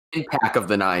pack of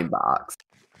the 9 box.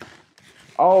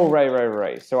 Oh,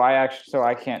 right. So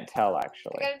I can't tell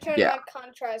actually. I gotta turn Yeah. my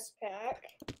contrast pack.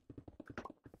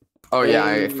 Oh yeah,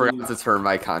 I forgot to turn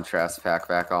my contrast pack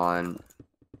back on.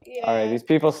 Yeah. All right, these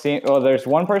people seem. Oh, there's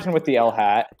one person with the L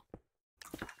hat.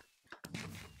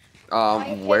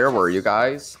 Where were you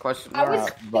guys? Question I mark.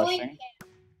 was killing him.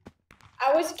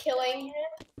 I was killing him.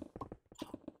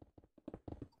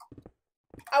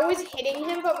 I was hitting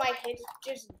him, but my hits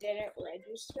just didn't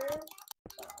register.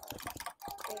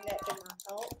 I think that did not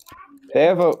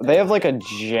help. They have like a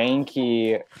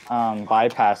janky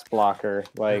bypass blocker.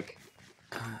 Like.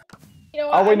 You know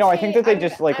what, Oh wait, no, I saying, think that they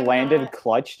just like I'm landed not...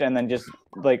 clutched and then just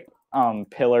like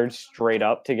pillared straight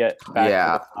up to get back.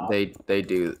 Yeah, to the top. they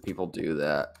do. People do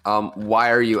that.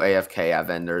 Why are you AFK,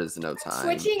 Evan? There is no time.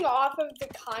 Switching off of the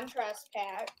contrast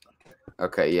pack.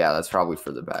 Okay, yeah, that's probably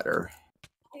for the better.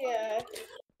 Yeah.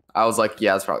 I was like,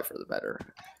 yeah, that's probably for the better.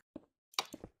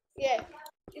 Yeah.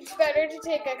 It's better to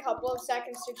take a couple of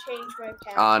seconds to change my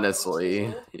pack.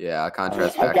 Honestly, yeah,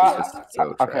 contrast pack got, is just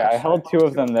so okay, trash. I held 2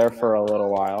 of them there for a little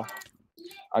while.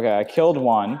 Okay, I killed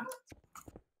one.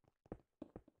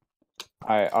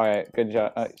 Alright, good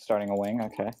job starting a wing,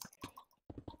 okay.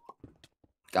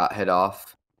 Got hit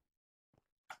off.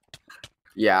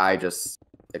 Yeah, I just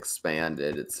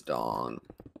expanded its dong.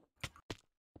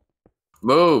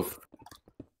 Move!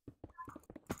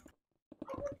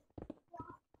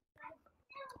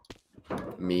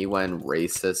 Me when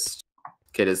racist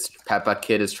Peppa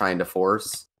kid is trying to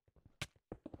force.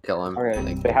 Kill him.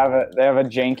 Okay, they have a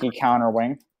janky counter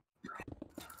wing.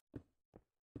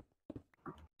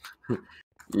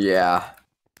 Yeah.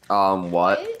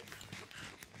 What?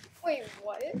 Wait,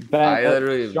 what? Ben, I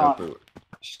literally have no clue.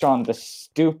 Sean, the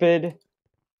stupid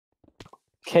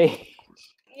cage.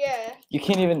 Yeah. You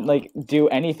can't even like do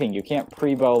anything. You can't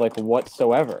pre-bow like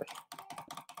whatsoever.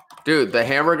 Dude, the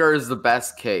hamburger is the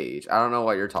best cage. I don't know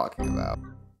what you're talking about.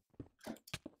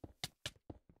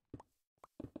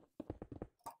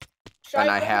 And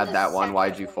I had that one.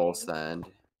 Why'd you full send?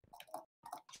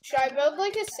 Should I build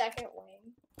like a second wing?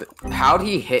 How'd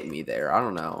he hit me there? I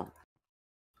don't know.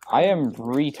 I am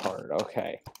retard.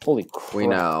 Okay. Holy crap. We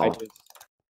know.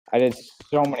 I did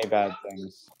so many bad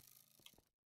things.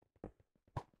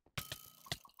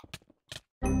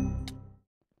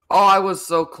 Oh, I was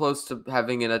so close to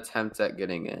having an attempt at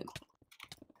getting in.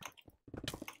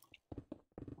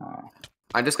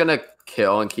 I'm just gonna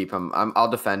kill and keep him. I'll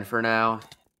defend for now.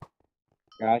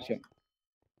 Gotcha.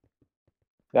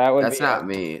 That's not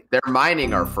me. They're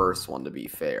mining our first one, to be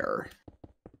fair.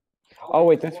 Oh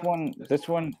wait, this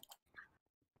one.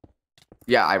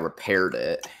 Yeah, I repaired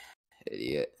it.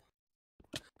 Idiot.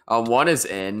 One is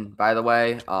in, by the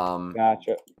way.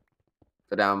 Gotcha.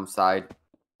 The downside.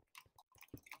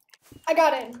 I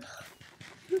got in.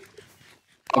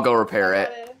 I'll go repair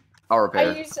it. I'll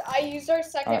repair. I used our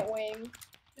second wing.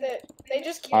 They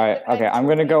just can't. All right. Okay. I'm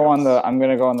gonna go on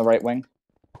the right wing.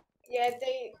 Yeah,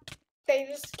 they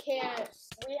just can't.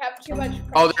 We have too much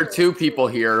pressure. Oh, there are 2 people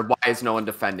here. Why is no one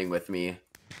defending with me?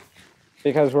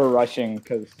 Because we're rushing.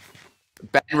 Because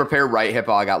Ben, repair right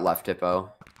hippo. I got left hippo.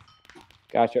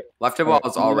 Gotcha. Left hippo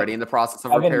was already in the process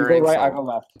of Evan, repairing. you go right. So... I go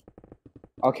left.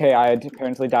 Okay, I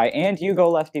apparently die, and you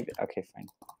go left. Okay, fine.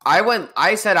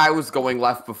 I said I was going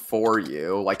left before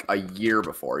you, like a year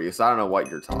before you. So I don't know what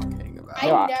you're talking about.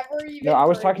 I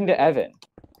was talking to Evan,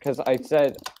 because I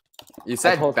said. You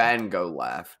said Ben go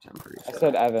left. I'm pretty sure. I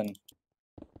said Evan.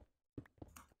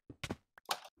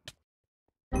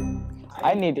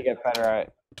 I need to get better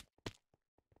at.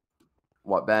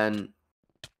 What, Ben?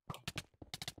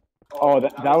 Oh,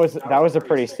 that was a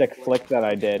pretty sick flick that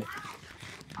I did.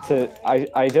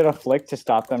 I did a flick to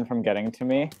stop them from getting to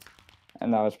me,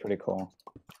 and that was pretty cool.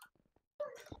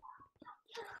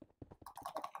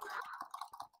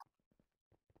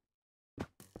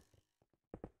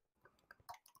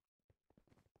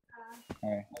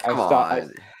 Okay.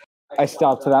 I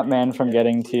stopped that man from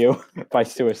getting to you by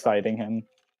suiciding him.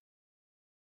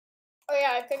 Oh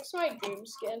yeah, I fixed my dream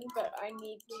skin, but I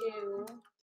need to.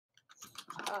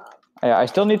 Yeah, I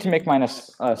still need to make mine a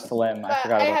slim. But I forgot about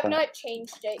that. I have not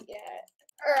changed it yet,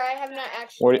 or I have not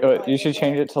actually. You should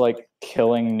change it to like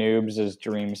killing noobs as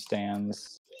dream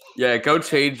stands. Yeah, go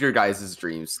change your guys'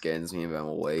 dream skins. Me and Ben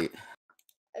will wait.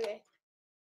 Okay.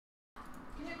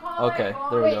 Okay,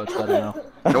 there we go. It's better now.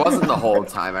 It wasn't the whole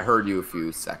time. I heard you a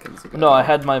few seconds ago. No, I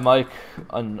had my mic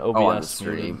on OBS. Oh, on the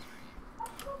stream.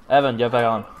 Evan, get back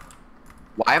on.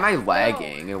 Why am I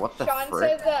lagging? No, what the Sean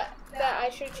frick? said that I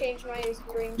should change my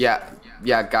dream skin.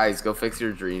 Yeah, guys, go fix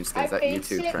your dream skins. That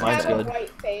YouTube trend. Mine's good. White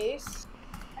face.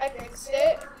 I fixed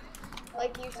it,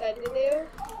 like you said to do.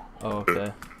 Oh,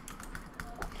 okay.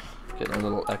 Getting a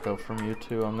little echo from you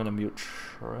too. I'm gonna mute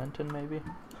Trenton maybe,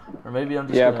 or maybe I'm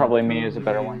just Yeah, gonna, probably me is a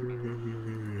better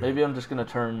one. Maybe I'm just gonna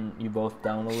turn you both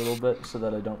down a little bit so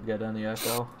that I don't get any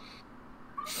echo.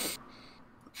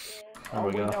 There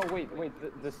we go. Wait.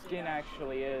 The skin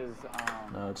actually is.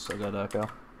 No, it's still got echo.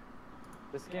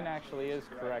 The skin actually is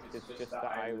correct. It's just that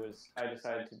I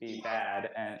decided to be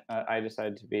bad and I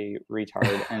decided to be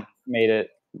retarded and made it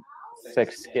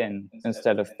thick skin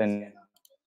instead of thin.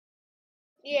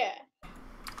 Yeah.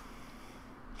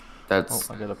 That's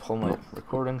Oh, I gotta pull my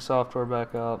recording software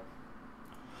back up.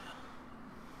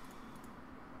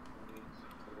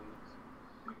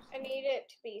 I need it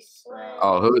to be slim.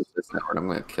 oh, who is this now? I'm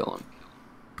gonna kill him.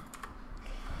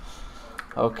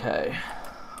 Okay.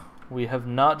 We have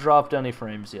not dropped any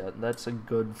frames yet. That's a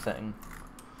good thing.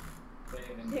 Okay,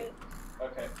 here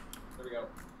we go.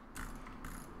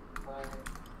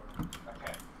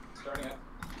 Okay, starting at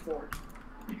 4.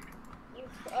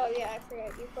 Oh yeah, I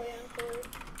forgot you play on 4.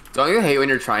 Don't you hate when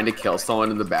you're trying to kill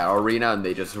someone in the battle arena and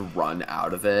they just run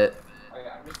out of it?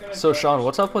 So Sean,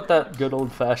 what's up with that good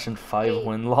old-fashioned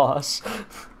 5-win loss?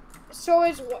 So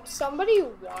is somebody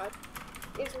watch?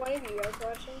 Is one of you guys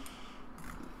watching?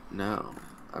 No,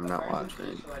 I'm not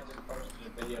watching.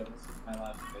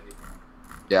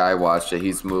 Yeah, I watched it.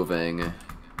 He's moving.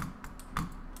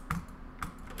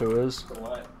 Who is?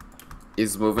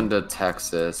 He's moving to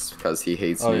Texas because he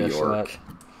hates Oh, New yeah, so York. that-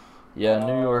 Yeah,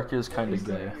 New York is kind of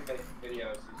gay.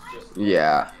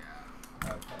 Yeah.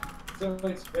 So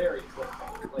it's very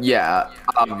Yeah,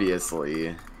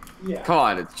 obviously. Yeah. Come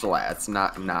on, it's July. It's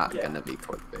not gonna be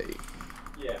clickbait.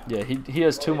 Yeah, he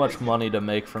has too much money to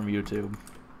make from YouTube.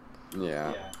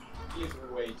 Yeah. He's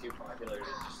way too popular to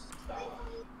just stop.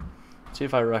 See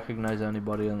if I recognize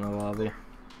anybody in the lobby.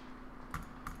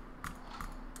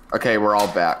 Okay, we're all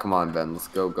back. Come on, Ben. Let's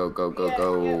go, go, go, go, Yeah,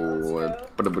 go. yeah,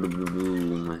 let's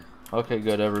Ba-da-ba-da-ba-boom. Okay,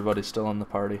 good. Everybody's still in the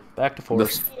party. Back to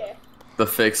force. Yeah. The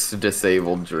fixed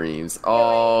disabled dreams.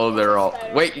 Oh, they're all.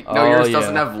 Wait, no, Oh, yours yeah.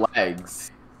 doesn't have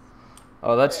legs.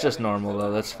 Oh, that's just normal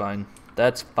though. That's fine.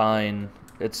 That's fine.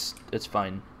 It's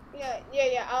fine. Yeah.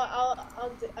 I'll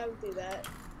do that.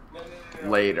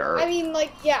 Later. I mean,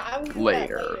 like, yeah, I'm gonna do that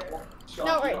Later.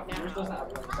 Not right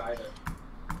now.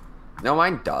 No,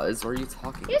 mine does. What are you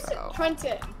talking Yes, about?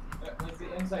 Trenton.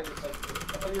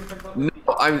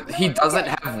 No, he doesn't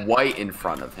have white in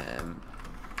front of him.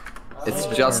 It's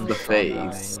just the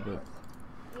face.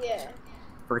 Yeah.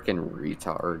 Freaking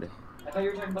retard. I thought you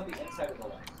were talking about the inside of the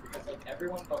legs, because like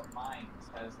everyone but mine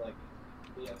has like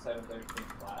the inside of their thing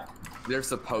black. They're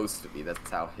supposed to be. That's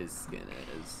how his skin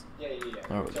is. Yeah.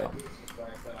 There we go.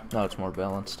 Now it's more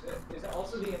balanced. Is it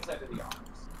also the inside of the arms?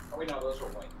 Oh wait, no, those are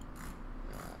white.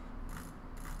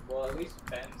 Well, at least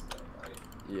Ben's though, right?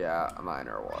 Yeah, mine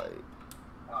are white.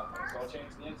 Okay, so I'll change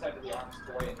the inside of the arms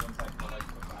to white and the inside of the legs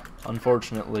to black.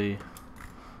 Unfortunately,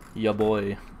 ya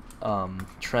boy,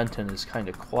 Trenton is kind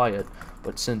of quiet,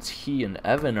 but since he and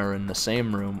Evan are in the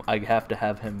same room, I have to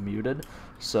have him muted.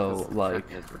 So like,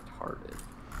 It's retarded.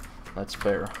 that's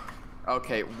fair.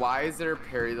 Okay, why is there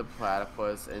Perry the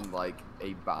Platypus in like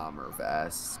a bomber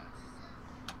vest?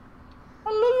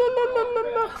 Ben,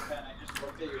 I just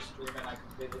looked at your stream and I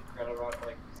completely forgot about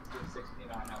like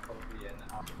 69 FOV and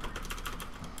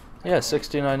Yeah,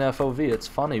 69 FOV. It's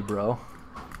funny, bro.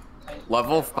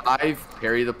 Level 5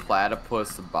 Perry the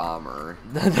Platypus bomber.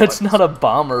 That's not a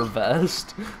bomber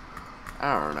vest.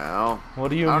 I don't know. What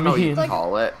do you I don't know what you mean?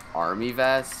 call it. Army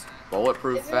vest?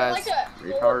 Bulletproof Isn't it vest? like a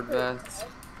Retard bulletproof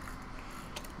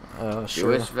vest?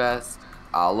 Sure. Jewish vest?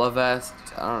 Allah vest?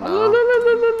 I don't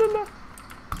know.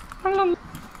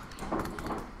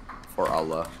 For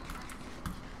Allah.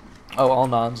 Oh, all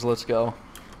nons. Let's go.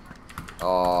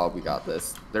 Oh, we got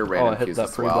this. They're I random hit queues that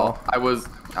as well. pre-ball.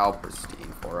 I'll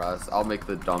pristine for us. I'll make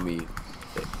the dummy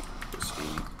hit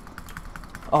pristine.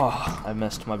 Oh, I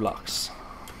missed my blocks.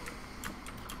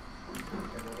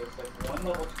 there's like one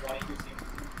level 20 who seems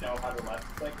to know how to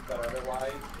left click, but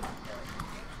otherwise,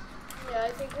 Yeah, I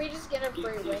think we just get a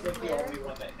free he's win like the here. only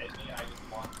one that hit me, and I just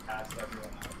walked past everyone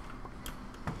else.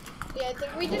 Yeah, I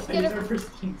think we just These get are a.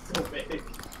 pristine so big.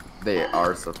 They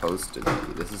are supposed to be.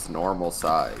 This is normal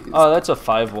size. Oh, that's a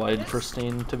 5 wide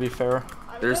pristine, to be fair.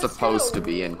 They're just supposed to gonna-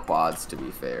 be in quads, to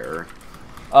be fair.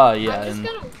 Yeah, I'm just and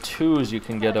gonna- 2s you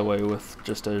can get away with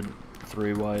just a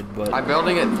 3 wide, but I'm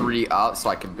building it 3 up so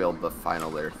I can build the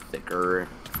final layer thicker,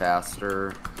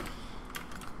 faster.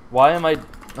 why am I?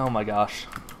 Oh my gosh,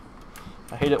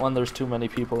 I hate it when there's too many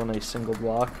people in a single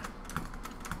block.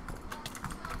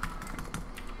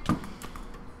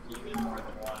 You need more than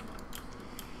one.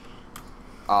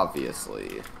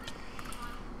 Obviously.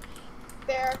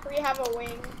 There, we have a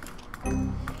wing.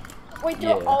 Wait,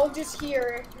 they're Yeah. all just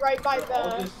here, right by They're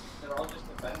all the.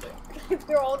 just defending.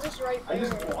 They're all just right I there.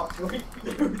 just walked right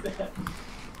through that.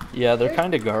 Yeah, they're They're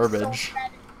kind of so garbage.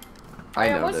 bad.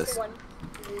 I almost noticed. won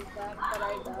that, but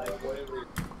I died.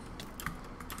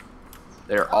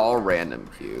 They're all random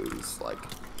queues. Like,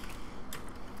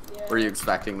 Yeah. were you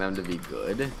expecting them to be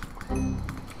good?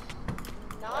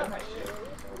 Not really.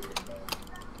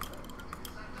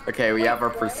 Okay, we Wait, have our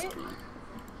what? first.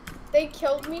 They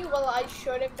killed me while I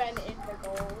should have been in the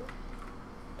goal.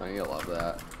 Don't you love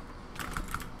that?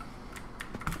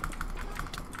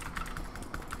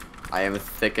 I am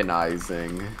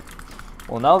thickenizing.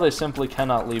 Well, now they simply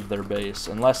cannot leave their base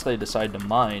unless they decide to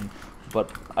mine. But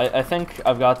I think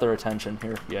I've got their attention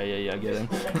here. Yeah, get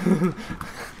in.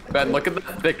 Ben, look at the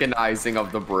thickenizing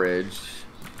of the bridge.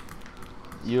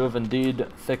 You have indeed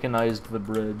thickenized the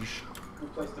bridge. Who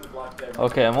placed the block there?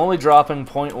 Okay, I'm only dropping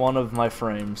 0.1 of my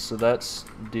frames, so that's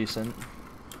decent.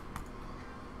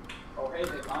 Oh, hey,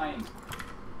 they mined.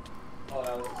 Oh,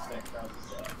 that was a sick. That was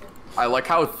a sick. I like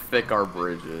how thick our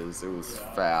bridge is. It was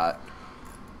fat.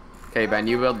 Okay, Ben,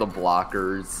 you build the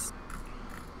blockers.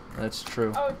 That's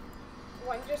true. Oh,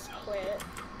 one just quit.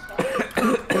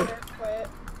 So quit.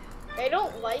 They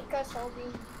don't like us all being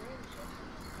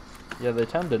friends. Yeah, they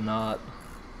tend to not.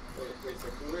 Wait, so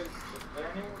who is there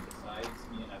anyone besides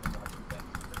me and Evan watching that?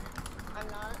 I'm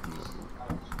not.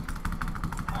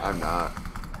 I'm not.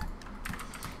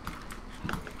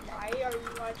 Why are you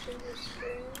watching this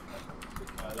stream?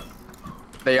 Because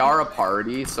They are a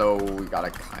party, so we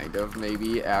gotta kind of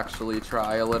maybe actually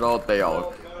try a little. They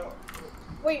all. no.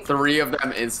 Wait, 3 of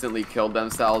them instantly killed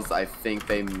themselves. I think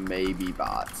they may be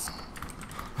bots.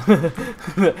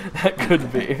 That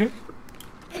could be.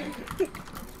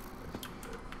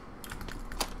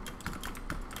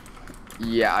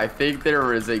 Yeah, I think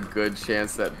there is a good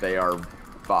chance that they are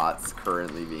bots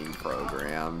currently being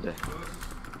programmed.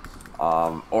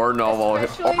 Or normal,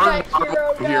 Especially that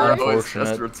hero guy. hero is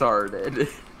just Unfortunate. retarded.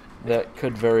 That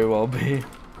could very well be.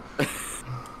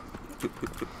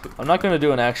 I'm not gonna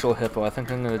do an actual hippo. I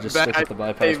think I'm gonna just stick with the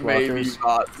bypass They may be blockers.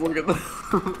 bots. Look at them.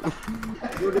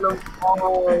 Look at them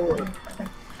all.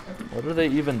 What are they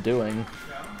even doing?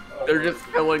 They're just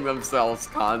killing themselves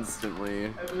constantly.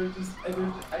 And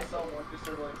I saw one just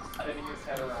sort of like spinning his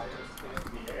head around just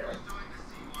in the air.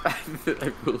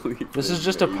 I believe This they is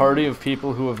just a may party of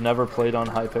people who have never played on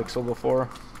Hypixel before.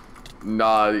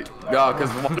 No, because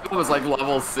one of them was like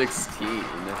level 16.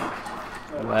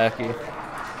 Wacky.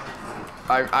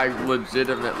 I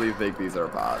legitimately think these are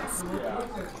bots. Yeah.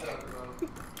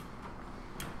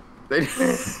 They,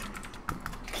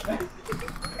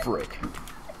 Frick.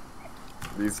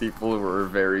 these people were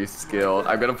very skilled.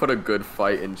 I'm gonna put a good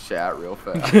fight in chat real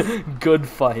fast. Good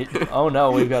fight. Oh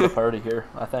no, we've got a party here,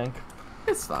 I think.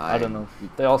 It's fine. I don't know.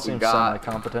 They all seem got-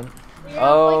 semi-competent. we have,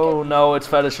 Oh like, no, it's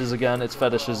fetishes again. It's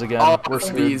fetishes again. Oh, We're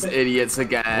screwed. these idiots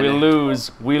again. We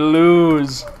lose. We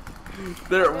lose.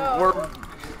 They're, No. we're,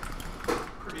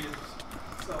 Pretty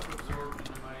self-absorbed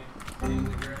into my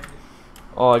daily grind.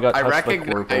 Oh, I got I touched by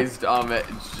Quirple. recognized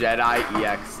Jedi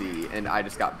EXE and I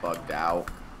just got bugged out.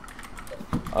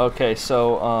 Okay,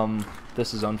 so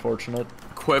this is unfortunate.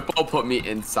 Quippo put me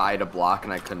inside a block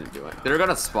and I couldn't do it. They're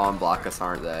gonna spawn block us,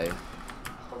 aren't they?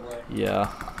 Yeah.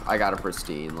 I got a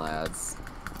pristine, lads.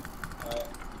 I'm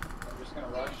just gonna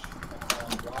rush.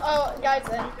 And block. Oh, guys,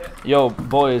 Yo,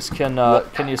 boys, can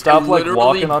you stop like literally-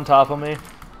 walking on top of me?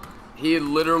 He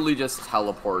literally just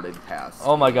teleported past.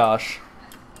 Oh my gosh.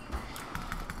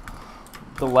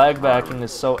 The lag backing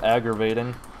is so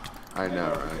aggravating. I know,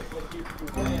 right? Like you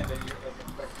land and you're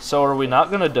like So are we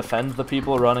not gonna defend the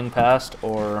people running past,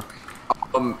 or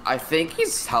I think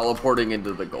he's teleporting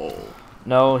into the goal.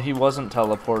 no? He wasn't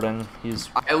teleporting. He's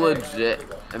I legit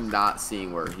am not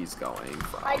seeing where he's going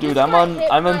from. I dude. just I'm got on.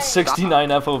 hit I'm by- on 69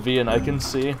 FOV and I can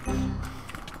see.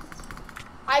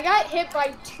 I got hit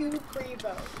by 2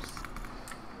 Prevo's.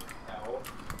 no.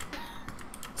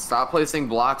 Stop placing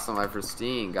blocks on my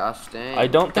pristine. Gosh dang. I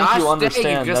don't think Gosh you dang,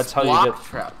 understand, just that's how you block get-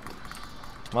 trap.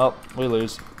 Well, we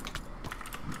lose.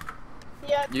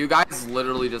 Yeah, You guys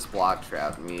literally just block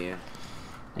trapped me.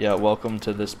 Yeah. Welcome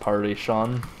to this party,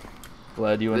 Sean.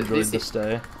 Glad you enjoyed the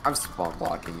stay. I'm spawn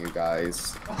blocking you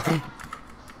guys.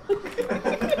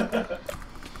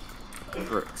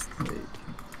 Frick's sake.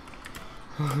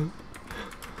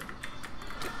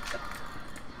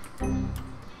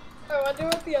 I wonder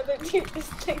what the other team is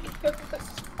thinking of the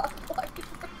spot blocking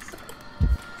themselves.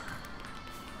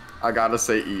 I gotta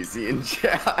say easy in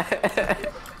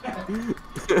chat.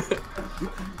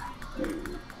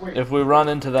 If we run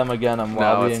into them again, I'm No, it's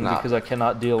lobbying not. because I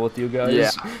cannot deal with you guys.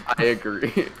 Yeah, I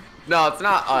agree. No, it's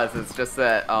not us. It's just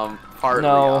that partly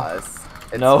No. us.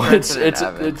 No, Trenton and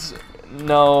Evan.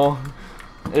 no.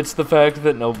 It's the fact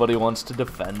that nobody wants to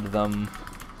defend them.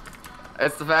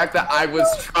 It's the fact that I was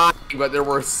trying, but there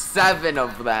were 7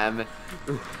 of them.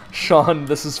 Sean,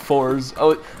 this is 4s.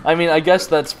 Oh, I mean, I guess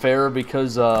that's fair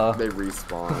because, They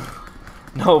respawn.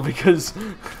 no, because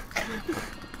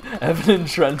Evan and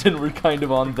Trenton were kind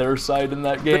of on their side in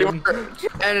that game. Trenton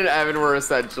and Evan were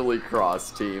essentially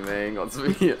cross-teaming.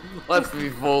 Let's be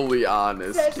fully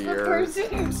honest That's the here. person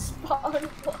who spawned.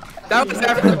 That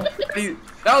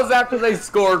was after they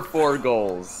scored 4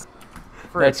 goals.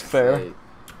 For That's fair. sake.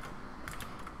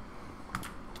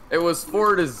 It was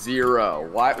 4-0.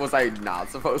 Why was I not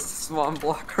supposed to spawn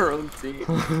block our own team?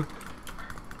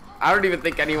 I don't even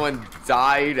think anyone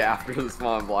died after the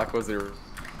spawn block was there.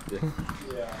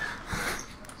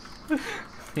 Yeah.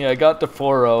 Yeah, I got to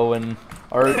 4-0, and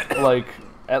our, like,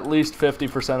 at least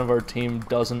 50% of our team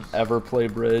doesn't ever play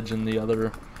bridge, and the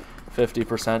other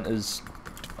 50% is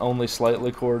only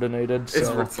slightly coordinated, so... It's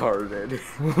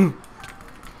retarded.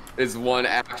 Is one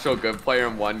actual good player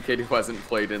and one kid who hasn't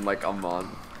played in like a month.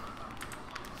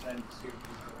 And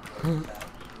 2 people.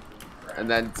 And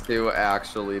then 2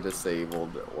 actually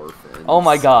disabled orphans. Oh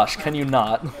my gosh, can you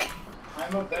not?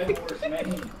 I'm a bed horse main.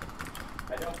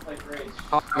 I don't play bridge.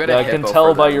 Oh, I'm Yeah, gonna I can hippo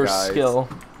tell for by them, your guys. skill.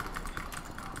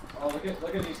 Oh, look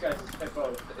at these guys'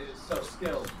 hippo. It is so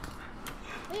skilled.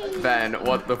 Ben,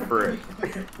 what the frick?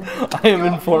 I am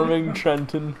informing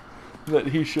Trenton that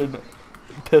he should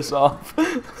piss off.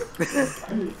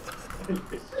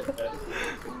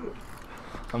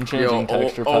 I'm changing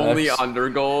texture packs. Only under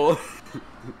goal.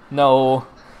 No,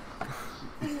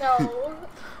 No.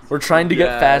 we're trying to get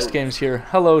Yeah. fast games here.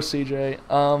 Hello, CJ.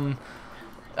 Well,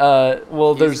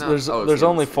 He's not- there's oh, there's he's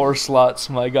only in 4 slots,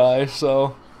 my guy.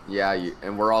 So Yeah,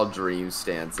 and we're all dream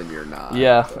stance and you're not.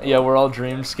 yeah, so. yeah, we're all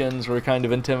dream skins. We're kind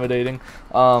of intimidating.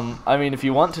 I mean, if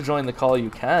you want to join the call, you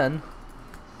can.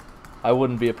 I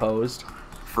wouldn't be opposed.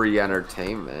 Free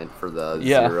entertainment for the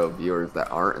Yeah. 0 viewers that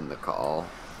aren't in the call.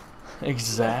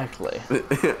 Exactly.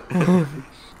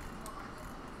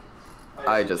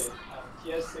 I just-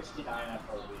 He has 69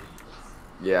 FOV.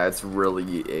 Yeah, it's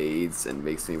really AIDS and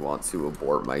makes me want to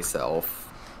abort myself.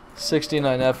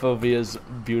 69 FOV is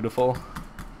beautiful.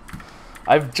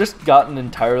 I've just gotten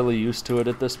entirely used to it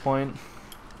at this point.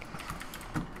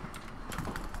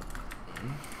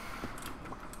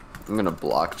 I'm gonna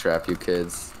block trap you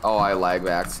kids. Oh, I lag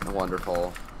backed.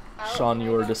 Wonderful. Sean,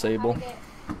 you are disabled.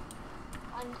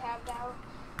 Untabbed out.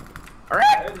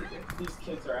 Alright! These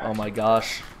kids are Oh my actually-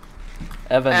 gosh.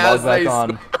 Evan, As log back I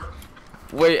on.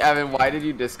 Wait, Evan, why did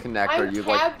you disconnect? Are I'm you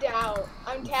like tabbed out.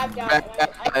 I'm tabbed out.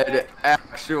 and bad,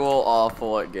 actual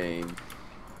awful at game?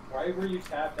 Why were you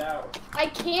tapped out? I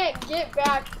can't get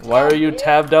back. Why are you in.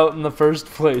 tabbed out in the first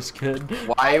place, kid?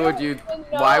 Why I would don't you? even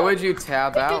Why know. would you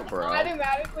tab It out, just bro?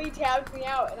 automatically tabbed me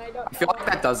out, and I don't. I feel know like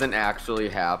why. that doesn't actually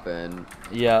happen.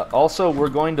 Yeah, also, we're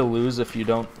going to lose if you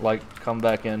don't, like, come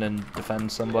back in and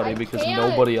defend somebody I because can't.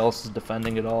 nobody else is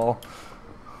defending at all.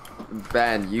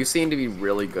 Ben, you seem to be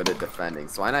really good at defending,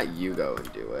 so why not you go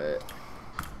and do it?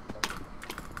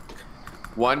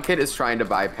 One kid is trying to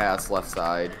bypass left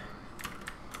side.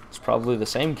 It's probably the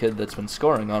same kid that's been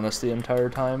scoring on us the entire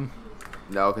time.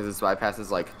 No, because his bypass is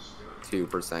like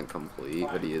 2% complete,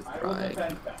 but he is I will trying.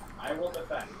 defend them. I will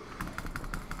defend.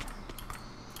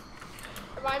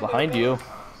 Am I Behind moving? you.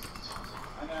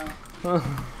 I know.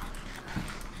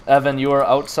 Evan, you are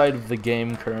outside of the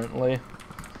game currently.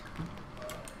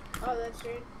 Oh, that's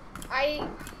weird.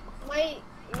 My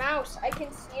mouse, I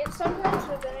can see it sometimes,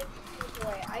 but then it moves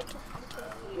away. I'm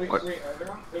Wait, What? wait,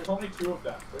 there's only 2 of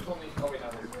them. There's only, oh wait, no,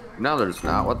 there's No, there's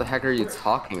not. What the heck are you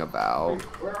talking about? Wait,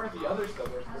 where are the others though?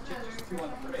 There's just 2 on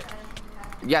the bridge.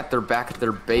 Yeah, they're back at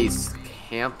their base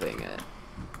camping it.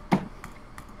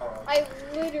 Oh, I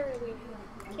literally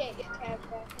can't get tabbed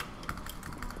back.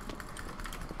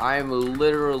 I'm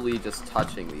literally just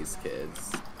touching these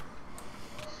kids.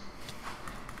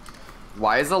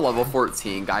 Why is a level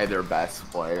 14 guy their best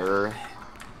player?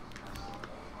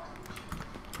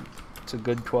 It's a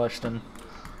good question.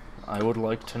 I would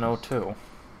like to know too.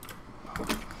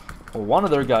 Well, one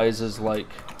of their guys is like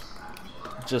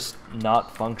just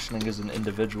not functioning as an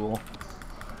individual.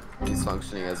 He's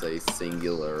functioning as a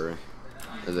singular,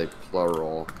 as a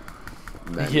plural,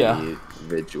 many Yeah.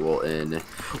 individual in.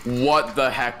 What the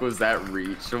heck was that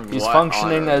reach? He's What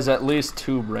functioning on as at least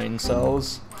 2 brain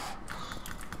cells.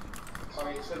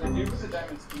 okay, so the dude with the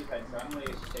diamond Steve head suddenly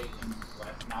is taking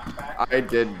less knockback. I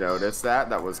did notice that.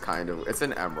 That was kind of. It's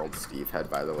an Emerald Steve head,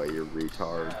 by the way. You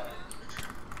retard.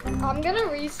 I'm gonna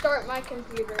restart my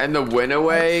computer. And the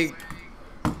Winaway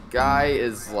guy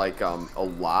is like a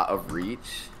lot of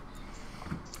reach.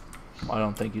 I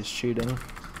don't think he's cheating.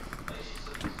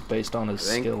 Based on his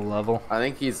I think- skill level. I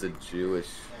think he's a Jewish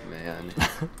man.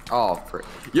 Oh,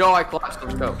 yo, I collapsed.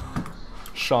 Let's go.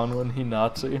 Sean when he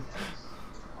Nazi.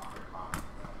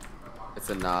 It's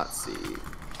a Nazi.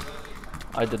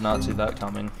 I did not see that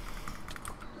coming.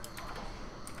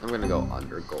 I'm gonna go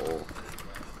under goal.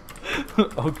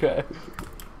 Okay.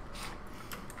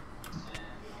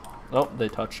 Oh, they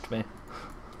touched me.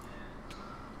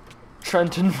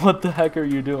 Trenton, what the heck are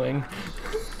you doing?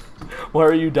 Why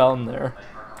are you down there?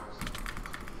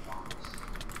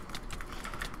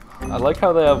 I like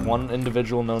how they have one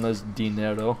individual known as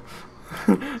Dinero.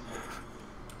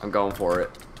 I'm going for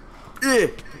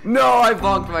it. No, I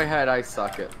bunked my head. I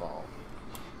suck at ball.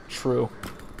 True.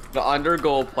 The under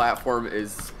goal platform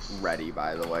is ready,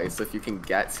 by the way, so if you can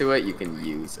get to it, you can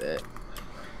use it.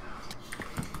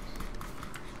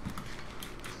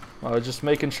 I was just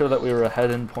making sure that we were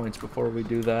ahead in points before we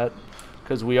do that.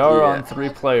 Because we are on 3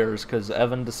 players, because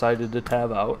Evan decided to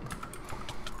tab out.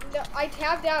 No, I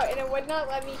tabbed out and it would not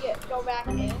let me go back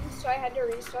in, so I had to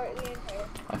restart the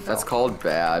entire. That's called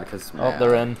bad, because Oh,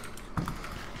 they're in.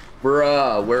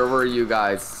 Bruh, where were you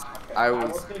guys? I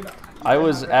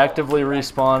was actively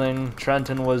respawning.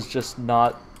 Trenton was just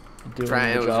not doing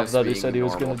trying the job that he said he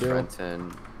was going to do.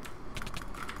 Trenton.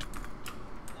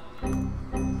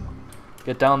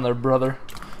 Get down there, brother.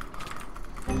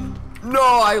 No,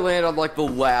 I landed on like the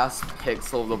last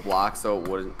pixel of the block, so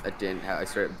I didn't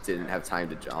have time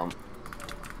to jump.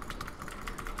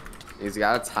 He's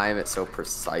gotta time it so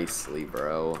precisely,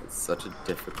 bro. It's such a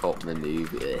difficult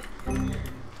maneuver.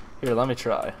 Here, let me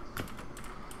try.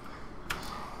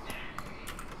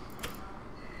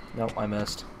 Nope, I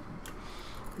missed.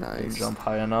 Didn't Nice. jump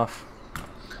high enough.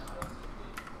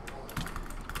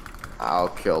 I'll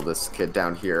kill this kid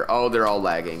down here. Oh, they're all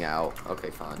lagging out. Okay,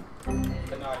 fine.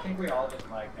 But no, I think we all just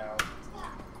lagged out.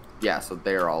 Yeah, so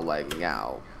they're all lagging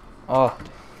out. Oh,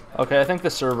 okay. I think the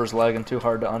server's lagging too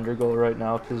hard to undergo right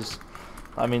now because,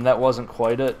 I mean, that wasn't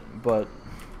quite it, but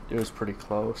it was pretty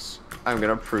close. I'm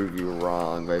gonna prove you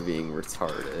wrong by being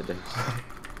retarded.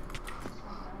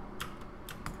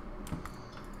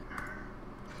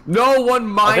 No one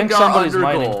mined our somebody's under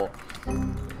mining. goal.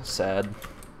 Sad.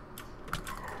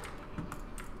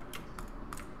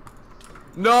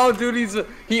 No, dude,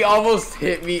 he almost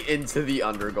hit me into the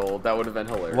under goal. That would have been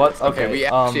hilarious. What? Okay, Okay, we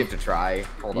actually have to try.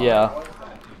 Hold on. Yeah.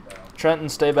 Trenton,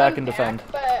 stay back and defend.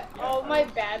 But all my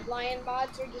bad lion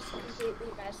mods are just completely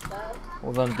messed up.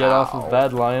 Well, then get off of Ow.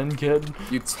 Bad Lion, kid.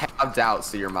 You tabbed out,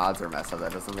 so your mods are messed up.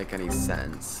 That doesn't make any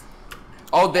sense.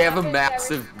 Oh, they have a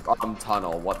massive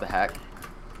tunnel. What the heck?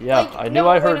 Yeah, Like, I knew no,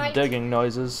 I when heard digging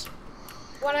noises.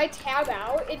 When I tab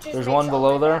out, it just There's makes one all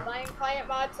below my there? bad lion client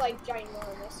mods like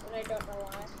ginormous, and I don't know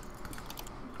why.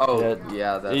 Oh,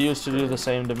 yeah, that's It used to do true. the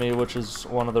same to me, which is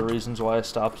one of the reasons why I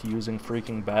stopped using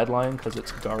freaking Bad Lion, because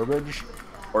it's garbage.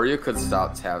 Or you could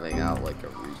stop tabbing out like a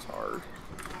retard.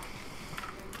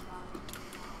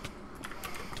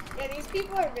 Yeah, these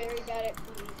people are very bad at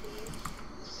PvP.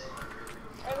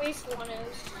 Or at least one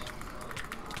is.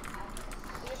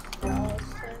 Just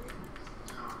Ralston.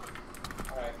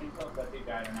 Alright, I think those that big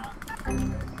guy or not.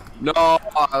 No,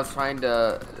 I was trying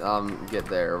to get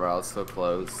there, but I was so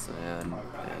close. And I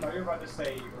thought you were about to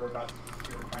say you were trying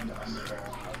to undergo.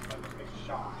 I was about to take a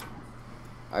shot.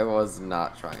 I was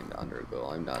not trying to undergo.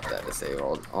 I'm not that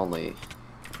disabled. Only.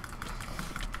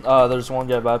 There's one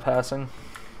guy bypassing.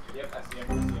 Yep, I see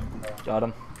him. Got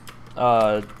him.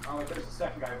 Oh, wait, there's a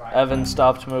second guy by. Evan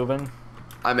stopped moving.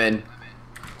 I'm in.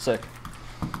 Sick.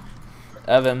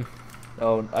 Evan.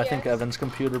 Oh, I think Yes. Evan's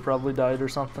computer probably died or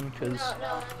something. Cause.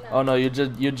 No. Oh no, you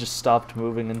just stopped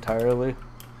moving entirely.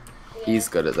 Yeah, He's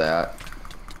good at that.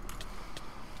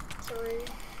 sorry.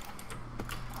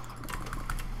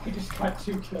 I just got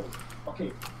 2 kills.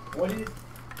 Okay, what is?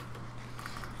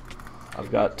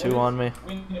 I've got 2 on me.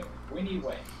 Winnie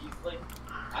Way. He's like,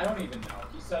 I don't even know.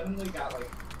 He suddenly got like,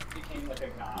 became like a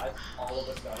god all of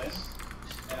a sudden,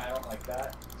 and I don't like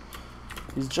that.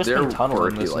 He's just They're been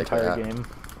tunneling quirky this like entire that. game.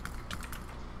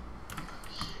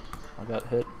 I got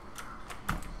hit.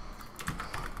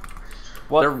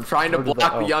 What? They're trying to Where did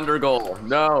block they- the under goal.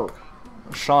 No.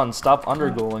 Sean, stop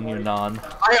undergoaling, you non.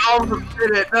 I almost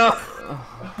did it. No.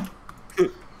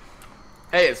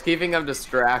 Hey, it's keeping them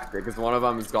distracted because one of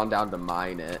them has gone down to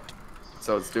mine it.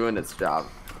 So it's doing its job.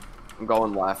 I'm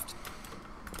going left.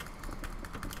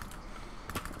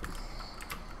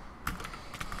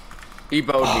 He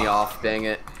bowed me off, dang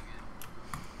it.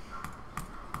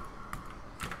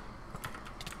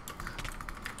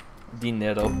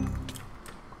 Dinero.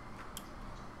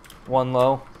 1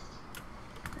 low.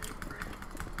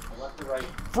 Left to right.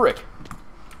 Frick!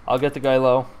 I'll get the guy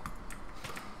low.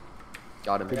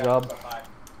 Got him. Good job.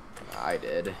 I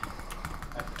did. No,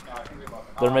 I think we both.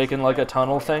 They're making like a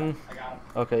tunnel thing. I got him.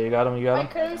 Okay, you got him. You I got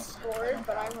him. could have scored,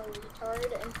 but I'm a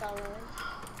retard and fell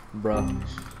in. Bruh.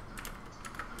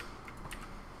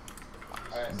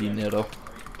 Alright, Dinero.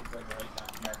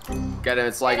 Get him.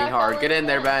 It's lagging hard. Get in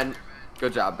there, Ben.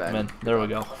 Good job, Ben. Man, there we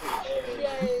go.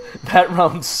 Yay. That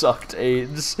round sucked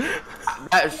AIDS.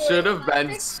 That should have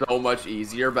been so much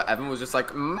easier, but Evan was just like,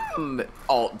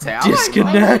 alt tab.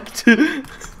 Disconnect.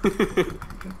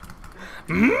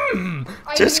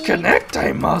 I Disconnect.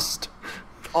 I must.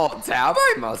 Alt tab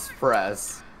I must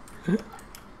press. You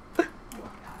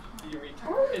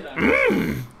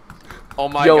retarded. Oh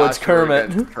my Yo, gosh. it's Kermit.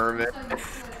 we're against Kermit.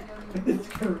 It's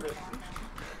Kermit.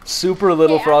 Super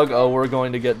little Yeah. frog. Oh, we're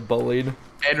going to get bullied.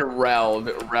 And Reld.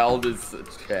 Reld is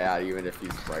Chad, even if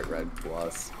he's bright red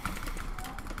plus.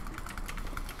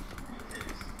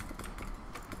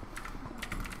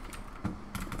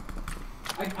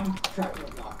 I'm trying to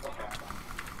block. Okay.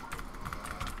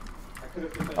 I could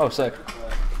have been Oh, sick.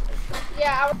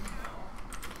 Yeah.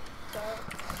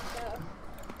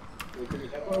 Wait, did we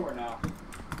hippo or no?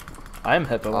 I'm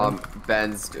hippo.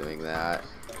 Ben's doing that.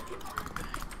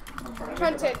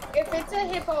 Trenton, if it's a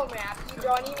hippo map, you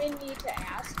don't even need to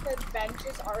ask because bench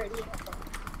is already a hippo.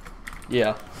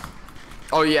 Yeah.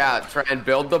 Oh yeah, try and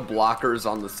build the blockers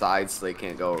on the sides so they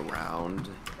can't go around.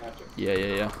 Gotcha.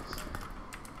 Yeah.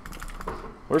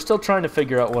 We're still trying to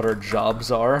figure out what our jobs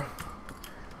are.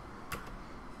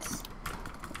 You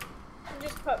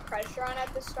just put pressure on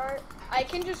at the start. I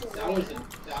can just That wait. was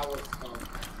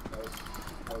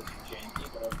janky,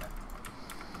 but okay.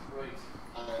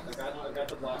 I got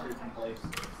the blockers in place.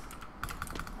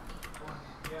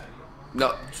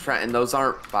 No, Trenton, those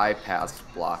aren't bypass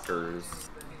blockers.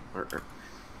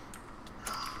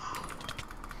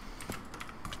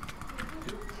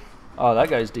 Oh, that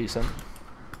guy's decent.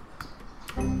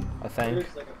 I think.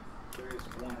 There's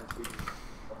one or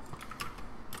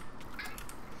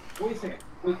two. Wait a second.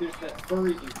 Wait, there's that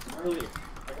furry dude from earlier.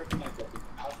 I recognize that dude.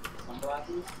 Out with the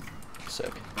sunglasses.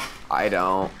 Sick. I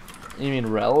don't. You mean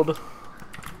Reld?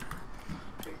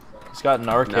 He's got an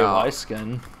RKY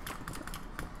skin.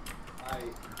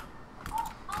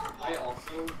 I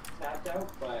also tapped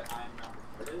out, but I'm not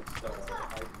recorded, so I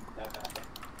can tap out.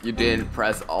 You didn't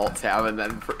press Alt Tab and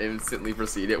then instantly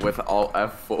proceeded with Alt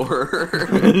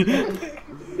F4.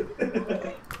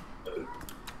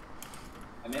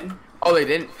 I'm in? Oh, they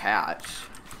didn't patch.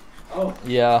 Oh,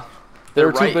 Yeah. They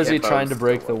were They're too right busy hippos trying to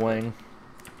break still the wing.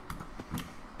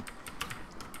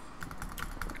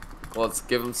 Well, let's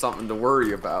give them something to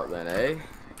worry about then, eh?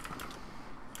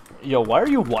 Yo, why are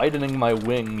you widening my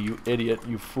wing, you idiot,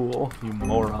 you fool, you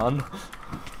moron?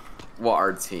 What,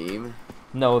 our team?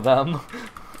 No, them.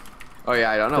 Oh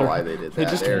yeah, I don't know why they did that. They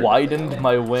just They're- widened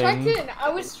my wing. Trenton, I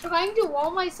was trying to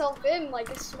wall myself in like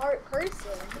a smart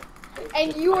person.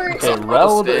 And you were Okay, Almost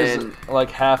Reld is in.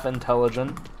 like half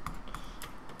intelligent.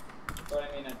 but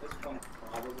I mean, at this point,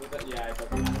 probably, but yeah, I thought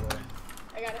that would.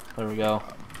 I got it. There we go.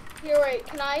 Here, wait,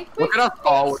 can I quick Look at us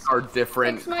all with fix- our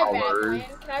different fix my bad colors. line?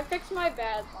 Can I fix my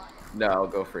bad line? No,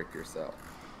 go freak yourself.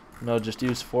 No, just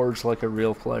use Forge like a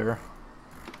real player.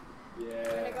 I'm gonna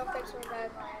Yeah. go fix my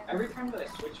bad line. Every time that I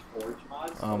switch Forge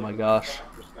mods, Oh my like, gosh.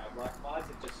 for Skyblock mods,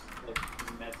 it just like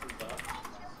messes up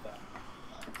stuff.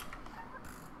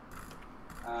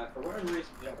 For whatever reason,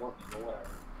 it didn't work, but whatever.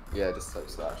 Yeah, just type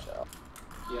slash out.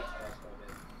 Yeah, that's what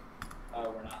I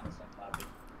did. We're not on the same topic.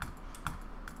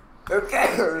 Who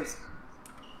cares?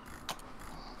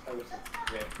 That was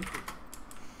weird.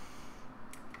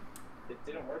 It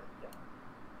didn't work.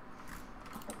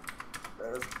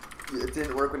 Yeah. It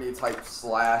didn't work when you type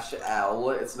slash L.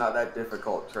 It's not that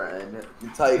difficult, Trent. You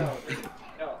type.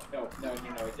 No.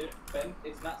 It didn't. Ben,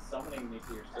 it's not summoning me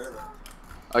to your server.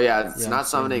 Oh yeah, it's Yeah, I'm not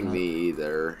seeing summoning that. me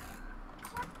either.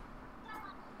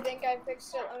 I think I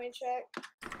fixed it. Let me check.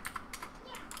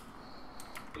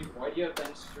 Dude, why do you have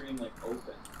Ben stream like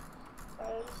open?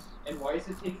 And why is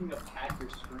it taking up half your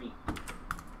screen?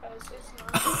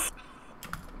 It's not.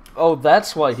 Oh,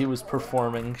 that's why he was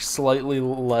performing slightly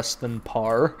less than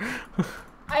par.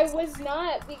 I was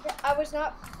not because I was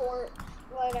not for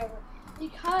whatever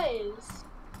because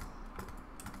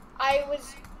I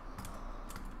was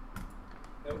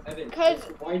No, Evan. Because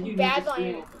why do you need bad the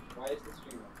screen line- open? Why is the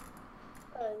screen open?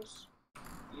 because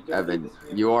You don't need Evan, the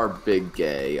screen you open. are big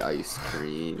gay ice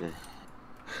cream.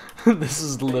 This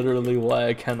is literally why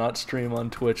I cannot stream on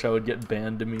Twitch. I would get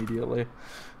banned immediately.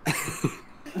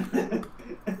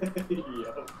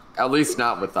 Yo. At least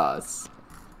not with us.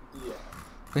 Yeah.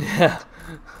 Yeah.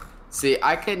 See,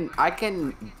 I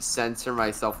can censor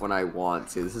myself when I want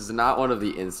to. This is not one of the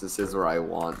instances where I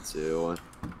want to.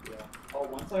 Yeah. Oh,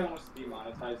 once I almost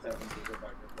demonetized Evan Booger by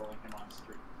trolling him on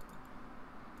stream.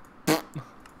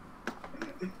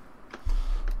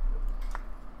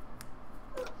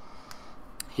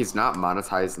 He's not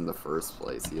monetized in the first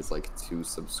place. He has like 2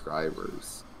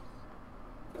 subscribers.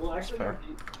 Well, actually, fair.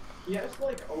 he has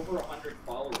like over 100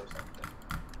 followers, I think.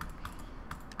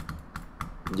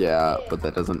 Yeah, but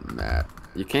that doesn't matter.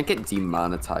 You can't get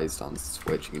demonetized on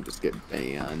Twitch. You can just get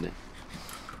banned.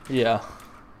 Yeah.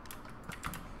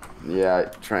 Yeah,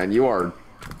 Trent, you are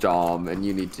dumb, and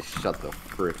you need to shut the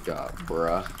frick up,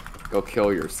 bruh. Go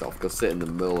kill yourself. Go sit in the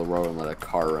middle of the road and let a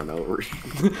car run over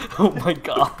you. Oh my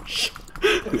gosh.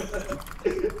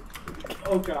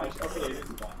 Oh gosh, okay,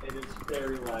 it is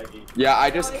very laggy. Yeah,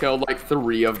 I just killed like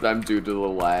 3 of them due to the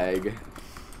lag.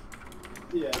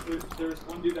 Yeah, there's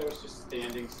one dude that was just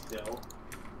standing still.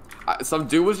 Some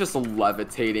dude was just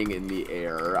levitating in the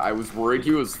air. I was worried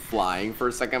he was flying for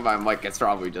a second, but I'm like, it's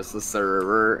probably just the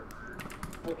server.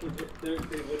 Okay, they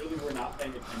literally were not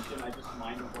paying attention. I just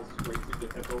mined the whole straight through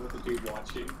the hippo with the dude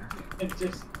watching, and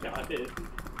just got it.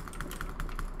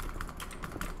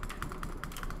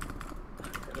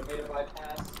 Could have made a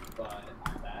bypass, but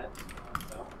I'm bad,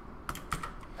 so.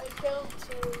 I killed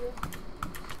 2.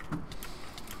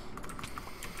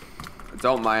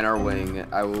 Don't mine our wing.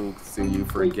 I will sue you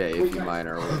for gay if you mine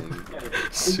our wing.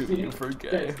 Sue you for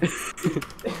gay.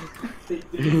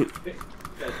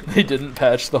 They didn't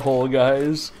patch the hole,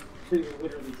 guys. They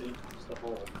literally didn't touch the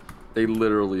hole. They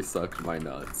literally sucked my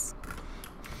nuts.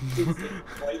 It's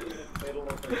right in the middle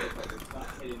of the hippo. It's not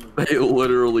hitting you. They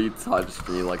literally touched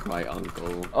me like my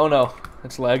uncle. Oh no,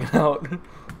 it's lagging out.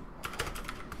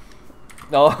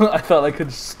 No, I thought I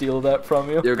could steal that from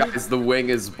you. Yo guys, the wing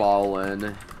is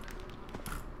ballin'.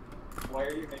 Why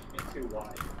are you making me too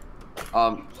wide?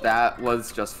 That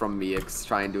was just from me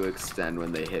trying to extend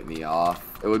when they hit me off.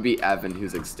 It would be Evan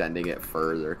who's extending it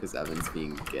further because Evan's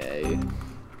being gay.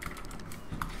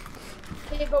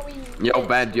 Okay, but we. Yo,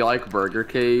 Ben, do you like Burger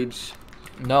Cage?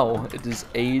 No, it is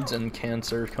AIDS and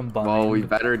cancer combined. Well, we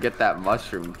better get that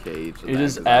mushroom cage. It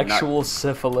is actual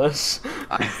syphilis.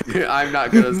 I'm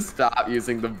not gonna stop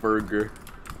using the burger.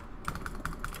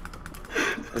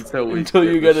 Until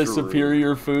you get a shroom.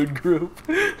 superior food group.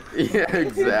 Yeah,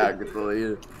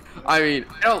 exactly. I mean,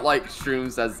 I don't like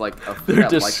shrooms as like a. They're I like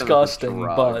them as a disgusting,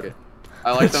 drug. but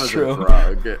I like them it's as true. a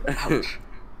drug. Wait,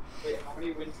 how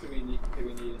many wins do we need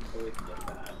until we can get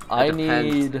that? I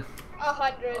depends. need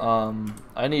 100.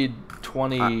 I need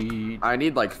 27 I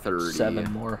need like 30.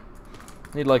 more.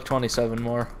 I need like 27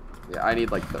 more. Yeah, I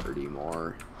need like 30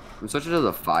 more. I'm switching to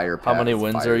the fire pack. How many It's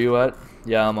wins fire. are you at?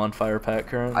 Yeah, I'm on Fire Pack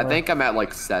currently. I think I'm at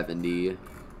like 70.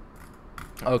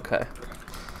 Okay.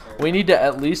 We need to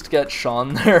at least get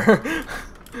Sean there.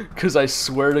 Because I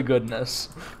swear to goodness.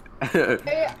 I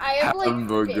have like.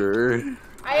 Hamburger.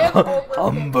 I have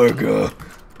over. Hamburger.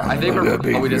 I think we're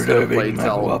probably just gonna play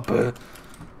till Whopper.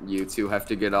 you two have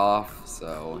to get off,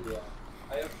 so. Yeah.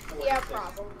 I have 46 Yeah,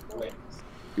 probably. wins.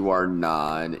 You are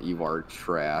you are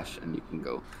trash, and you can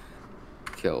go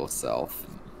kill self.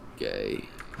 Gay.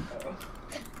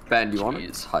 Ben, do you want to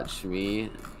Jeez. touch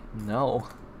me? No.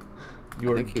 I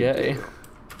You're think you gay. do.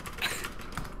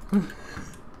 I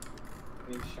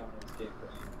think Sean is gay for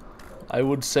me. I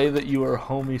would say that you are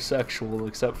homosexual,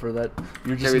 except for that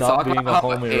you're Can just we not talk being a about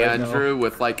homie right now. Andrew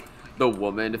with like the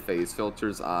woman face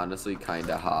filters? Honestly, kind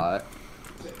of hot.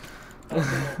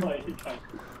 Like,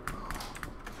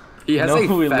 He has know a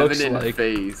who he looks feminine like?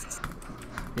 face.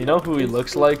 You know who he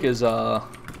looks like is Big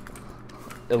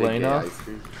gay Elena. ice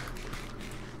cream.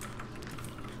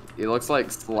 He looks like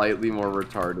slightly more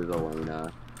retarded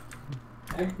Elena.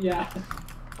 yeah.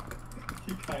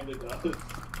 He kinda does.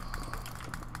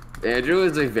 Andrew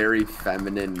is a very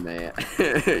feminine man.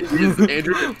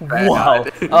 Andrew is fat. Wow.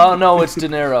 Oh no, it's De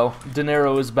Niro. De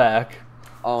Niro is back.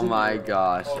 Oh my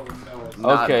gosh. Oh no, it's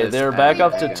Not Okay, this they're back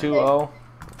up to bad. 2-0.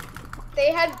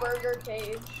 They had Burger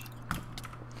Cage.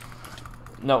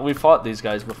 No, we fought these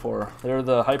guys before. They're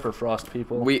the Hyperfrost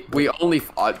people. We only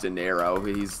fought De Niro.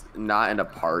 He's not in a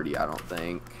party, I don't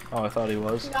think. Oh, I thought he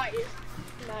was. Nice.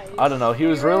 Nice. I don't know. He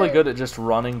was really good at just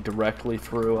running directly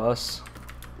through us.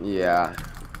 Yeah.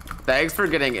 Thanks for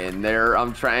getting in there.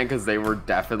 I'm trying because they were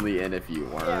definitely in if you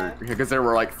weren't. Yeah. Because there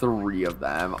were like 3 of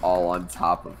them all on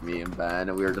top of me and Ben,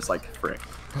 and we were just like, frick.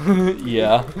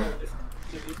 Yeah.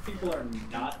 These people are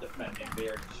not defending, they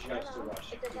are just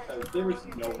rushing. Because there was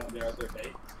no one there other day.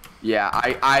 Yeah,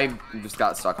 I just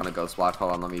got stuck on a ghost block.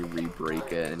 Hold on, let me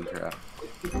re-break it and crap.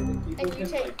 And you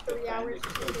take 3 hours to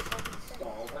do it.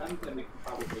 Stall them, then we can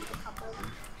probably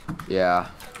Yeah.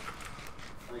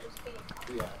 like,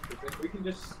 yeah, if we can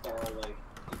just stall like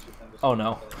each of them. Oh,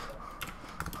 no.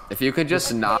 If you could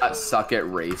just not suck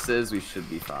at races, we should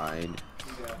be fine.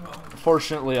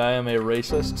 Fortunately, I am a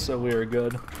racist, so we are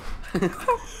good.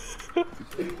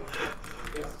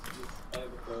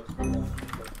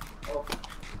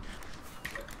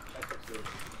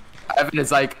 Evan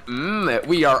is like,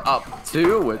 we are up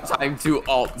 2. Time to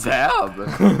alt tab.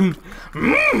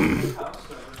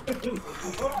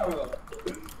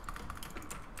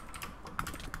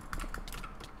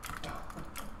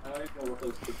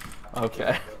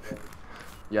 Okay.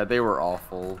 Yeah, they were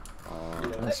awful.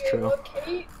 That's Okay, true. well,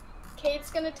 Kate's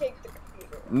gonna take the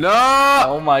computer. No!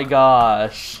 Oh my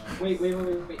gosh. Wait.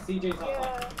 CJ's online.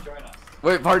 Yeah. Join us.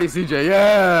 Wait, Party CJ,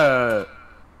 yeah!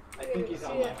 I think he's See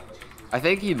online. it. I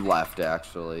think he left,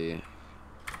 actually.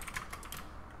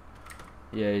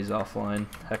 Yeah, he's offline.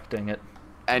 Heck dang it.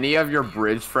 Any of your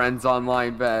bridge friends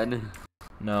online, Ben?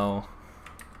 No.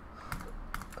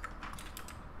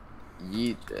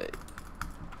 Yeet.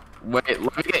 Wait,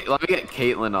 let me get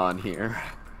Caitlin on here.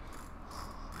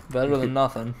 Better than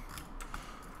nothing.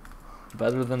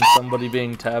 Better than somebody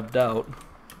being tabbed out.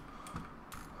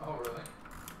 Oh, really?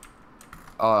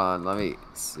 Hold on, let me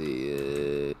see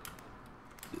it.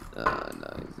 No,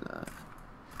 he's not.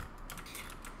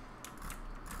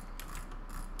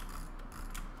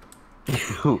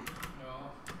 No.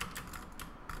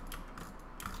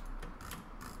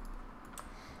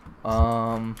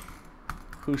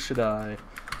 Who should I?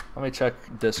 Let me check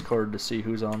Discord to see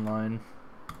who's online.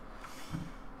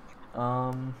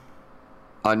 Unmute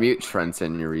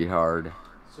Trenton, you retard.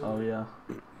 So Oh yeah.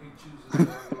 he chooses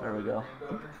There we go.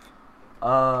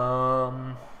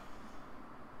 granddaughter?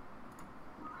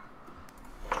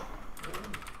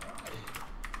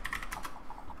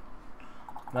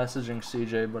 Messaging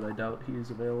CJ, but I doubt he's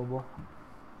available.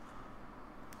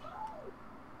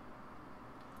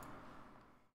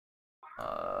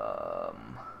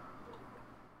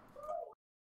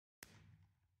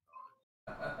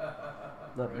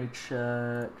 Let me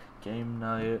check. Game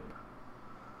night.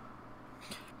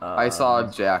 I saw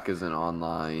Jack isn't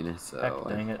online, Heck so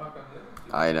dang it. How come the other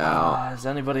two? I know. Is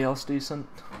anybody else decent?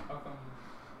 How come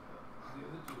the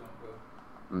other two don't go?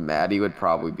 Maddie would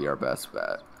probably be our best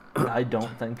bet. I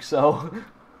don't think so.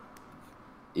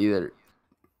 Either.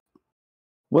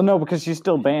 Well, no, because she's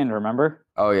still banned. Remember?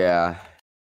 Oh yeah.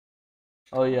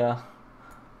 Oh yeah.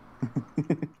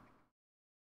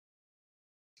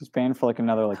 She's banned for like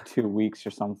another like 2 weeks or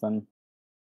something.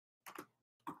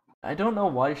 I don't know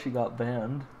why she got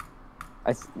banned.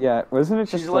 Yeah, wasn't it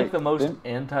just She's like the most didn't-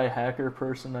 anti-hacker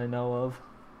person I know of.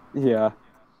 Yeah.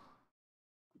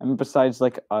 I mean, besides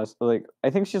like us, like I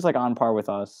think she's like on par with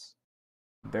us.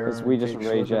 Baron, we just Jake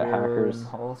rage at Schlitterbauer, hackers. and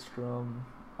Hallstrom,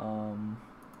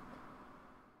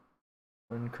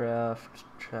 Minecraft,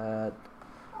 chat.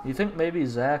 You think maybe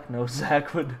Zach? No,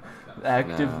 Zach would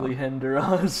actively hinder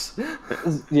us.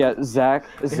 Yeah, Zach.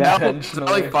 No, it's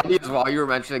really funny is while you were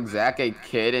mentioning Zach, a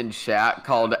kid in chat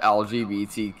called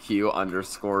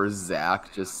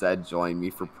LGBTQ_Zach just said join me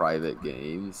for private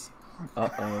games.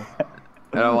 Uh-oh.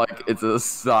 And I'm like, it's a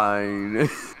sign.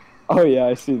 Oh yeah,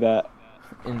 I see that.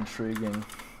 Intriguing.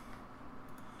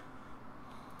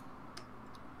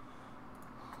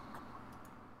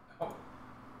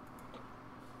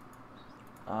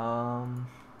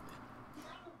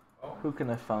 Who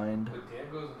can I find? But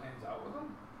Dad goes and hangs out with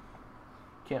them?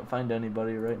 Can't find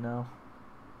anybody right now.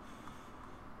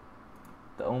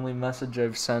 The only message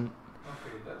I've sent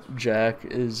Okay, that's Jack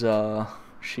is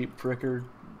Sheep Pricker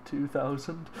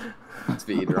 2000.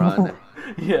 Speedrun.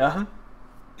 Yeah.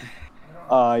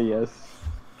 Yes.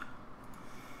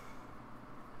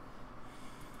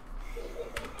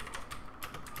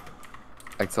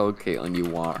 I told Caitlin you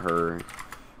want her.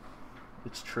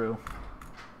 It's true.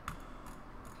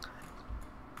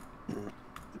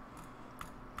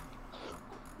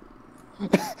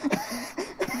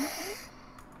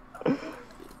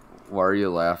 Why are you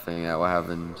laughing at? What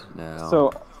happened now?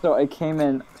 So I came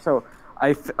in. So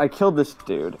I killed this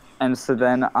dude, and so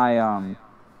then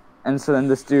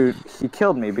this dude, he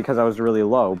killed me because I was really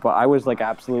low, but I was like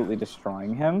absolutely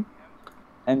destroying him.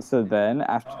 And so then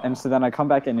I come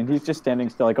back in and he's just standing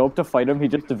still. I go up to fight him. He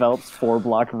just develops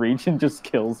 4-block reach and just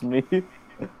kills me.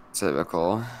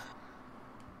 Typical.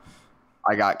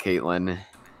 I got Caitlin.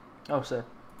 Oh, sick.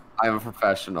 I'm a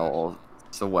professional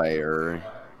surveyor.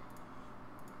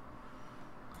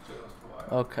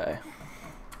 Okay.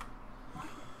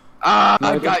 Ah,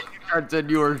 I No, got you, Trenton.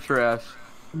 You were trash.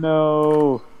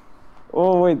 No.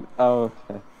 Oh wait. Oh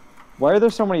okay. Why are there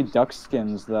so many duck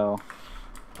skins though?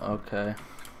 Okay.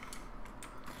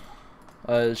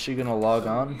 Is she gonna log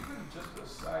on? Even just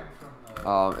aside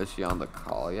from the Is she on the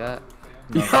call yet?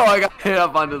 No. Yo, I got hit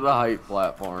up onto the height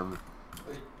platform.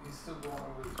 like still going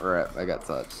over the Alright, I got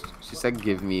touched. She said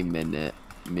give me minute.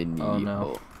 Oh,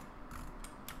 no.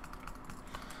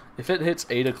 If it hits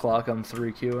 8 o'clock, I'm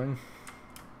 3-queuing.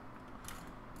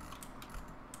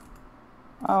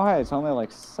 Oh, hey, it's only like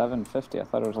 7:50. I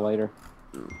thought it was later.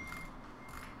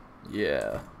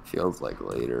 Yeah. Feels like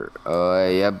later. Oh,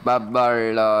 yeah, why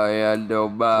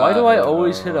Why do I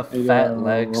always hit a fat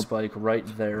leg spike right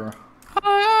there?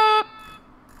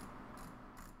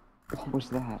 What was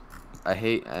that? I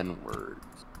hate N-words.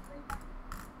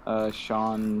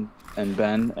 Sean and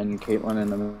Ben and Caitlin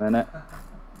in a minute.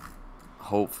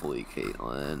 Hopefully,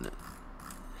 Caitlin.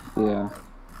 Yeah.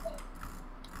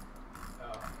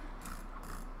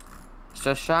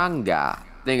 Shashanga.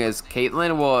 Thing is,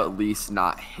 Caitlin will at least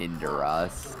not hinder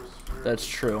us. That's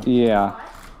true. Yeah.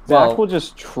 Well, Zach will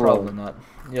just troll. Probably not.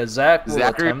 Yeah, Zach will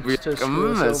attempt to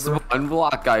screw us over.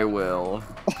 Unblock I will.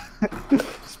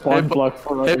 Spawn block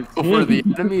for our Hippo team. for the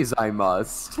enemies I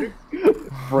must.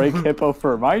 Break Hippo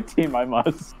for my team, I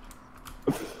must.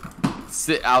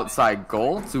 Sit outside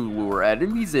goal to lure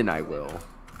enemies in I will.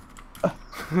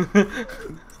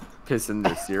 Piss in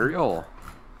their cereal.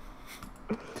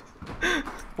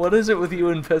 What is it with you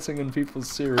and pissing in people's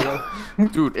cereal?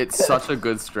 Dude, it's such a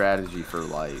good strategy for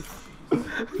life.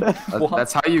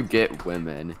 That's how you get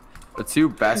women. The two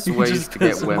best You ways just to get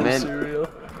piss in the women. cereal.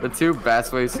 The two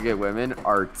best ways to get women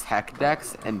are tech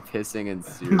decks and pissing in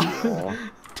cereal.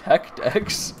 Tech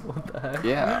decks? What the heck?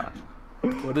 Yeah.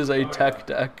 What is a tech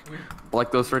deck?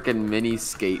 Like those freaking mini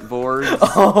skateboards.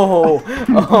 Oh!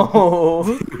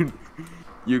 Oh!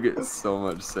 You get so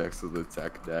much sex with a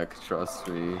tech deck, trust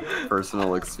me.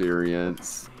 Personal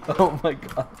experience. Oh my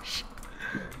gosh.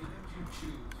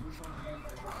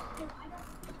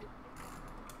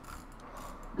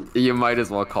 You might as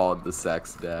well call it the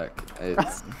sex deck.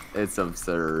 It's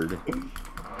absurd.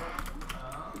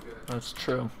 That's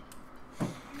true.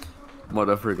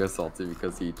 Motherfucker gets salty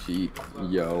because he cheat.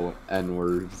 Yo,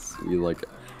 N-words. We like.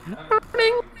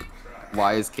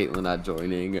 Why is Caitlyn not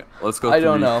joining? Let's go I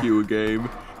don't know. queue a game.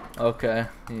 Okay,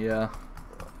 yeah.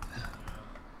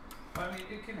 I mean,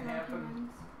 it can happen.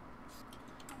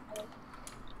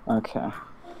 Okay.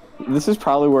 This is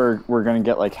probably where we're gonna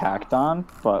get like hacked on,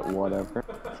 but whatever.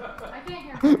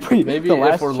 Wait, Maybe the if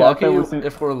last we're chat lucky, that was in-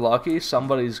 if we're lucky,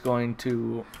 somebody's going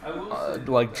to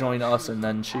like join us and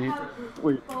then cheat.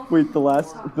 wait, the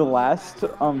last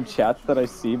chat that I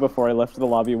see before I left the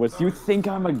lobby was, "You think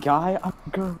I'm a guy? I'm a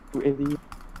girl, you idiot."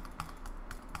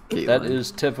 Caitlyn. That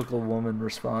is typical woman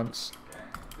response.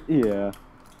 Yeah.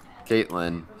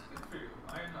 Caitlyn.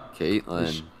 Is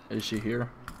Caitlyn. is she here?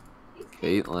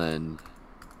 Caitlyn.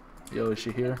 Yo, is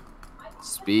she here?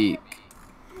 Speak.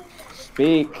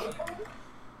 Speak.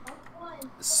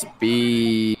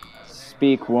 Speak.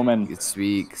 Speak, woman.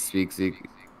 Speak. Speak. Speak.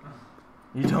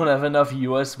 You don't have enough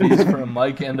USBs for a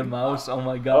mic and a mouse? Oh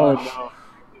my Oh gosh. no.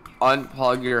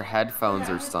 Unplug your headphones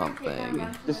or something.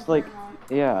 Just like,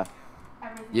 yeah.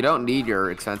 You don't need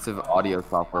your expensive audio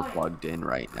software plugged in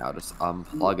right now. Just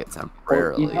unplug it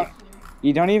temporarily.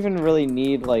 You don't even really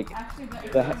need like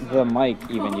the mic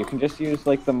even. You can just use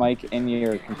like the mic in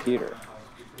your computer.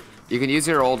 You can use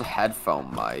your old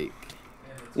headphone mic.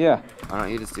 Yeah. Why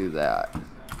don't you just do that?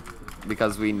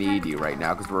 Because we need you right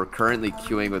now, because we're currently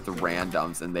queuing with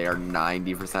randoms, and they are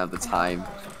 90% of the time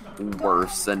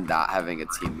worse than not having a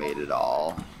teammate at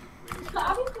all.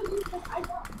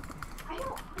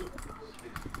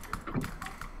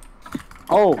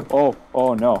 Oh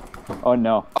no. Oh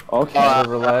no. Okay.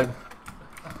 Server lag.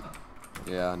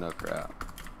 Yeah, no crap.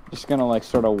 Just gonna like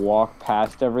sort of walk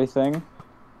past everything.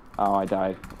 Oh, I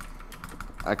died.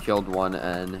 I killed one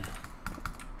N.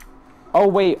 Oh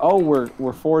wait, oh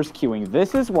we're force queuing.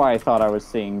 This is why I thought I was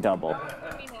seeing double.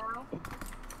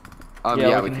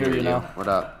 Yeah, We can hear you now. What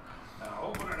up?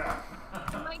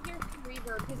 You might hear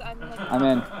reverb because I'm like. I'm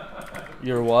in.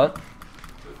 You're what?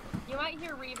 You might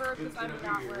hear reverb because I'm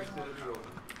not wearing headphones.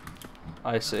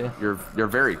 I see. You're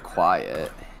very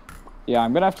quiet. Yeah,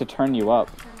 I'm gonna have to turn you up.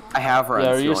 I have her. Yeah,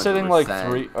 on are you sitting like 200%.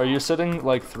 three? Are you sitting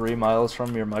like 3 miles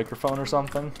from your microphone or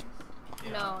something?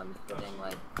 No, I'm sitting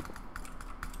like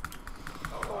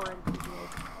 4 inches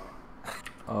away.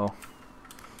 Oh.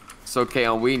 So,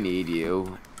 Kaon, we need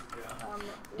you.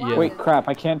 Yeah. Wait, crap!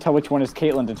 I can't tell which one is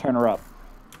Caitlyn to turn her up.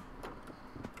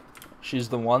 She's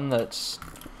the one that's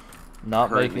not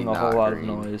Heard making me a whole not lot of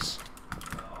green. noise.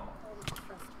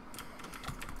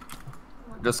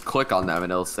 Just click on them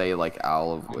and it'll say like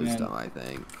Owl of Wisdom, I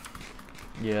think.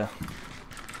 Yeah.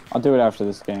 I'll do it after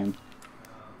this game.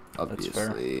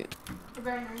 Obviously.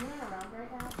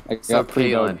 I So, got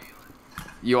pre-voted. Caitlin,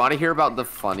 you want to hear about the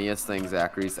funniest thing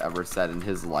Zachary's ever said in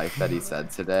his life that he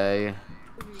said today?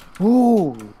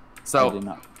 Ooh. So did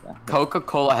not. Yeah.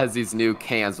 Coca-Cola has these new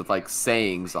cans with like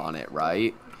sayings on it,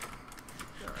 right?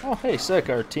 Oh, hey, sick.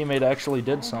 Our teammate actually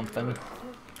did something.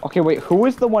 Okay, wait. Who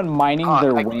is the one mining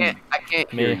their I wing? can't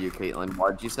hear Me. you, Caitlin.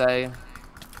 What'd you say?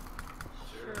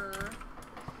 Sure.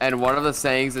 And one of the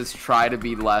sayings is try to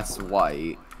be less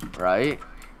white, right?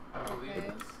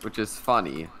 Okay. Which is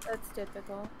funny. That's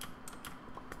typical.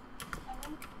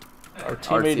 Our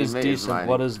teammate is teammate is decent. mining.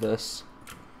 What is this?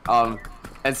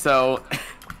 And so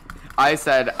I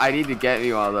said, I need to get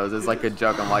me one of those. It's like a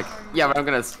joke. I'm like, yeah, but I'm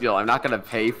gonna steal. I'm not gonna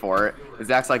pay for it. And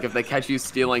Zach's like, if they catch you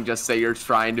stealing, just say you're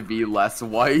trying to be less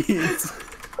white.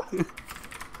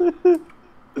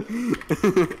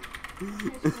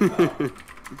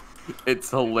 It's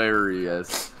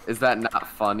hilarious. Is that not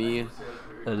funny?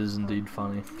 That is indeed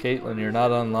funny. Caitlin, you're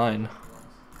not online.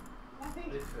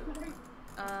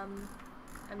 I'm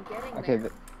getting Okay.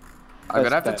 there. I'm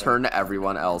gonna have That's to better. turn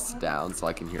everyone else down so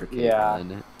I can hear Yeah.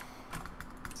 Caitlin.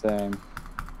 Same.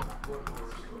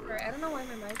 Sorry, I don't know why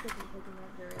my mic isn't picking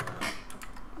up very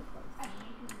loud.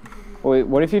 Wait,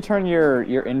 what if you turn your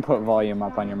input volume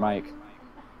up on your mic?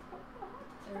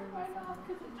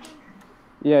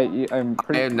 Yeah, I'm I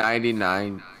pretty. am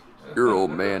 99-year-old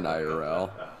man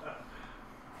IRL.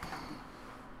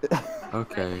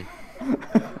 Okay.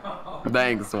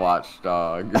 Thanks,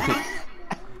 Watchdog.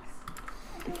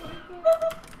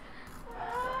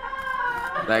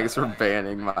 Thanks for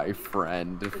banning my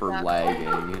friend for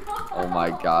lagging. Oh my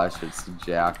gosh, it's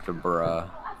jacked, bruh.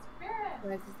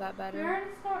 Guys, is that better?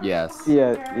 Yes.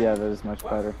 Yeah, that is much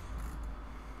better.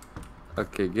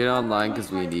 Okay, get online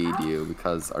because we need you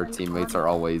because our teammates are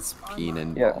always peeing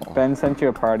and Yeah, ball. Ben sent you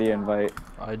a party invite.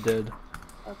 I did.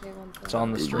 Okay, one second. It's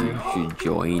on the stream. You should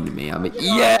join me. I'm a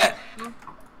yeah.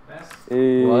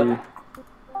 What?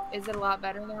 Is it a lot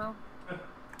better now?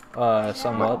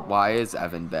 Somewhat. Why is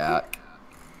Evan back?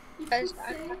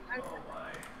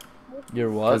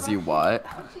 You're what? Cause you what?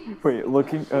 Wait,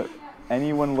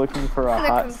 anyone looking for a On the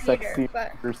hot, computer, sexy,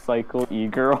 but- motorcycle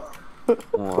e-girl?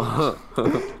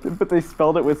 But they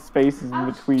spelled it with spaces in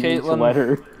between each Caitlin.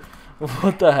 letter.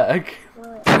 What the heck?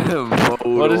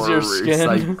 What is your skin?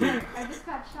 I just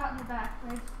got shot in the back.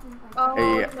 Oh,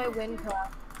 Hey. it's my wind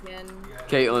craft again.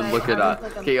 Caitlin, look at I us.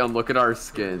 was like a- Caitlin, look at our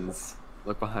skins.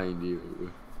 Look behind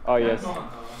you. Oh yes.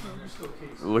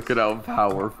 Look at how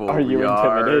powerful Are you we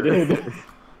are. intimidated?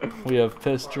 We have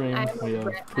Piss Dream. I'm We have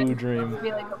I Poo Dream.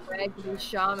 be like a raggedy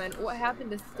shaman. What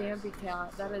happened to Stampy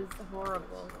Cat? That is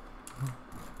horrible.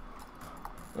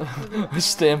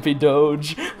 Stampy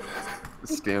Doge.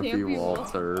 Stampy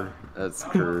Walter. That's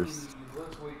cursed.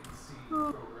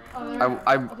 Oh,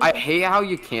 I hate how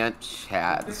you can't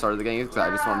chat at the start of the game because I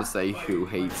just want to say who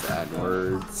hates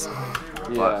N-words.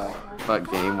 Yeah.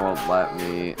 But game won't let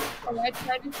me. Oh, I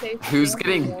tried to say Who's Stampy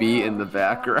getting Cat. beat in the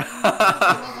background?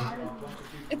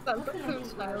 It sounds like some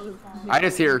child is- I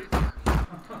just hear.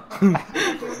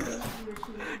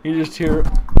 You just hear.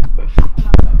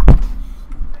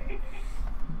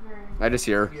 I just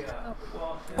hear.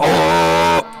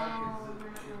 Oh,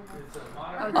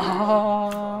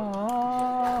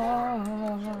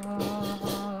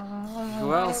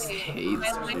 Who else okay.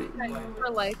 hates My me? lifetime, for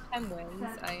lifetime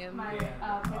wins, I am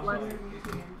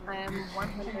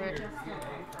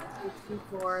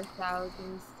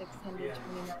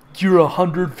 154,629. You're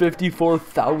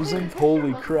 154,000?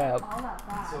 Holy crap.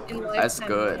 In That's lifetime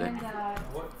good. wins.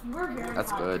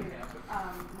 That's good.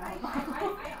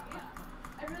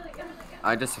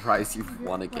 I'm just surprised you've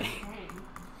won a game.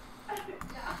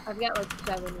 I've got like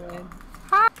 7 wins.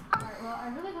 Well, I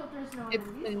really hope there's no It's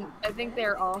been, I think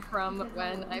they're all from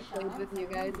when I played with you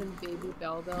guys in Baby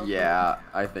Beldo. Yeah,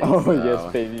 I think Oh so.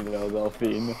 yes, baby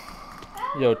Delphine.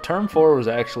 Yo, Term 4 was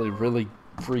actually really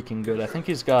freaking good. I think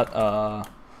he's got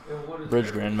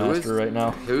Bridge Grandmaster right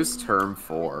now. Who's term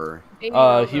 4? Baby He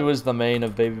Beldo. was the main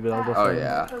of Baby Beldo. Oh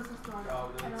yeah.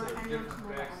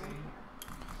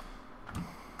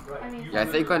 Yeah, I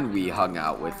think when we hung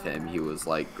out with him, he was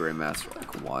like Grandmaster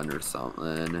like 1 or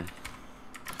something.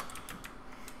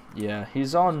 Yeah,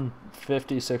 he's on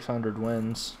 5,600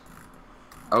 wins.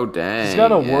 Oh dang. He's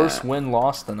got a yeah. worse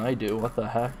win-loss than I do. What the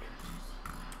heck?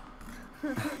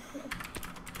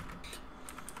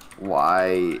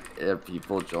 Why are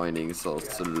people joining so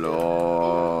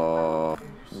slow?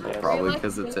 Probably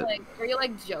because it's it. Like, were you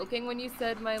like joking when you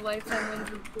said my lifetime wins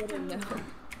was good or no?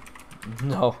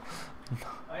 No.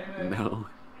 No.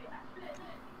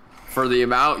 For the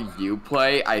amount you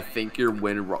play, I think your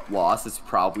win-loss is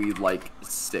probably like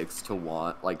 6 to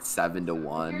 1, like 7 to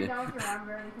 1. Well, that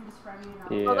was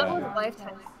Yeah.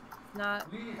 lifetime.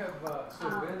 not. We have, so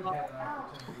Ben had an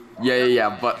opportunity.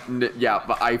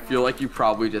 But I feel like you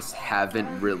probably just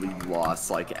haven't really lost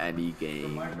like any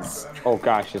games. Oh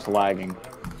gosh, it's lagging.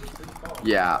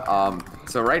 Yeah,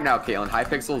 so right now, Caitlin,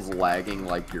 Hypixel's lagging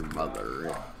like your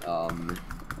mother.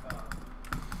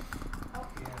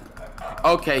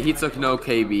 Okay, he took no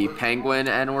KB. Penguin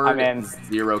N-word, I'm in.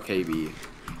 0 KB.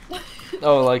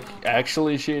 Oh, like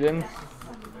actually cheating?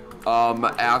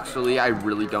 Actually, I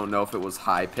really don't know if it was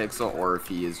Hypixel or if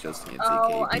he is just anti-KB.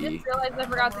 Oh, I just realized I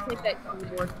forgot to take that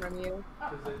keyboard from you.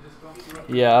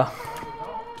 Yeah.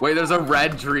 Wait, there's a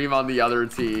red dream on the other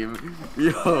team.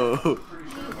 Yo.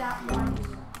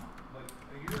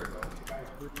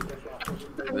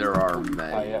 There are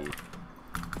many. Oh, yeah.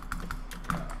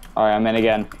 Alright, I'm in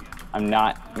again. I'm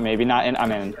not, maybe not in,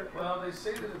 I'm in. Well, they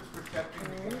say that it's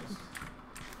protecting against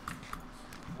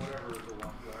whatever the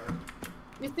ones are.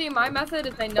 You see, my method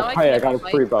is I know I Oh, yeah, I can't got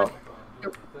a free bow.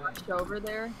 rush over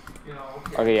there. You know,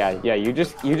 Okay, yeah, you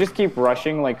just keep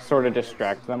rushing, like, sort of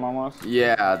distract them almost.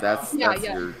 Yeah, that's Yeah.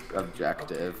 your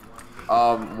objective.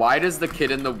 Why does the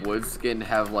kid in the wood skin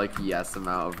have like yes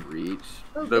amount of reach?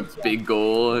 Oh, The good job. big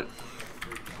goal.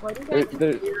 Why do you guys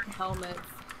There- have weird helmets?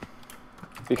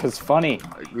 Because funny.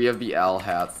 We have the L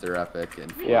hats. They're epic.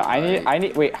 And Yeah,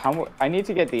 wait, I need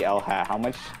to get the L hat. How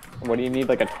much, what do you need,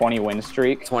 like a 20 win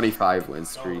streak? 25 win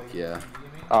streak. Yeah.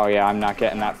 Oh yeah, I'm not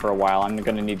getting that for a while. I'm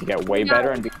gonna need to get way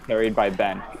better and be carried by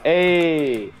Ben.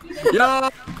 Hey! Yo.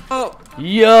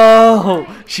 Yo!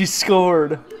 She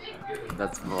scored.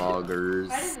 That's vloggers.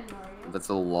 That's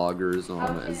a loggers,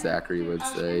 as Zachary would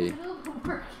say.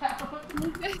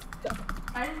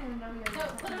 I didn't even know you guys.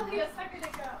 No, literally a second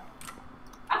ago.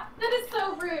 That is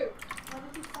so rude.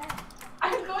 What did you say?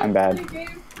 I'm going I'm bad. to the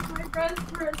game with my friends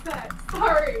for a sec.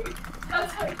 Sorry.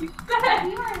 That's what you said.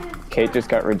 You are his. Kate just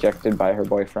got rejected by her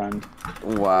boyfriend.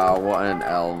 Wow, what an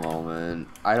L moment.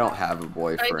 I don't have a I just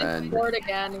boyfriend. scored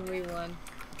again and we won.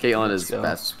 Caitlin is go.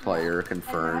 best player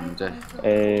confirmed.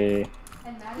 Hey.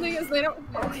 Thing is, they don't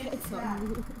focus on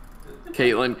me.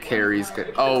 Caitlin carries.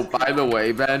 Oh, by the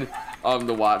way, Ben,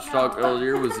 the watchdog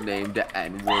earlier was named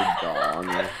N-word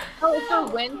Dong. Oh, it's a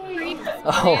win streak.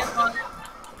 Oh.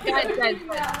 Guys,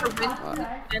 the win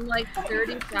streak and like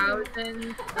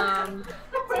 30,000,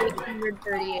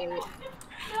 838. No,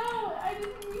 I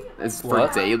didn't mean it. Is for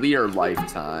What? daily or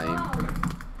lifetime?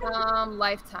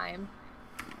 Lifetime.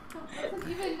 That's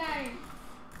even nice.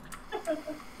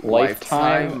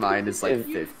 Lifetime. Mine is like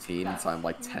 15, so I'm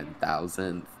like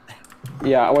 10,000.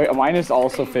 Yeah, wait, mine is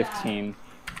also 15.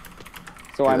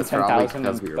 So I'm That's probably 10,000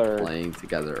 because and we were third. playing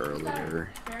together earlier.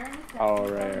 Oh,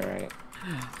 right.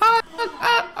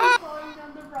 Falling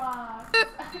down the rocks.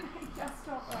 I just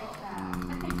don't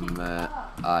like that.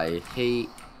 I hate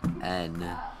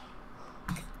N.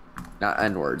 Not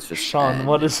N-words, just Sean, N.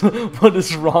 what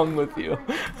is wrong with you?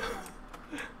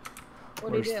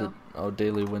 What do you Where's do?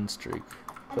 daily win streak.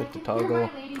 Click the You're toggle.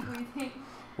 my lady breathing.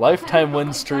 Lifetime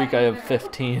win streak, I have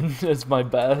 15 is my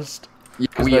best. Yeah,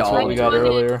 'Cause we that's all what we got do.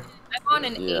 earlier. I'm on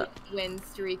an Yeah. 8-win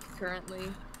streak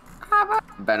currently.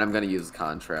 Ben, I'm gonna use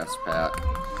contrast pack.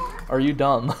 Are you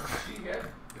dumb?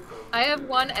 I have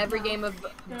won every game of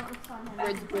No, it's fine.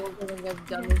 Bridge Duels I think I've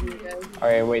done with you guys.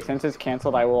 Alright, wait, since it's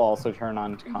canceled, I will also turn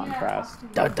on contrast.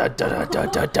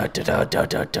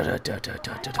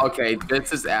 Okay,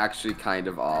 this is actually kind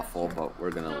of awful, but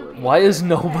we're gonna live. Why is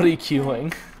nobody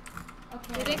queuing?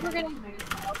 Do you think we're gonna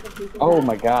Oh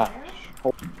my gosh.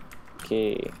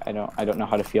 Okay, I don't know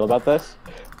how to feel about this.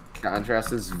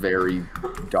 Contrast is very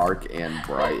dark and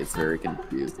bright. It's very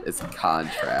confused. It's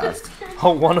contrast.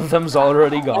 Oh, one of them's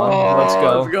already gone. Let's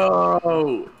go. Let's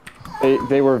go!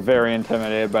 They were very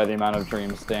intimidated by the amount of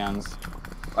dream stands.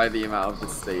 By the amount of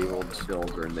disabled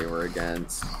children they were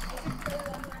against.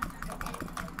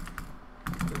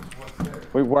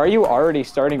 Wait, why are you already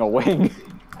starting a wing?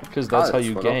 Because that's Oh, how that's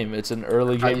you what game. It's an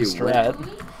early how game you strat. win.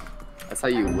 That's how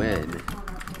you win.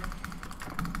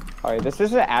 Alright, this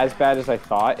isn't as bad as I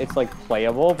thought. It's like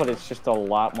playable, but it's just a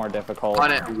lot more difficult.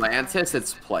 On Atlantis,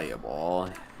 it's playable.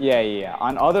 Yeah.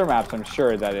 On other maps, I'm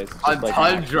sure that it's just On like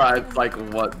Tundra, it's like,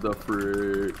 what the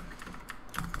fruit?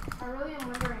 I really am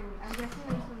wondering. I'm guessing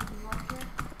there's some left here.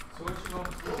 So what you going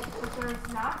to But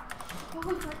there's not. What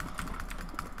was it?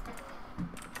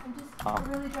 I'm just Oh,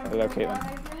 really trying hello, to Caitlin.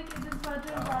 I feel like it's just such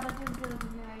a product is good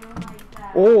and I don't like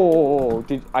that. Oh,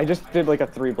 I just did like a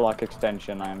 3-block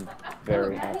extension. I'm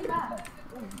very happy. Stop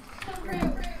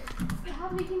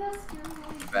making that scary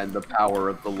noise. And the power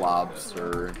of the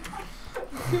lobster.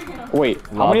 Wait,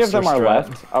 how many of them are Lobster strat.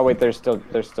 left? Oh wait, there's still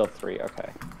 3. Okay.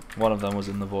 One of them was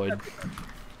in the void.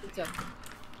 So,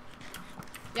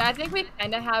 yeah, I think we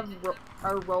kind of have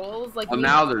our roles. Like Well, we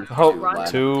now there's Oh, two run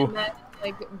left. two. and then,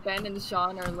 like Ben and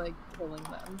Sean are like killing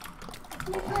them.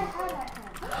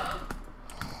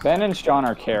 Ben and Sean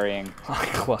are carrying. I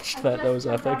clutched that. That was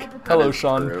epic. Hello, is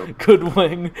Sean. true. Good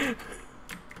wing.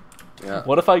 Yeah.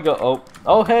 What if I go?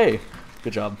 Oh, hey.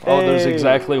 Good job. Oh, there's Hey.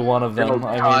 exactly one of them. No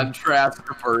I mean, contrast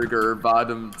burger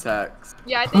bottom text.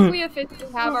 Yeah, I think we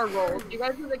officially have our roles. You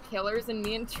guys are the killers, and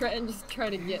me and Trent just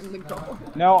trying to get in the goal.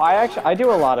 No, I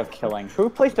do a lot of killing. Who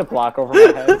placed a block over my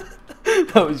head?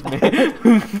 that was me.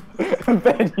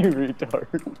 Ben, you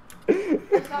retard.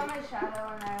 I saw my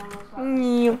shadow and I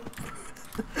almost got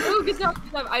Oh, good job,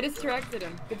 good job. I distracted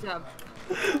him. Good job.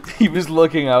 He was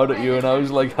looking out at you, and I was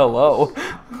like, "Hello."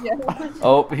 Yeah.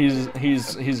 Oh,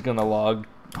 he's gonna log,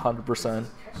 100%.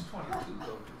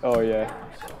 Oh yeah.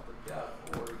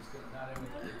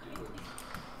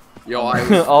 Yo, I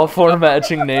was, All four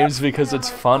matching names because it's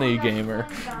funny, gamer.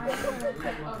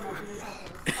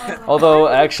 Although,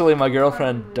 actually, my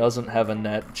girlfriend doesn't have a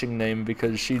matching name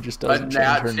because she just a doesn't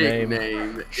change her matching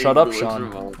name. Shut up, English Sean.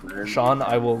 Remote. Sean,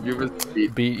 I will You must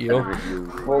beat you.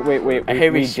 Well, wait. I hate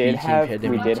We speaking,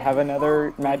 we did have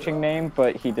another matching name,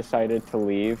 but he decided to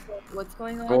leave. What's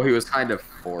going on? Well, he was kind of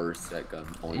forced at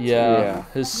gunpoint. Yeah, Yeah.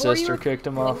 his What were sister you kicked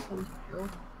him off.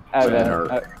 Evan, Or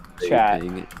chat.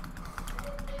 vaping.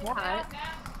 Yeah.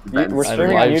 Ben's We're I'm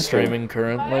streaming on live YouTube. streaming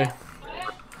currently.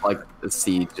 like the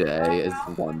CJ is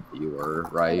one viewer,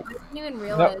 right? I didn't even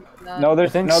realize that. No,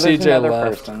 there's think no, there's CJ another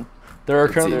left. person. There are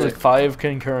It's currently CJ. 5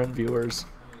 concurrent viewers.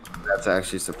 That's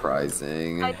actually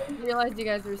surprising. I didn't realize you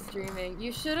guys were streaming.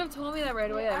 You should have told me that right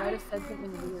away. I might have said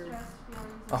something weird.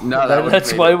 Oh, No, that would've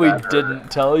that's made why it we better. didn't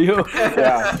tell you.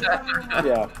 Yeah.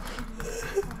 Yeah.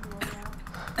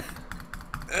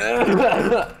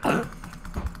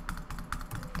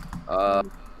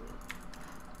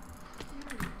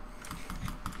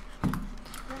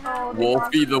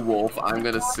 Wolfie the Wolf. I'm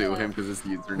gonna sue him because his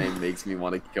username makes me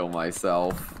want to kill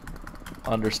myself.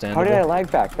 How Understandable. did I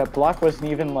lag back? That block wasn't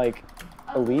even like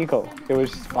illegal. It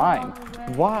was fine.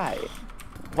 Why?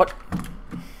 What?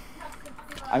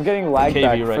 I'm getting lagged KV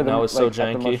back right for the, now is so like,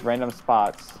 at the janky. most random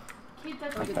spots.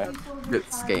 Okay. Get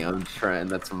scammed, Trent.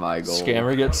 That's my goal.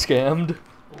 Scammer gets scammed?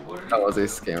 That was a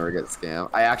scammer get scammed.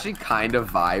 I actually kind of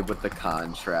vibe with the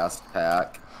contrast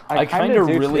pack. I kind kinda of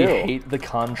do really too. hate the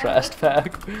contrast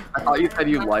pack. I thought you said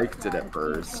you liked it at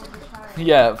first.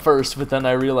 Yeah, at first, but then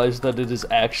I realized that it is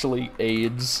actually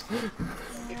AIDS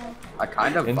I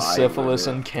kind of and vibe syphilis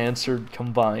with it. and cancer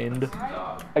combined.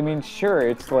 I mean, sure,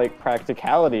 it's like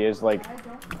practicality is like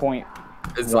point.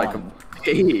 It's one. like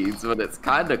AIDS, but it's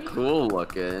kind of cool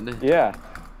looking. Yeah,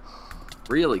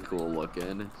 Really cool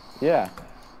looking. yeah.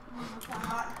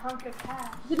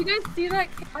 Did you guys see that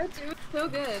couch? It was so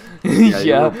good. you were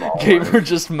Yeah, baller. Gamer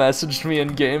just messaged me in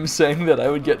game saying that I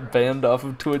would get banned off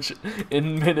of Twitch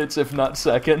in minutes, if not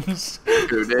seconds.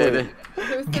 Who did? It was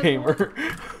so cool. Gamer.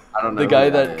 I don't know. The guy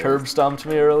who that is. curb stomped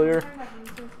me earlier.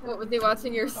 What, was he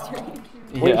watching your stream?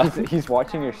 Wait, Yeah. he's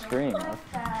watching your stream.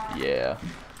 Yeah.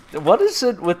 What is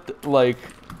it with, like,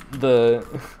 the...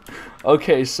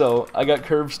 Okay, so I got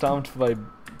curb stomped by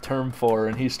Term 4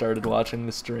 and he started watching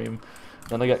the stream.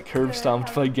 Then I got curb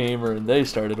stomped by Gamer and they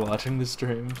started watching the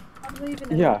stream. I don't even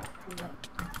know. Yeah.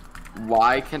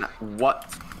 Why can I,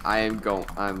 what? I'm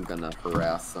gonna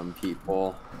harass some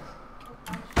people.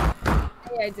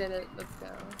 Hey, I did it. Let's go.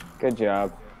 Good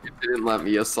job. You didn't let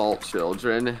me assault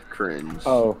children. Cringe.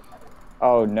 Oh.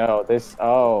 Oh no. This.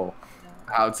 Oh.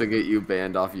 How to get you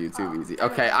banned off YouTube easy.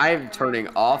 Okay, I'm turning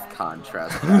off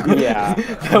contrast. Yeah.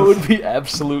 That would be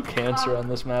absolute cancer on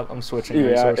this map. I'm switching Yeah.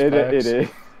 resource It packs. is.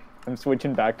 I'm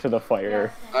switching back to the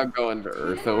fire. I'm going to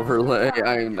Earth Overlay.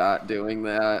 I'm not doing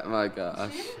that. My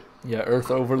gosh. Yeah, Earth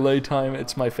Overlay time.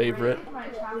 It's my favorite.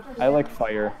 I like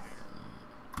fire.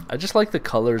 I just like the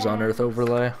colors on Earth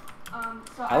Overlay.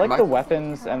 I like My- the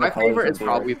weapons and the My colors favorite of is the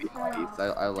probably art. the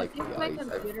ice. I like I think the my ice. I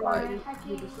computer fly. would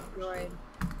be destroyed.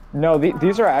 No,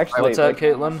 these are actually. What's that, like,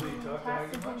 Caitlin? I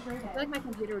feel like my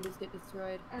computer would just get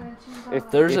destroyed.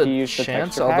 If There's if you a use the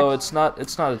chance, texture although packs-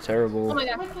 it's not a Oh terrible. my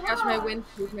gosh, my win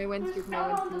streak, my win streak, my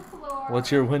win streak.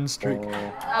 What's your win streak?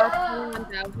 Oh.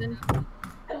 21,000.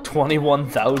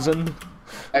 21,000?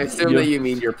 I assume You- that you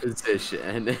mean your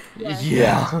position.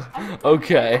 Yeah.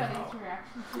 Okay.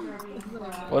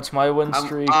 What's my win I'm-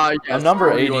 streak? yes, I'm number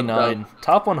 41,000. 89.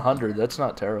 Top 100. That's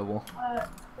not terrible.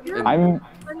 I'm.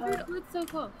 100? Oh, that's so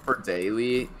cool. For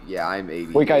daily, yeah, I'm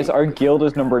 80. Wait, guys, our guild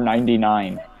is number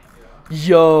 99.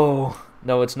 Yo.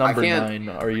 No, it's number can't-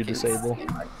 9. Are you disabled?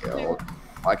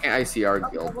 Why can't I see our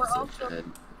guild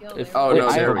position? skill If there. Oh, no,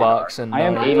 it's there the we box and I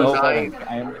am no- 87.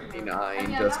 I am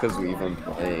 89, just because we've been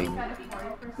playing.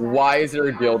 Why is there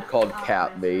a guild called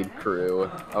Cat Maid Crew?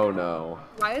 Oh no.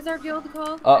 Why is our guild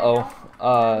called?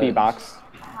 B-box.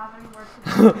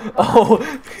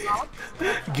 Oh,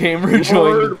 Gamer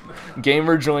joined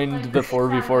the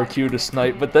 4v4 queue to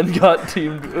snipe, but then got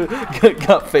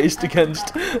faced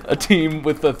against a team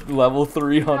with a level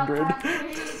 300.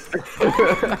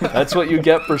 That's what you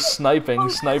get for sniping.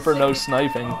 Sniper no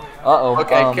sniping. Uh-oh.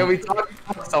 Okay, can we talk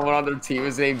about someone on their team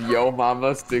is named Yo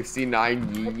Mama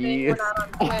 69 Yee? We're not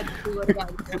on Twitch, we would've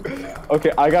gotten killed.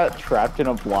 Okay, I got trapped in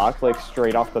a block like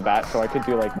straight off the bat, so I could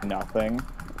do like nothing.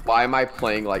 Why am I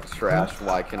playing like trash?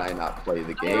 Why can I not play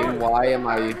the game? Why am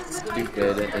I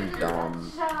stupid and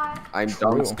dumb? I'm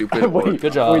dumb, stupid. Wait,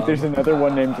 Good job. Wait, there's another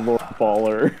one named Lord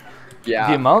Baller. Yeah.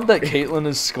 The amount that Caitlyn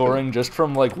is scoring just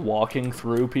from like walking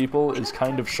through people is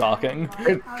kind of shocking.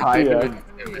 It's kind of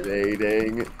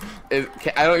intimidating.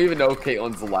 I don't even know if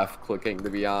Caitlyn's left clicking, to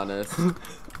be honest.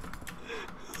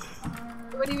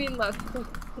 What do you mean left?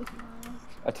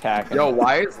 Attack. Yo,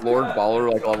 why is Lord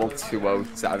Baller like level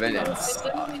 207 and I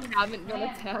stuff? literally haven't been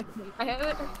attacking. I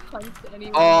haven't punched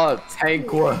anyone. Oh,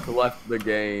 Tankwa left the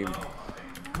game.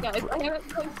 Guys, I haven't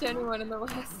punched anyone in the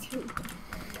last 2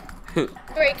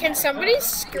 Wait, can somebody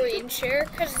screen share?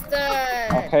 Cause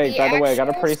Okay, by the way, I got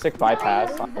a pretty sick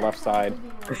bypass on the left side.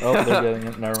 Oh, they're getting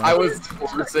it. Never mind. I was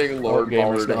forcing Lord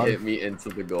Gamer's Baller to gone. hit me into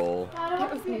the goal.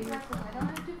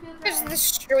 Cause the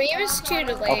stream is too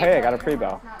delayed. Oh, hey, I got a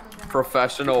pre-bow.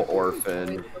 Professional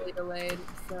orphan. really delayed,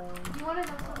 so.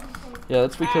 Yeah,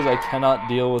 that's because I cannot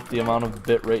deal with the amount of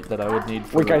bitrate that I would need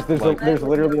for Wait, guys, there's like, there's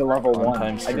literally a level 1. on-time I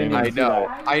didn't streaming. even I see know,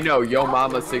 that. I know. Yo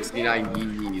Mama 69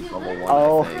 Yee is level 1.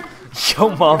 Oh. I think. Yo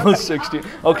Mama 60.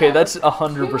 Okay, that's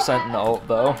 100% an ult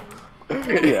though.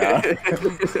 Yeah.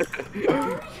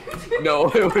 No,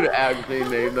 it would actually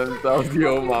name themselves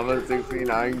Yo Mama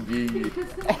 69 Yee.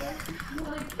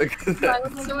 Why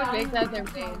would someone make that their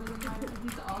name?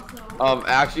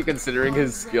 Actually, considering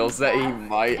his skill set, he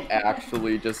might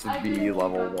actually just be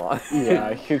level 1. Yeah,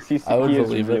 because he is I would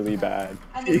believe it. really bad.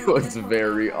 He was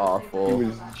very He awful.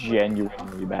 was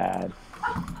genuinely bad.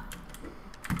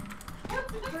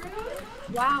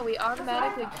 Wow, we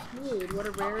automatically queued. What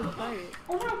a rare sight.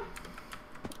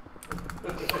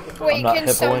 Wait, I'm not can hippoing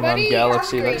on somebody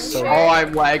Galaxy, that's so- screen Oh, share?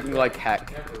 I'm lagging like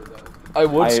heck. I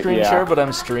would screen yeah. share, but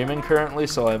I'm streaming currently,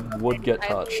 so I would get I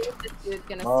touched. believe this dude's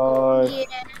gonna score.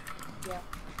 Yeah.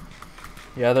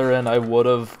 Yeah, they're in. I would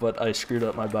have, but I screwed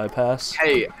up my bypass.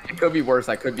 Hey, it could be worse.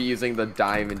 I could be using the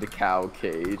diamond cow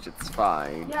cage. It's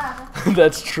fine. Yeah,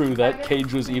 That's true. That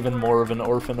cage was even more of an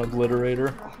orphan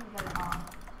obliterator.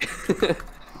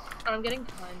 I'm getting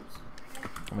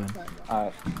punched.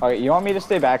 Man, Okay, you want me to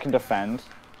stay back and defend?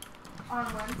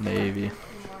 maybe.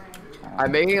 I'm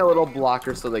making a little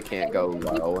blocker so they can't go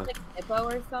low. Like hippo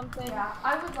or something. yeah.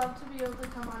 I would love to be able to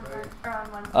come on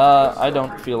Wednesday. I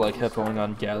don't feel like hippoing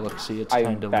on Galaxy. It's I'm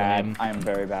kind of bad. lame. I am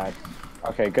very bad.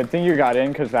 Okay, good thing you got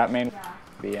in, because that main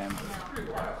be in.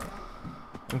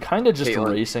 I'm kind of just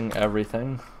Caitlyn. racing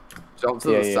everything. Jump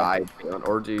to Yeah, the yeah. side, Caitlyn,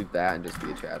 or do that and just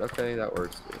be a chat. Okay, that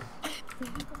works too.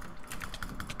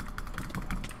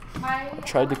 I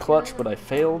Tried to clutch, but I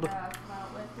failed.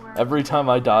 Every time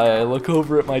I die, I look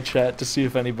over at my chat to see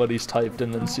if anybody's typed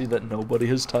and then see that nobody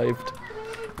has typed.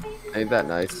 Ain't that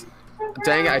nice?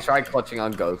 Dang it, I tried clutching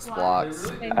on ghost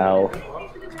blocks. Ow.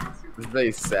 This is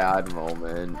a sad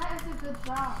moment. That is a good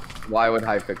job. Why would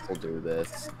Hypixel do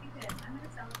this?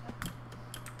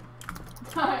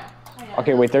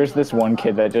 Okay, wait, there's this one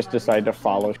kid that just decided to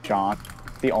follow Sean.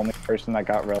 The only person that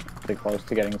got really close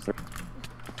to getting through.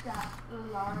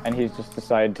 And he's just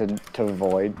decided to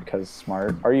void because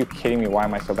smart. Are you kidding me? Why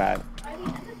am I so bad?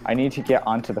 I need to get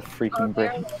onto the Oh, freaking they're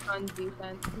bridge. like on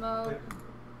defense mode.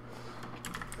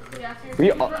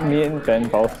 Me and Ben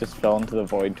both just fell into the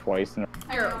void twice.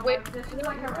 Here, wait. You know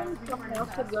what? Something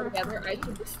else should go together. I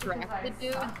should distract the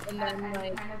dude and then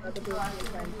like other dude can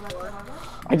try and score.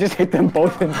 I just hit them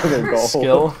both into their goal.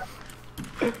 Skill.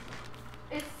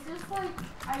 It's just like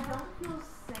I don't feel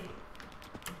safe.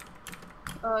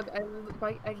 Ugh,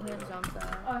 I can't jump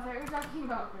that. Oh, I thought you were talking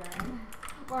about Baron.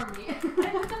 Or me.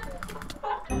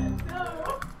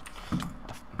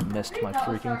 Missed my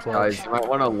freaking clutch. Guys, you might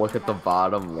want to look at the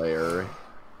bottom layer.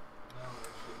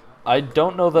 I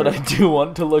don't know that I do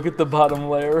want to look at the bottom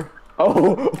layer.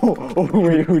 Oh,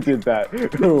 wait, who did that?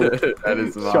 Who? That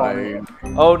is Sean.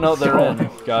 mine. Oh no, they're in,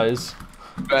 guys.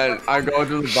 Ben, I'm going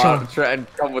to the bottom. Trent,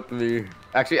 come with me.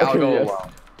 Actually, I'll Okay, go yes.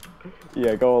 alone.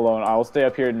 Yeah, go alone. I'll stay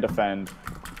up here and defend.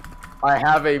 I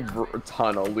have a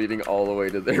tunnel leading all the way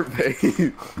to their base.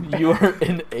 You are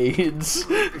in AIDS.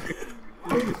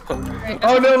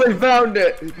 Oh no, they found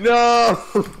it! No!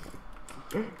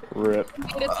 Rip.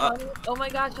 Oh my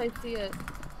gosh, I see it.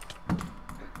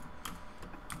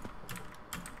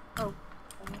 Oh.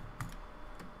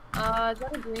 Is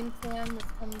that a green Sam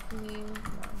that's coming to me?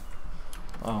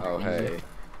 No. Oh, easy. hey.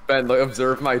 Ben, look,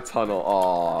 observe my tunnel.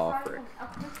 Aw, frick.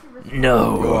 You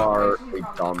No. are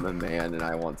a dumb man, and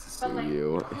I want to sue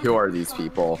you. Who are these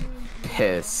people?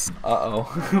 Piss.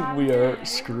 Uh-oh. We are What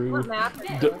screwed. map?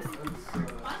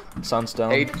 Sun's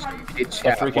down. Hey, I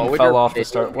chat, freaking what would fell your off the piss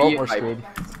start. be Well, if we're I screwed.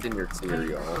 pissed in your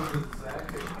cereal?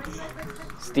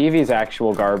 Stevie's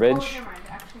actual garbage.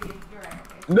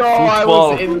 No, I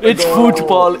Football. was in the It's goal.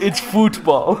 football. It's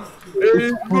football.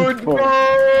 It's football.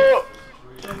 Oh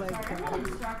my god.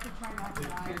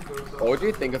 What would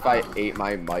you think if I ate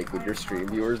my mic? Would your stream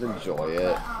viewers enjoy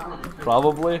it?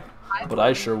 Probably, but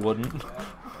I sure wouldn't.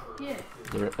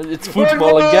 It's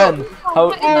football again.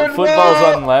 How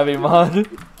football's on Lavi mod?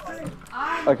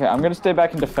 Okay, I'm gonna stay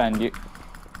back and defend you.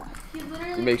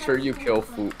 You make sure you kill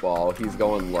football. He's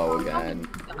going low again.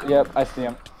 Yep, I see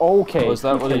him. Okay. Oh, is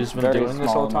that what he he's takes been very doing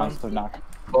this small whole time? amounts of knock.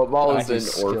 Football is He's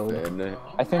an skilled. orphan.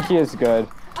 I think he is good.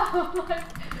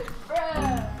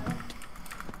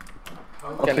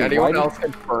 Can Okay, anyone why else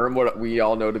confirm what we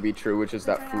all know to be true, which is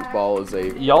that football is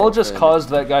a Y'all just orphan? caused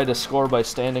that guy to score by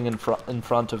standing in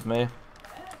front of me.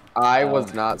 I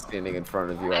was not standing in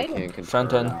front of you. I can't confirm.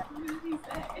 Trenton.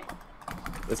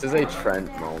 This is a Trent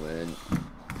moment.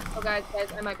 Oh guys,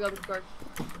 I might be able to score.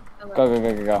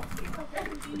 Go.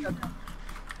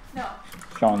 No.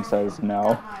 Sean says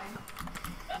no.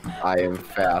 I am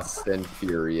fast and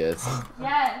furious.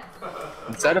 Yes.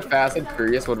 Instead of fast and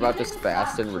furious, what about just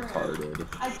fast and retarded?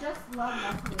 I just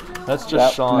love messages. That's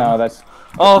just Sean. No, that's.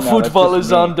 Oh, no, that's football just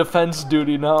is me. on defense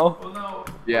duty now. Well, no.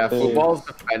 Yeah, Dude. football is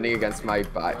defending against my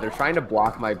They're trying to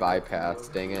block my bypass.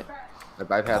 Dang it. My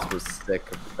bypass was sick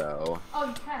though. Oh,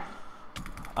 you can.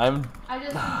 I'm. I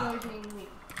just enjoy being weak.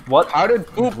 What? How did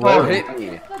football Where? hit me?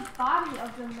 It's the body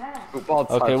of the man. Football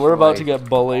Okay, touched we're about my- to get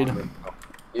bullied.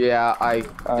 Yeah, I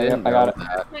didn't I know got it.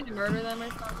 that. Trying to murder them or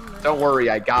something. Don't worry,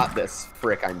 I got this.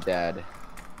 Frick, I'm dead.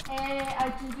 Hey, I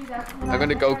do that. I'm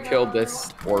gonna go kill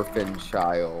this orphan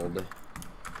child.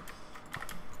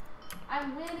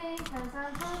 I'm winning because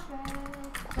I'm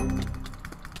perfect.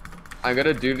 I'm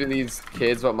gonna do to these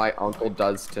kids what my uncle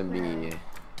does to me.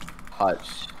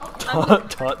 Touch.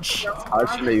 Touch.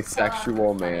 Touch in a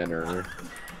sexual manner.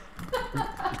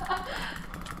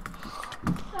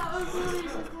 That was really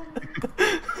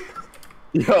good.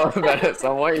 Yo, that at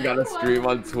some point you gotta stream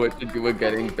on Twitch and do a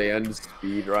getting banned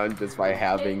speedrun just by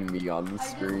having me on the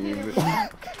stream.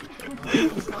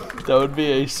 That would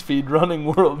be a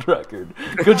speedrunning world record.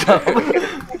 Good job.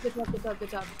 Good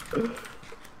job.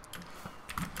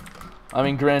 I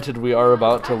mean, granted, we are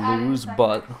about to lose,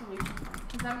 but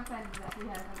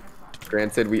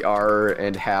Granted, we are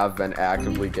and have been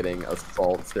actively getting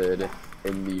assaulted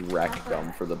in the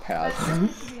rectum for the past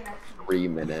 3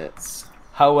 minutes.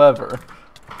 however,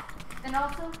 And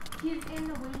also, he's in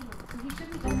the waiting room, so he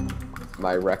should be done.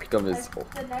 My rectum is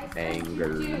The nice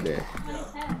angered.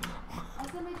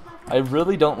 I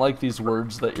really don't like these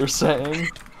words that you're saying.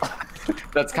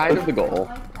 That's kind of the goal.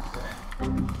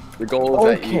 The goal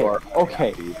is that you are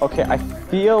Okay. happy. I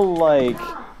feel like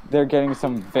they're getting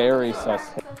some very sus.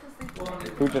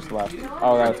 Who just left?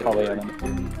 Oh, that was probably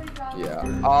Evan. Yeah.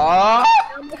 Ah!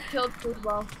 I almost killed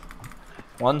football.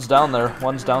 One's down there,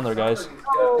 guys.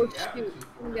 Oh shoot.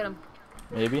 Let me get him.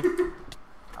 Maybe.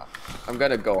 I'm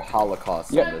gonna go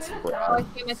Holocaust Yeah. on this, Oh, bro.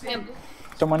 I see him.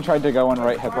 Someone tried to go in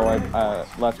right hippo.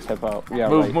 Left hippo. Yeah,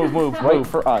 Move, right. move. Right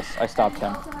for us. I stopped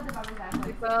him.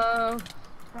 So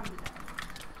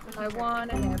I want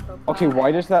to have a Okay,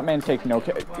 why does that man take no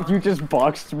care? You just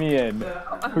boxed me in.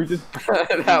 Who just?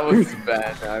 That was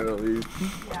bad, I believe.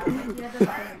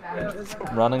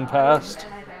 Running past.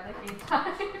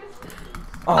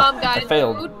 Oh, guys, I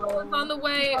failed. football is on the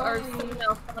way, or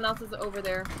someone else is over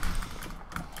there.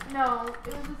 No, it was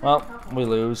just Well, we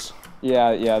lose.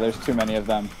 Yeah, there's too many of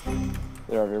them.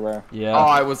 They're everywhere. Yeah. Oh,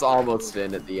 I was almost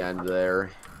in at the end there.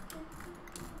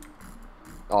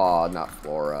 Oh, not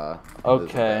Flora.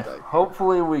 Okay.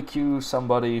 Hopefully we queue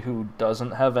somebody who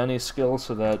doesn't have any skill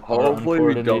so that Hopefully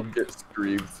we don't uncoordinated, get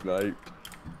stream sniped.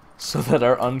 so that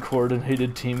our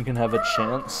uncoordinated team can have a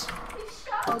chance.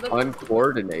 Oh, that's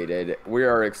Uncoordinated. We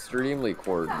are extremely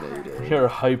coordinated. We are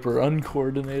hyper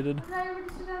uncoordinated.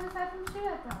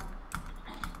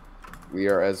 We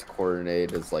are as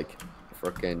coordinated as like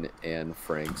frickin' Anne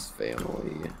Frank's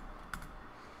family.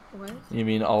 what? You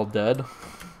mean all dead?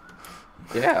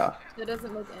 Yeah. That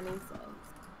doesn't make any sense.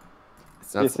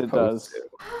 It's not Yes, it supposed does.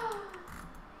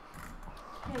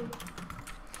 to.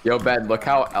 Yo, Ben, look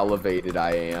how elevated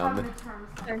I am.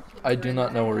 I do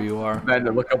not know where you are. Ben,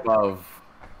 look above.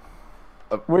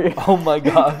 Wait. Oh my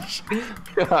gosh.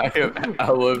 I am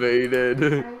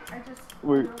elevated.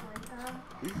 Wait.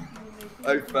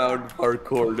 I found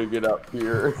parkour to get up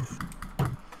here.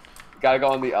 Gotta go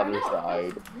on the other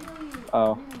side.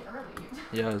 Oh.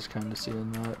 Yeah, I was kind of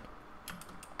seeing that.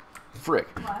 Frick.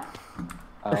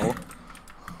 Oh.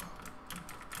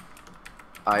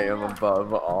 I am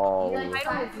above all. I don't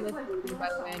miss you, by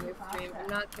the way, on your stream. I'm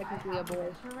not technically a boy.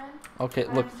 Okay,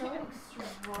 look.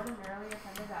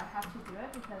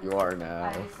 You are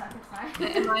now.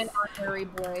 Am I an honorary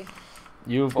boy?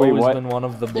 You've Wait, always what? been one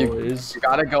of the boys. You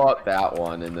gotta go up that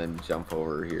one and then jump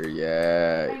over here.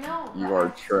 Yeah, you are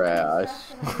trash.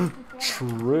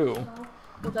 True.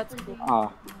 Well, that's cool.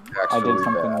 Ah. I Actually did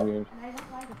something bad. weird.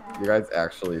 You guys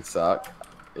actually suck.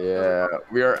 Yeah,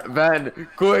 we are. Ben,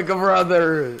 quick,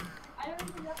 brother.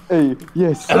 Hey,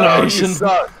 yes. No, you Elevation.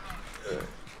 suck.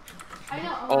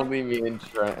 Only me and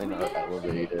Trent are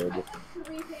elevated.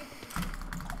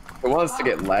 Who wants to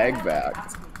get lag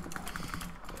back?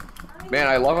 Man,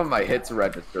 I love when my hits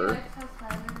register.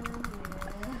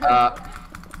 I'm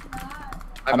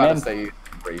I'm about in. to say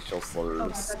racial Oh,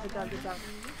 slurs. good job, good job.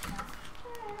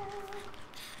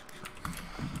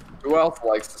 Who else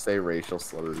likes to say racial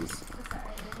slurs?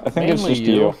 I think it's Mainly just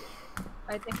you. you.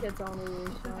 I think it's only you,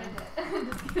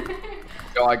 Sean.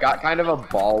 Yo, I got kind of a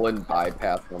ball and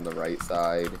bypass on the right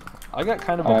side. I got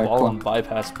kind of a Alright, ball cool. and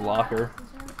bypass blocker.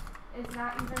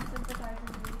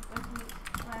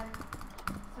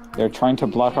 They're trying to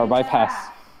block our bypass,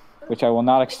 which I will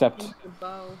not accept. The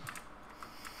bow.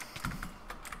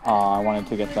 Aw, I wanted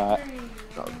to get that.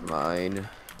 That was mine.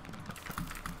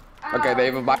 Okay, they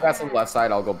have a bypass on the left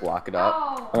side. I'll go block it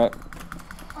up. Alright.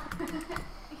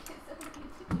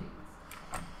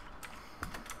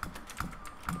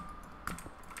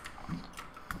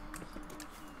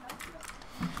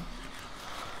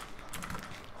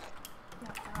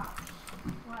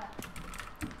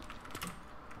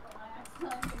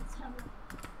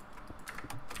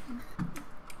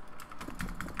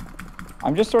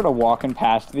 I'm just sort of walking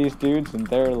past these dudes and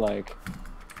they're like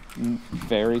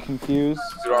very confused.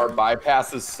 Dude, our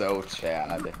bypass is so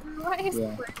Chad. Why is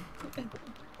Yeah.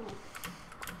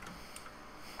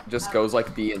 Just goes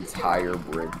like the entire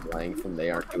bridge length and they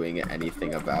aren't doing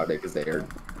anything about it because they are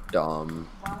dumb.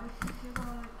 I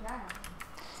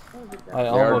They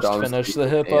are almost dumb, finished the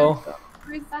stupid, hippo. and dumb.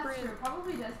 That's true.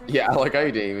 Probably does. Yeah, like I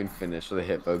didn't even finish the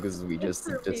hippo because we just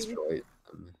true, baby. destroyed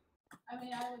them. I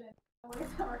mean, I wouldn't. I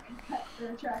wouldn't work in that for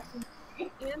attraction. And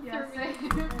Yeah, three.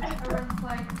 same. Everyone's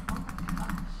like, oh my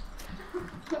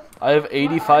gosh. I have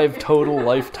 85 total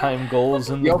lifetime goals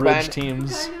in the Yo, bridge Ben.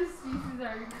 teams. What kind of species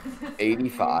are you?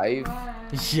 85?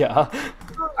 Yeah.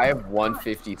 I have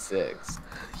 156.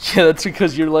 Yeah, that's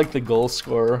because you're like the goal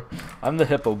scorer. I'm the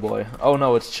hippo boy. Oh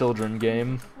no, it's children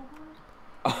game.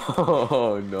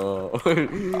 Oh no.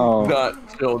 Oh.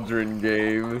 Not children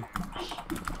game.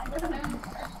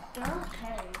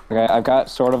 Okay, I've got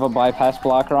sort of a bypass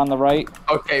blocker on the right.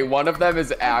 Okay, one of them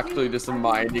is actually just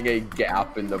minding a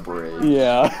gap in the bridge.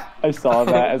 Yeah, I saw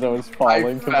that as I was I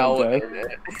falling to fell my in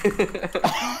death. it.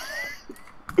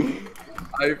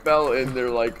 I fell in there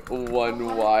like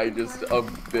one wide, just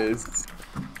abyss.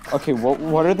 Okay,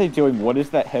 what are they doing? What is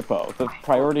that hippo? The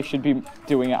priority should be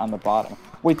doing it on the bottom.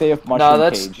 Wait, they have mushroom No,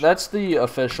 cage. that's the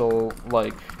official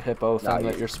like hippo thing Nah,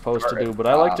 that you you're supposed to start do. at But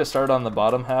I like top. to start on the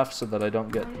bottom half so that I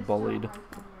don't get bullied.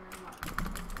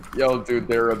 Yo, dude,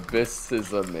 their abyss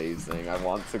is amazing. I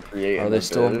want to create Are an they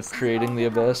still abyss. creating the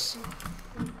abyss?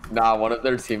 Nah, one of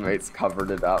their teammates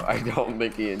covered it up. I don't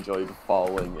think he enjoyed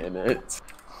falling in it.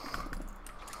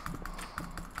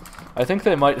 I think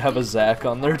they might have a Zach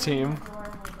on their team.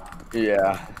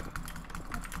 Yeah.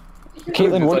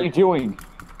 Caitlin, what are you like- doing?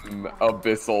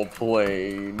 Abyssal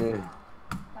plane.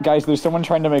 Guys, there's someone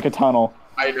trying to make a tunnel.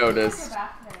 I noticed.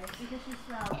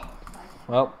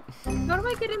 Well, How do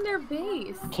I get in their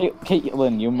base?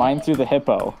 Caitlin, you mine through the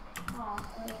hippo.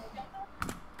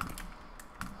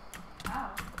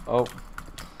 oh,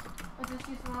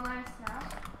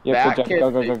 Yep, That good job. kid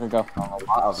Go, go, thinks- go, go, go. A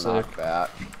lot of Sick. knockback.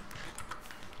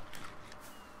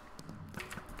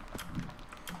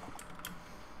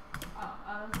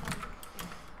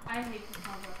 I hate to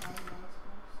talk about that.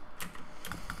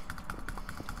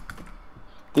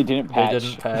 They didn't patch. they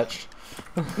didn't patch.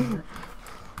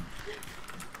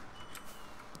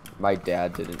 My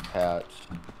dad didn't patch.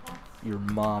 Your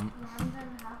mom.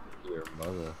 Your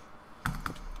mother.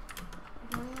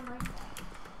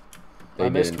 I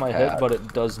missed didn't my patch. hit, but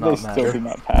it does They not still matter. did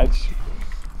not patch.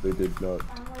 They did not.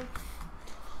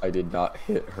 I did not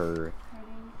hit her.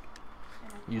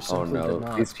 You Oh simply no, did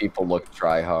not. these people look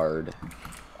try hard.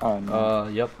 Oh no.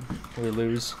 Yep. We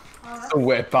lose.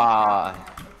 Whippa!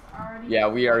 Yeah,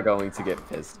 we are going to get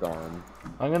pissed on.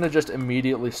 I'm gonna just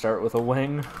immediately start with a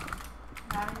wing.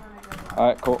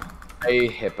 Alright, cool. A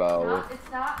hippo. It's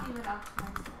not even up to my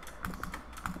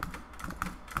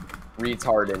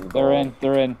Retarded. They're in.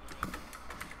 They're in.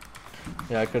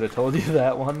 Yeah, I could have told you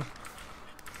that one.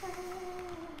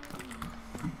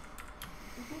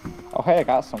 Oh hey, I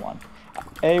got someone.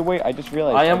 Hey, wait! I just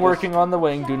realized. I am just- working on the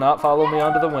wing. Do not follow me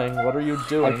onto the wing. What are you I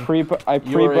doing? pre You are a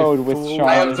pre-bowed with fool. Sean.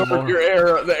 I was absorbed your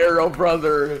arrow, the arrow,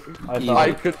 brother. I I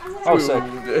thought. could. Oh, sick. Oh, this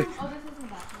isn't that one.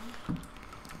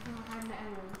 I'm hiding the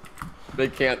enemies. They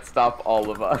can't stop all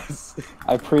of us.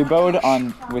 I pre-bowed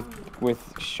on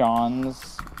with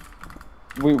Sean's.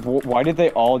 Wait, why did they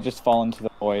all just fall into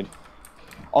the void?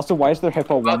 Also, why is their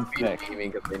hippo one Must be thick?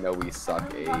 gaming because they know we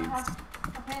suck A AIDS.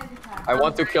 panic attack. I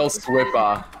want to kill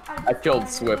Swippa. I killed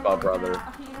just Swippa, decided brother.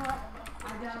 that- Okay, you know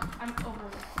what? I'm over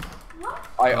this. What?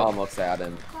 I almost had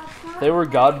him. That's not They were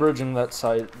god bridging that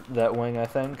side, that wing, I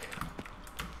think.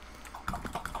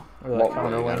 Or that What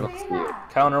counter wing? I wing. don't see it.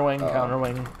 Counter wing, Oh. counter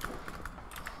wing.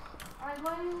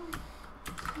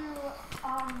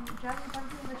 I'm going to jump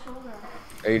in the shoulder.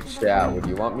 Hey chat, would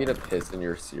you want me to piss in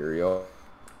your cereal?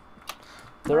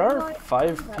 There are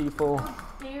 5 people. How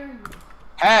dare you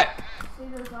Hat! say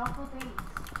those awful things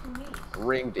to me?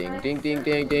 Ring ding ding ding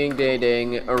ding ding ding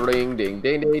ding. A ring ding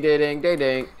ding ding ding ding ding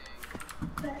ding.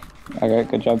 Okay,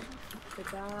 good job. Good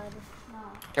God. No.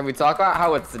 Can we talk about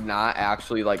how it's not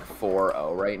actually like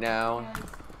 4-0 right now?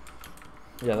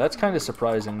 Yeah, that's kind of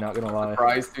surprising, not gonna lie.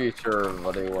 Surprise to be sure,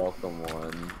 but a welcome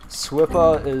one.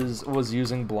 Swippa was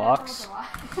using blocks.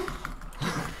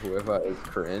 Whoever is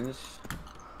cringe.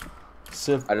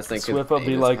 Sip, I just think his Swippa name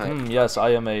be is like, kind- yes, I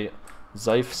am a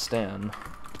Zyfe stan.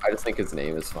 I just think his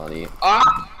name is funny.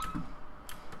 Ah!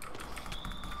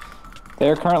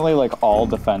 They're currently like all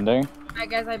defending.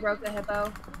 Alright, guys, I broke the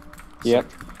hippo. Yep.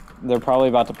 They're probably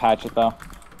about to patch it though.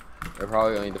 They're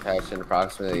probably going to patch in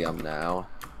approximately now.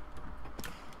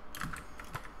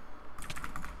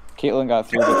 Caitlyn got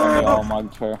through, but then they all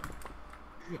mugged her.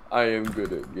 I am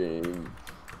good at game.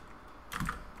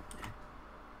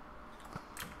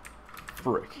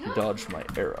 Frick, he dodged my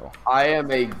arrow. I am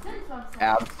a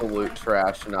absolute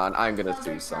trash non. I'm gonna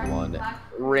sue someone.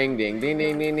 Ring ding ding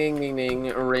ding ding ding ding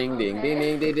ding. Ring ding ding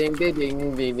ding ding ding ding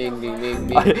ding ding ding ding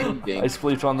ding I ding.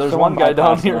 spleefed one. There's Someone one guy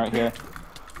down bypassing here. right here.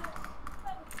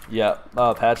 Yeah,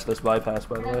 patch this bypass,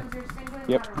 by the way.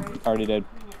 Yep, already did.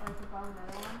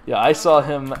 Yeah, I saw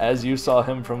him as you saw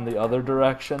him from the other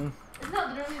direction. Isn't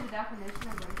that literally the definition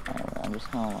of race? Alright, I'm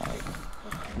just gonna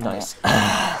like. Nice.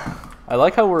 I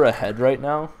like how we're ahead right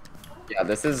now. Yeah,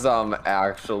 this is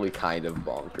actually kind of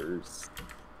bonkers.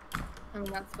 I'm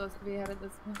not supposed to be ahead of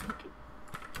this one.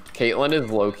 Caitlyn is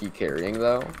low-key carrying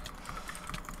though.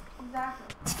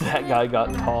 Exactly. That guy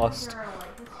got tossed. Or,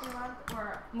 like, history month,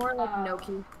 or, More like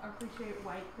Noki. appreciate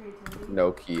white creativity.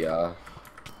 Nokia.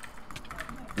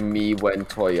 Me when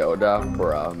Toyota,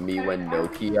 bruh. Me when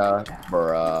Nokia,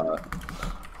 bruh.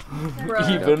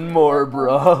 Even more,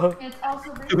 bruh. It's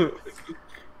also very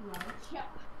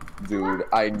Dude,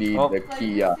 I need Oh. the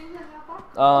Kia.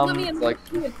 Let me Um, Like,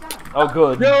 oh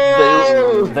good.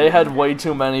 No! They had way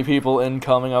too many people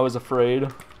incoming. I was afraid.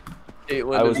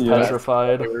 Caitlyn I was is the best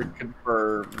petrified. player,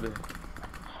 confirmed.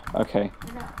 Okay.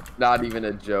 Not even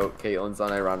a joke. Caitlyn's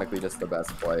unironically just the best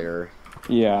player.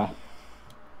 Yeah.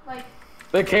 like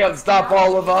They can't stop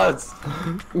all of us.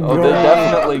 Oh, they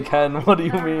definitely can. What do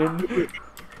you mean?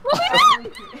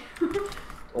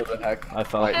 What the heck? I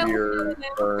felt My it. ear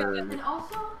burned. and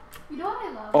also you know what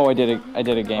I love? Oh, I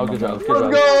did a game. Oh, good job. of Good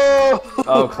job. Go!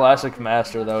 Oh, classic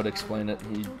master. That would explain it.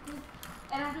 He. And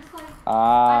I'm just like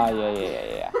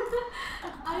Yeah.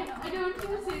 I don't want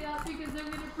you to say that because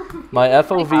I'm gonna prove My How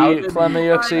FOV did Clem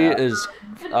you- EXE is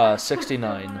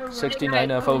 69. 69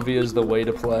 FOV is the way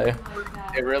to play.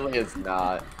 It really is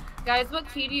not. Guys,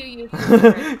 what key do you use?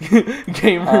 For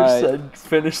Gamer said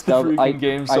finish the freaking I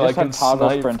game so I just can have toggle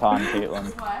snipe. sprint on,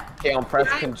 Caitlyn. what? Okay, I'll press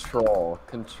control.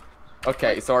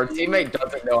 Okay, so our teammate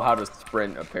doesn't know how to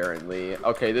sprint apparently.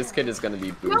 Okay, this kid is gonna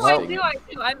be boosting. No, I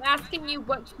do. I'm asking you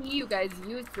what key you guys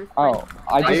use for sprint. Oh,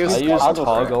 I I just use I used use toggle.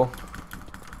 toggle.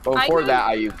 But I before use- that,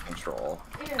 I use control.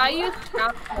 I use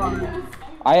cap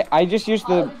block. I just used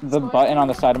the button on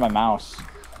the side of my mouse.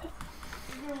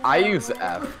 I use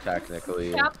F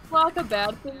technically. Cap block a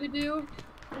bad thing to do?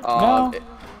 No.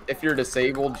 If you're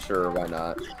disabled, sure, why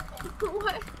not?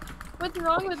 What? What's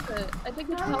wrong with it? I think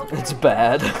it's helpful. It's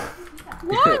bad.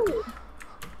 Why?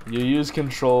 You use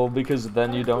control because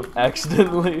then you don't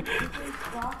accidentally.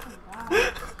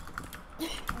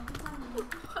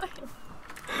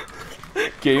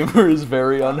 Gamer is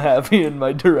very unhappy in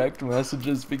my direct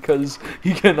messages because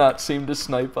he cannot seem to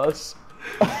snipe us.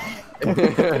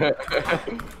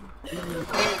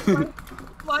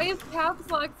 Why is caps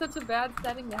lock such a bad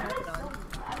setting to have it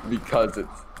on? Because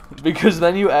it's Because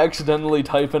then you accidentally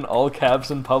type in all caps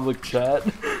in public chat.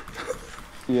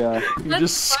 Yeah. You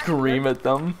just scream at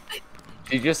them.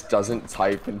 she just doesn't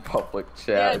type in public Yeah,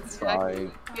 chat. It's exactly.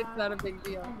 fine. It's not a big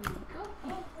deal.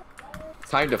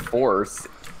 Time to force,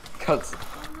 cause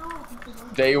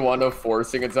day one of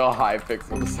forcing until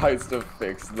Hypixel decides to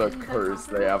fix the curse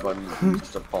they have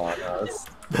unleashed upon us.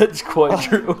 That's quite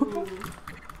true.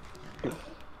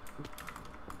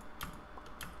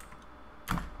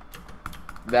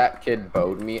 That kid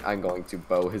bowed me. I'm going to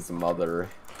bow his mother.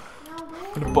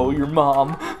 I'm gonna bow your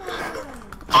mom.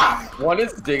 One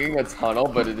is digging a tunnel,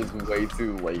 but it is way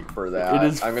too late for that. It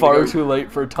is I'm gonna far go- too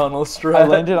late for tunnel I strat.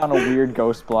 landed on a weird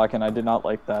ghost block and I did not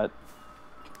like that.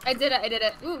 I did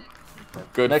it. Ooh.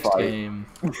 Good Next fight. game.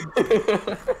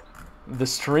 The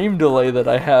stream delay that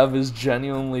I have is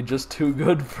genuinely just too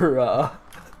good for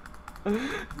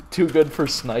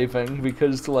sniping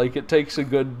because like it takes a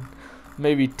good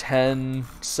maybe 10,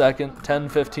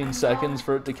 15 seconds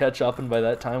for it to catch up, and by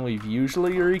that time we've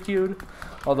usually EQ'd.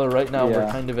 Although right now we're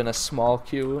Yeah. kind of in a small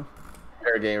queue.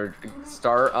 Fair gamer,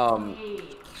 start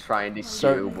trying to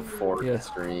queue before Yeah. the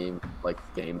stream, like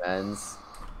game ends.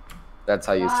 That's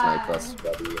how you snipe us,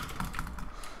 buddy.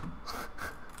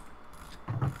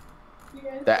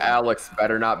 The Alex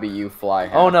better not be you, fly.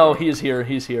 Oh no, happy. he is here.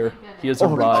 He's here. He has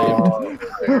Oh, arrived.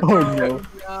 Oh no.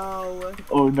 No.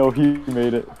 Oh no, he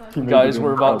made it. He made Guys, it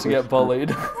we're in about to public. get bullied.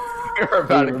 You're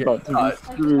about to We're get about to cut.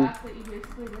 be screwed.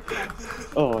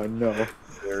 Oh no.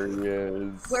 There he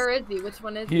is. Where is he? Which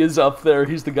one is he? He is up there.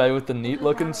 He's the guy with the neat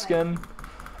looking skin.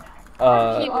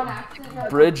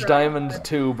 Bridge Diamond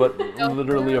 2, but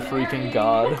literally a freaking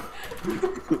god.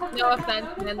 No offense,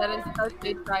 man. That is such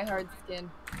a tryhard skin.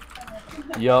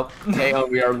 Yup. Damn,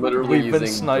 we are literally We've been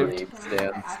using sniped. Dream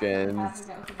Stand skins.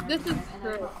 This is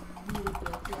true.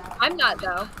 I'm not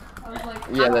though.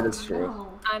 Yeah, that is true.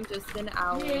 I'm just an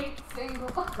owl. An idiot.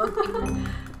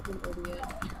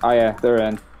 Oh yeah, they're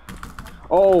in.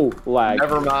 Oh, lag.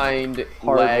 Never mind.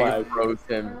 Hard Lag lag. froze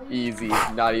him. Easy.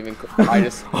 Not even. I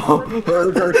just.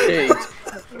 Burger Cage.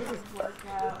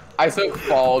 I took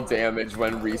fall damage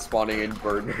when respawning in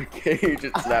Burger Cage.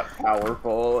 It's that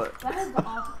powerful.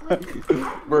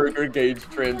 Burger Cage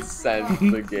transcends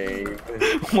the game.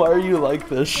 Why are you like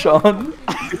this, Sean?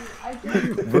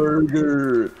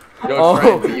 Burger. Yo, Oh.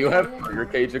 Trent, do you have Burger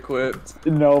Cage equipped?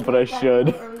 No, but I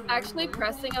should. Actually,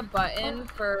 pressing a button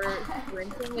for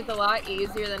sprinting is a lot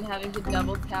easier than having to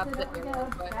double tap the arrow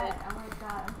button.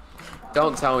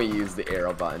 Don't tell me you use the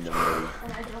arrow button to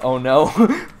move. Oh no.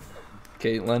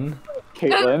 Caitlin.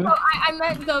 Caitlin. No, I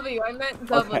meant W. I meant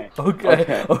W.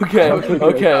 Okay.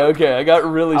 Okay. I got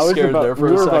really scared there for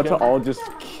we a were about second. to all just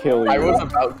kill you. I was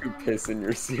about to piss in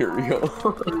your cereal.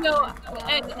 No,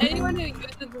 and anyone who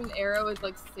uses an arrow is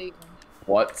like Satan.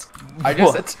 What? I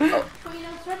just. What?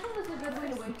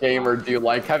 Gamer, do you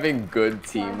like having good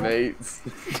teammates?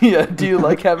 Yeah, do you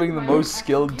like having the most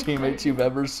skilled teammates you've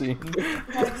ever seen?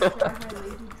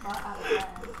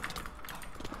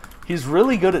 He's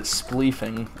really good at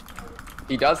spleefing.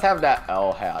 He does have that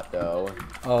L hat though.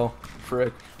 Oh,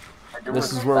 frick.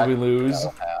 This is where we lose.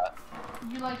 L hat.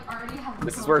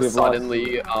 This is We where have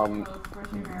suddenly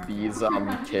these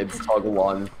kids toggle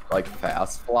on like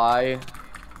fast fly.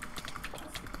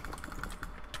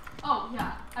 Oh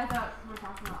yeah, I thought we were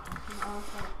talking about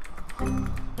Austin.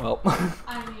 I was like, Well,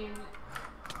 I mean,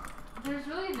 there's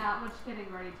really not much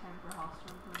getting ready time for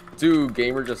Hallstrom for me. Dude,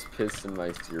 gamer just pissed in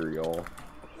my cereal.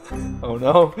 oh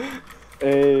no.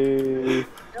 Hey.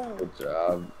 Good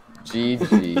job.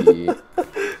 GG.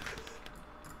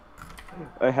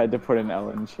 I had to put an L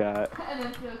in chat. And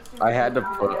then Felix was I had to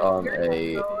like, put "Oh,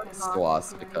 a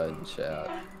swastika in chat.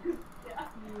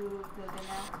 you did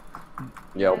that."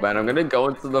 Yo, man, I'm gonna go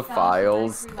into the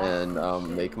files and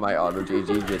make my auto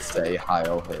GG just say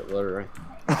Heil Hitler.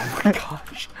 Oh my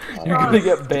gosh. You're gonna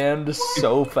get banned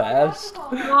so fast.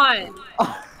 Come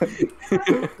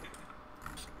on.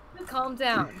 Calm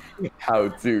down. How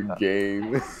to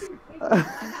game.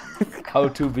 How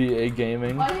to be a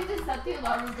gaming. Why did you just set the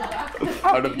alarm and go back?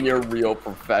 How to be a real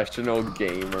professional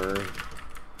gamer.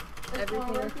 That's what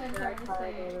Everything we're is gonna try to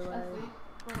verified say otherwise. last week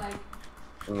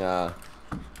for Yeah.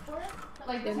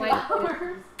 like They 2 might-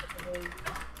 hours.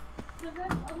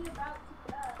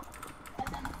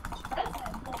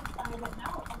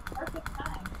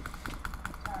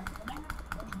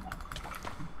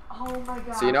 Oh my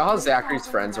god. So you know how Zachary's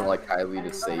friends are like highly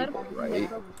disabled, right?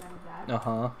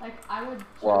 Uh-huh. Like I would.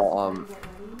 Well, get ready,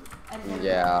 and then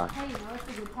yeah. Hey, you know, it's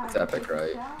a good time It's to epic, take a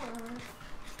right? shower.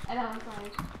 And I was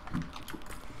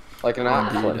like, Like,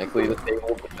 not clinically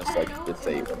disabled, but just like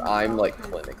disabled. I'm like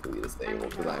clinically disabled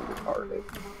because I'm retarded.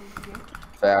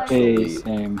 Factually.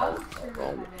 Same.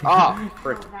 Ah,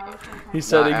 frick. He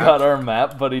said he Nah, got our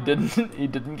map, but he didn't. He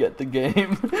didn't get the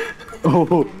game.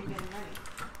 Oh.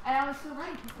 and I was so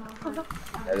ready because I was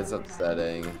like, I'm That is gonna get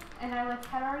ready. upsetting. And I like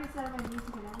had already set up my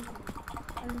music and everything.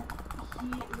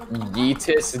 And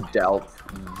Yeeticus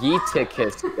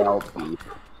Delphi.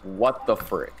 What the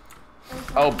frick?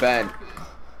 Oh, Ben.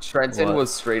 Trenton What?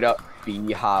 was straight up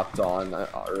B-hopped on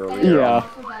earlier. Yeah.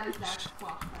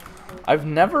 I've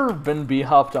never been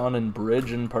b-hopped on in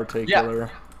Bridge in particular.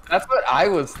 That's what I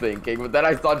was thinking, but then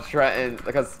I saw Trenton,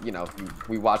 because, you know,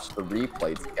 we watched the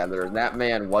replay together, and that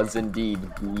man was indeed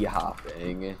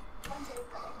B-hopping.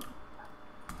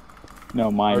 No,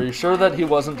 Are mine. you sure that he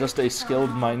wasn't just a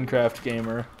skilled Minecraft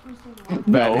gamer?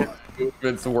 No. His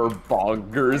movements were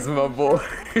bonkers, my boy.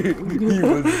 He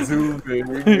was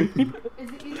zooming.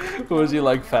 Was he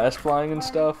like fast flying and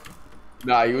stuff?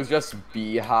 Nah, he was just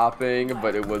B-hopping,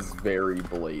 but it was very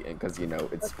blatant, because, you know,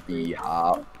 it's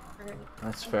B-hop.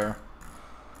 That's fair.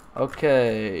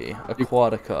 Okay,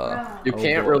 Aquatica. You Oh,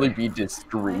 can't boy. really be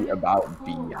discreet about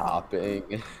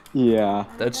B-hopping. Yeah.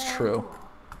 That's true.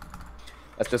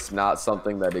 That's just not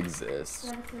something that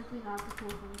exists.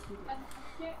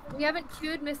 We haven't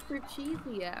queued Mr.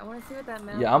 Cheesy yet. I want to see what that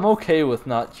meant. Yeah, I'm okay with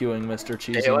not queuing Mr.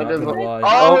 Cheesy, Caleb not is gonna like,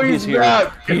 lie. "Oh, he's he's here.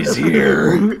 back!" He's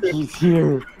here. He's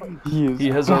here. He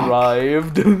has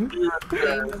arrived. Then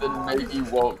maybe he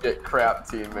won't get crap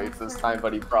teammates this time,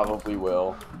 but he probably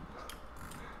will.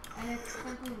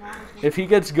 If he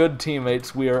gets good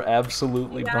teammates, we are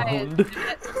absolutely boned.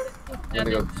 I'm gonna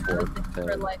go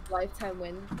for like lifetime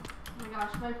wins. Oh my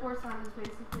gosh, my poor son is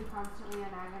basically constantly an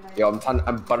agonized. Yo,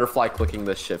 I'm butterfly clicking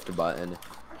the shift button.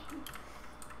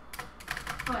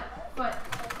 But.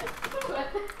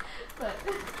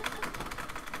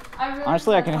 I really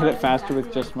Honestly, I can hit it thought faster with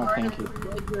exactly just my like pinky.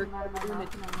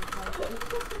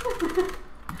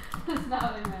 That's not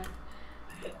what I meant.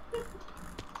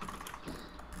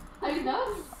 I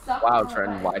know. Stop Wow, the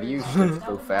Trenton, why do you button. shift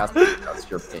so fast? That's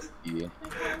your pinky.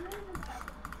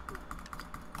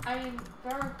 I mean,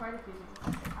 there are quite a few things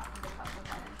that could happen because of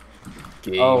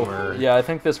that. Gamer. Oh, yeah, I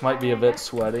think this might be a bit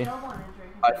sweaty.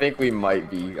 I think we might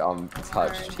be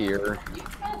touched here.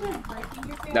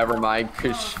 Never mind,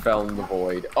 Kush fell in the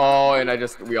void. Oh, and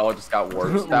we all just got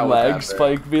warped. That was Lag epic.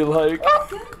 spike be like.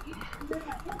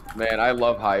 Man, I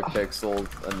love high pixels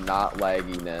and not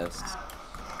lagginess.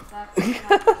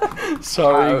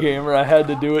 Sorry, gamer, I had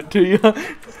to do it to you.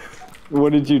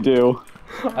 What did you do?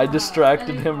 I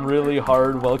distracted him really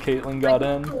hard while Caitlyn got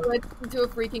in. Into a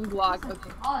freaking block. Okay.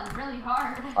 Oh, really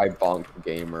hard. I bonked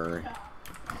gamer,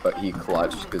 but he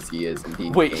clutched because he is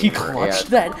indeed. Wait, he gamer clutched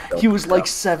and- that? He was like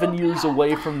 7 years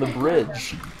away from the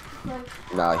bridge.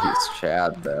 Nah, he's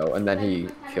Chad though, and then he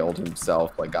killed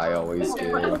himself like I always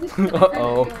do.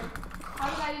 Uh-oh. How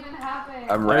did that even happen?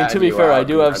 I'm I mean, ratting to be you fair, I out,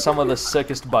 do dude. have some of the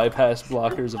sickest bypass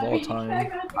blockers of all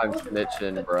time. I'm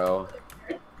snitching, bro.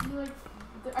 You, like,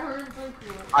 I heard it's like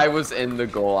you. I was in the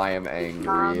goal. I am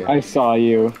angry. I saw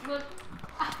you. Look.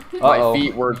 My Uh-oh.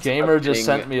 feet were Gamer just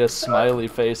touching- sent me a smiley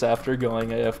face after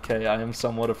going AFK. I am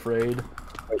somewhat afraid.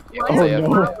 Wait, Oh,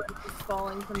 no.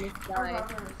 Falling from the sky.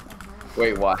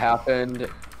 Wait, what happened?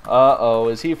 Uh-oh,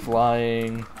 is he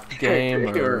flying?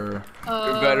 Gamer.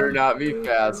 You better not be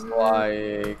fast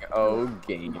flying. Oh,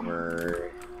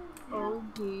 gamer. Oh,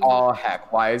 geez. Oh,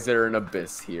 heck. Why is there an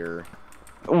abyss here?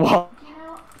 What? You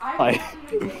know, I Hi.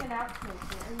 didn't even take an app today.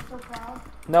 Are you so proud?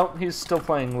 No, he's still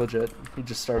playing legit. He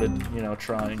just started, you know, You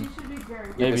trying. should be very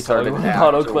proud. Maybe just started toggle an actually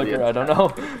auto clicker, I don't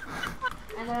know.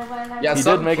 And then when I Yeah, He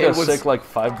some did make kid a was- sick like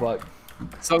 5 block.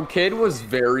 Some kid was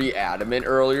very adamant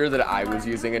earlier that I was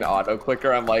using an auto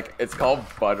clicker. I'm like, it's called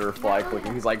butterfly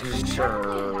clicking. He's like,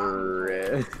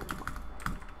 sure.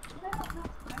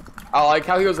 I like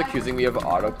how he was accusing me of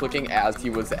auto clicking as he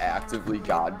was actively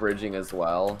god bridging as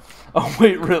well. Oh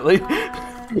wait, really?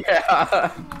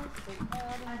 Yeah.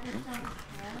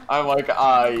 I'm like,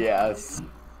 yes.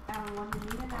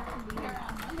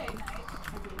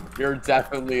 You're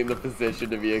definitely in the position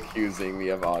to be accusing me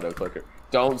of auto clicker.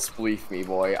 Don't spleef me,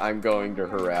 boy. I'm going to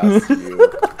harass you.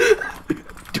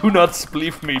 Do not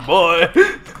spleef me, boy.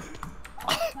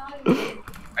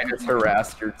 I just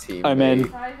harassed your team. I'm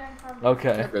in.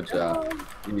 Okay. Good job.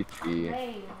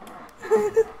 GG.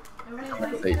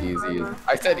 Say easy.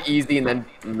 I said easy and then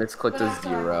misclicked a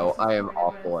 0. I am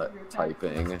awful at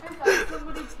typing.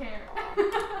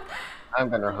 I'm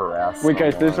gonna harass Wait,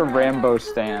 guys, there's a someone. Rambo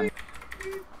stand.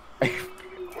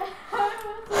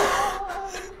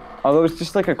 Although it's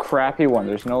just like a crappy one.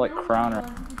 There's no like crown or.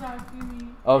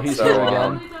 Oh, he's So, here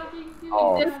again.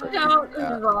 Oh, Discount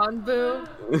yeah.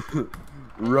 Ranboo.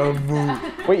 Rumble.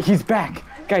 Wait, he's back,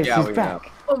 guys. Yeah, he's we back.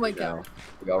 know. Oh my Yeah, god.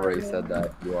 we already said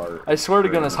that. You are. I swear to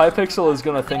goodness, Hypixel is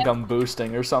gonna think I'm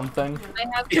boosting or something. I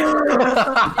have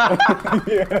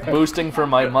Boosting for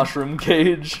my mushroom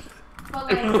cage.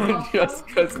 But like, Just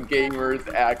because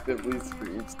gamers actively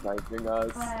stream sniping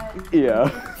us. Yeah.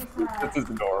 This is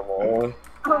normal.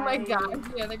 Oh my god.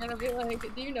 Yeah, they're gonna be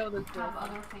like, do you know this have girl?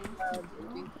 other things to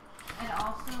do. And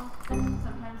also,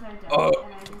 sometimes I don't, Oh.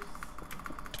 and I just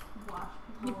watch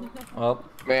people. Well,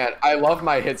 Man, I love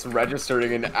my hits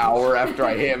registering an hour after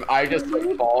I hit him. I just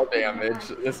took fall damage.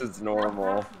 This is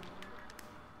normal.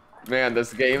 Man,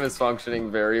 this game is functioning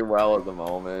very well at the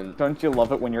moment. Don't you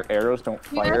love it when your arrows don't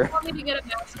You guys fire? want me to get a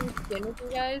matching skin with you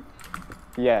guys?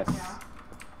 Yes.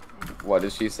 What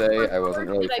did she say? I wasn't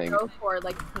really What should I thinking. go for,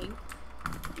 like pink?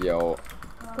 Yo,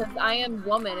 Because I am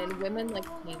woman and women like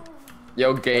pink.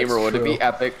 yo, gamer, That's would it be true.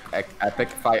 epic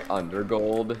fight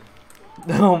Undergold?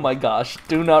 oh my gosh,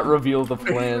 do not reveal the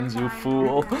plans, you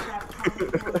fool.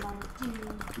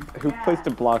 Who placed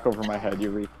a block over my head?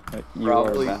 You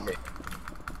Probably. are that.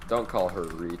 Don't call her a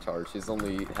retard. She's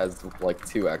only has like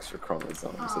 2 extra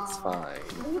chromosomes. It's fine. Are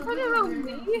you talking about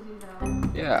me?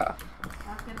 Yeah,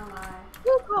 Not gonna lie.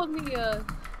 Who called me a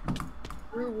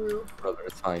Ruru? brother,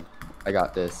 it's fine. I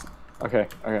got this. Okay,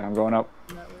 I'm going up.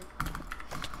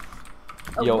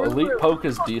 Yo, Elite Poke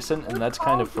is decent, and that's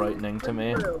kind of frightening to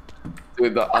me.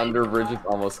 Dude, the under bridge is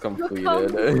almost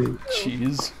completed.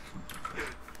 Jeez.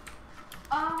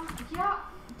 Yeah,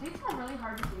 dates are really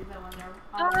hard to do though when they're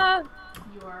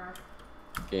your.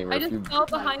 Gamer, I if just you fell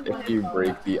behind if you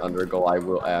break the undergo, I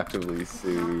will actively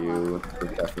sue you for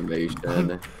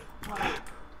defamation.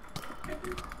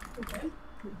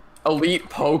 Elite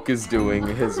Poke is doing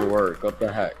his work. What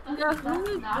the heck? Yeah, who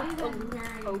is Not this even Elite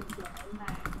very Poke?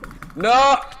 nice.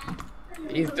 No!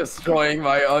 He's destroying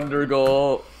my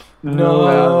undergoal.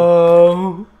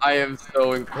 No. I am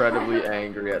so incredibly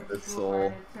angry at this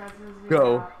soul.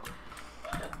 Go.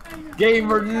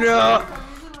 Gamer, no!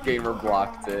 Gamer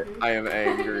blocked it. I am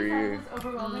angry.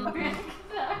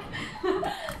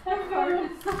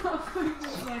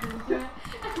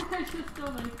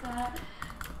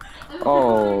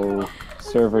 Oh,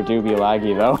 server do be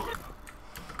laggy though.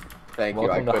 Thank you.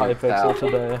 Welcome to I couldn't tell. Hypixel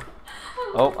today.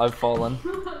 Oh, I've fallen.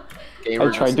 Gamer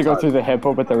I tried just to go touched- through the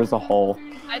hippo, but there was a hole.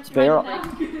 I tried They to are-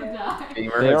 break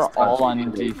Gamer They has are all touched on me in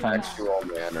a defense. sexual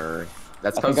manner.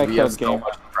 That's I think because I we have killed so Gamer.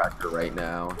 much pressure right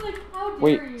now.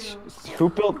 Wait, who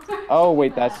built? Oh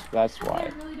wait, that's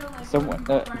why. Someone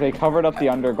they covered up the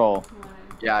under goal.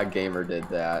 Yeah, Gamer did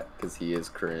that because he is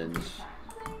cringe.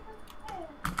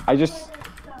 I just.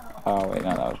 Oh wait,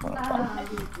 no, that was one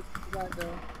of them.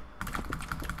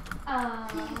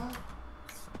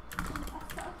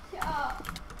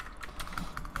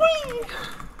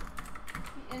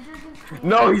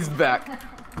 No, he's back.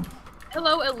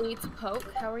 Hello, Elite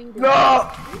Poke. How are you doing? No!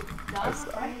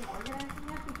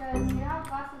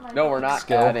 No, we're not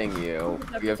Skill. adding you.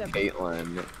 We have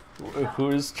Caitlyn.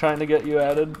 Who's trying to get you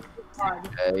added?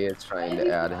 Jay is trying to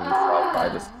add himself. I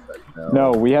just said no.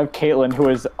 No, we have Caitlyn who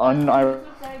is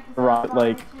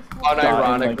unironically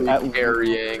Unironically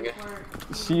carrying.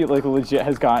 she like legit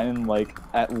has gotten like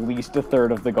at least a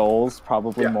third of the goals,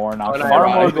 probably Yeah, more. Not unironically, Far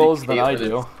more Ironically, goals than I Caitlyn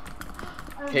do.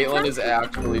 Caitlyn is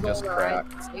actually just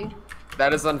cracked.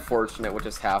 That is unfortunate what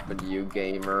just happened to you,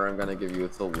 Gamer. I'm gonna give you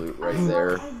a salute right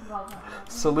there.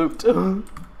 Salute. You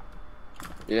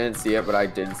didn't see it, but I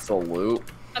did salute.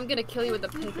 I'm gonna kill you with a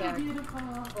pickaxe.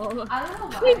 Oh. I don't know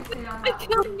why I stayed on I that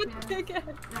killed one. you with a pickaxe.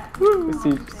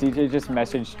 CJ just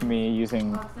messaged me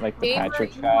using like the Gamer,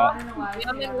 Patrick you chat. want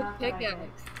Yamin with pickaxe.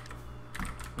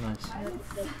 Nice.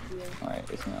 Alright,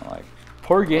 isn't it like?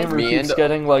 Poor Gamer Me keeps and-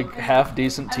 getting like half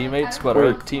decent teammates, but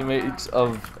our teammates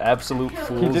of absolute He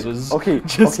fools just, is okay,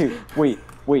 just okay, wait,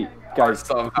 Are guys.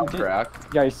 somehow cracked.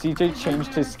 Guys, CJ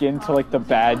changed his skin to like the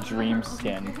bad dream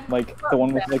skin, like the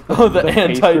one with like Oh, the face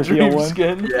anti-dream reveal one.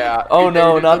 skin. Yeah. Oh he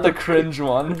no, made it not to the cringe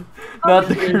one. Not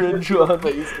the cringe one.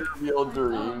 face reveal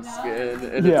dream skin,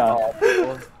 and Yeah. it's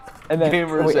awful. And then,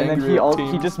 Gamer's and then angry he at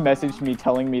he teams. just messaged me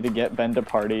telling me to get Ben to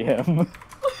party him.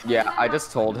 Yeah, I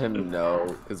just told him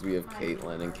no because we have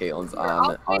Caitlyn, and Caitlyn's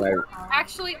I'll on play, our.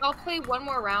 actually, I'll play one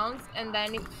more round and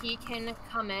then he can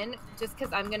come in just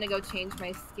because I'm gonna go change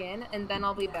my skin and then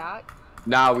I'll be back.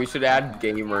 Nah, we should add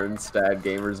Gamer instead.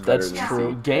 Gamer's better That's than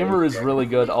true. CJ. Gamer is really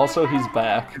good. Also, he's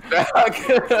back.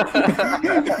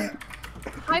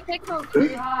 Hi, Pixel.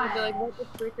 I'll be like, what the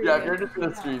freak are Yeah, if you you're doing? just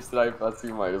gonna stream tonight, Bussy,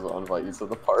 you might as well invite you to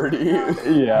the party. Yeah.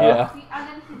 Yeah.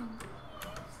 And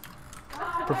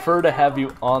then prefer to have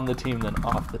you on the team than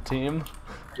off the team.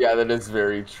 Yeah, that is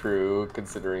very true,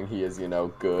 considering he is,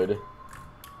 good.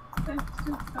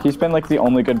 He's been like the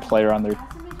only good player on their.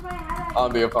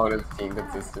 On the opponent's team,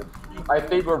 consistent. I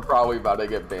think we're probably about to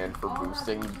get banned for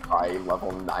boosting by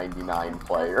level 99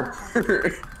 player. Wait,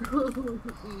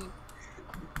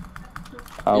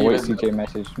 CJ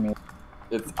messaged me.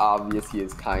 It's obvious he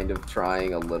is kind of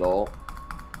trying a little.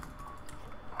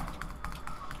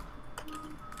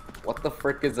 What the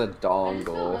frick is a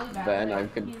dongle? Ben, I'm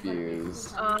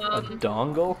confused. A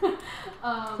dongle?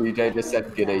 CJ just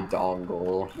said get a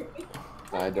dongle.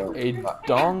 I don't. A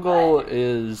dongle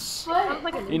is, Sounds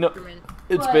like an you know, instrument.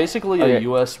 it's basically a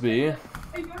USB.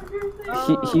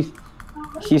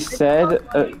 He said.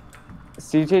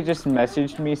 CJ just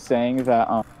messaged me saying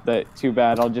that that too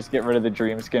bad, I'll just get rid of the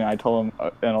dream skin. I told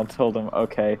him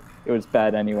okay, it was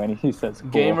bad anyway. And he says cool.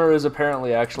 Gamer is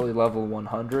apparently actually level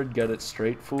 100. Get it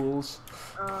straight, fools.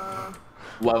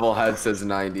 Levelhead says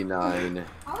 99.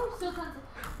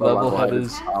 Levelhead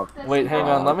is. Wait, hang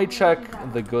on. Let me check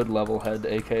the good Levelhead,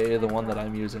 aka the one that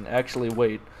I'm using. Actually,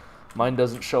 wait. Mine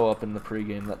doesn't show up in the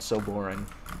pregame. That's so boring.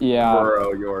 Yeah.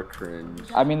 Bro, you're cringe.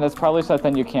 I mean, that's probably so that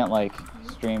then you can't like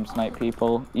stream snipe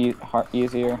people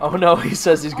easier. Oh no, he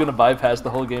says he's gonna bypass the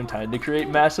whole game time to create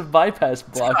massive bypass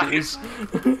blockers.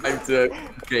 I did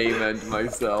game end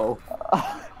myself.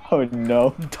 Oh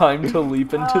no. Time to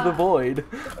leap into the void.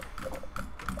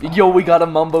 Yo, we got a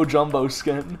Mumbo Jumbo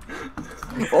skin.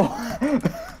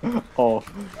 Oh.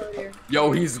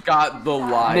 Yo, he's got the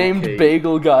line. Named cake.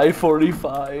 Bagel Guy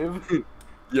 45.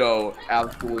 Yo,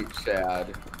 absolute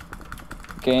Chad.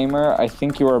 Gamer, I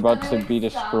think you are about to be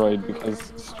destroyed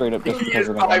because straight up just He because is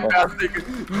of the Mumbo.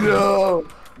 bypassing. No!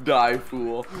 Die,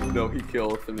 fool. No, he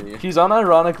killed me. He's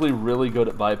unironically really good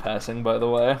at bypassing, by the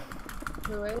way.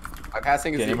 Who is?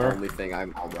 Bypassing is Gamer. the only thing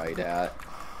I'm alright at.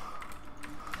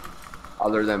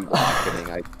 Other than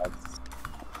blocking, I guess.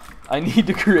 I need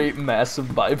to create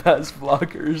massive bypass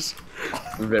blockers.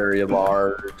 Very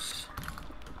large.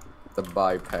 The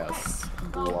bypass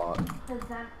block.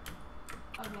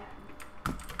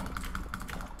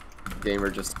 Gamer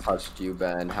just touched you,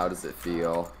 Ben. How does it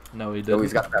feel? No, he Oh, didn't.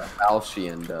 he's got that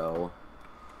Falchion, though.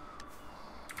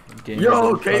 Gamer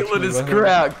Yo, didn't touch Caitlyn me is with it.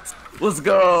 correct! Let's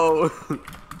go!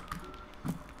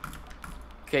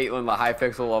 Caitlyn, the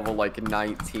Hypixel level, like,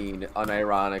 19,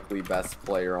 unironically best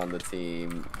player on the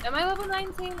team. Am I level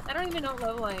 19? I don't even know what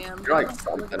level I am. You're like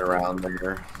something around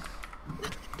there.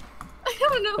 I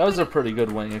don't know. That was a pretty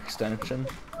good wing extension.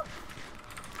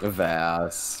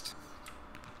 Vast.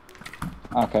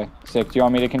 Okay, sick. Do you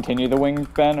want me to continue the wing,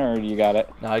 Ben, or you got it?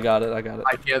 No, I got it. I got it.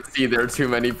 I can't see there are too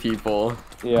many people.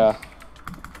 Yeah.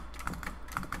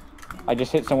 I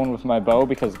just hit someone with my bow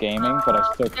because gaming, but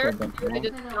I still There's killed them. two, I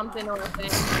just jumped in on a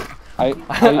thing. I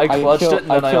clutched killed, it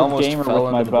and then I killed almost gamer fell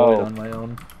with my into the void bow. on my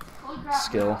own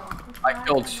skill. I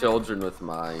killed children with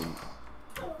mine.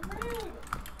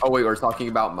 Oh wait, we're talking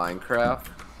about Minecraft?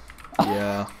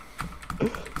 Yeah.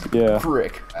 Yeah.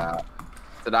 Frick.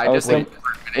 Did I Oh, just it's like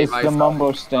the, it's the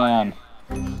Mumbo Stan.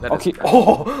 That is Okay. correct.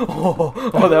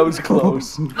 Oh, that was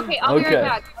close. Okay, I'll be Okay.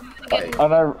 right back. I'm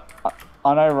gonna get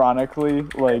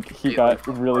Unironically, like, he got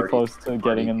really Party- close to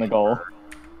getting in the goal.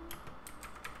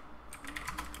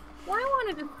 Well, I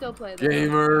wanted to still play this.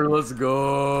 Gamer, let's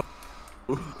go.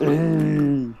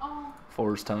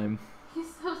 Force time.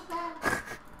 He's so sad.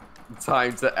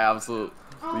 Time to absolutely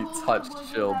Oh, touch well,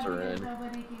 children.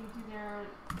 Nobody came to their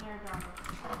drama.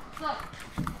 So,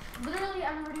 literally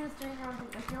everybody was doing their own thing.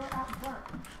 Like, they were at work.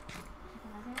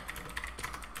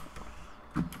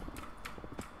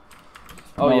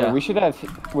 Oh No, yeah. we should have.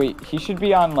 Wait, he should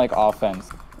be on like offense.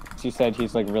 She said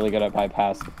he's like really good at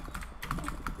bypass.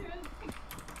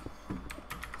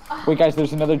 Wait, guys,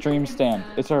 there's another dream stand.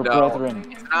 It's our No,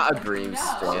 brethren. it's not a dream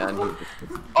stand.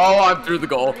 Oh, I'm through the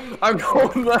goal. I'm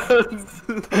going left.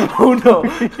 Oh no.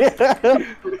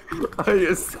 I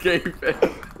escape it.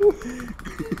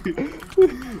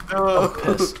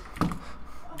 Piss.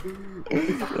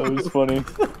 That was funny.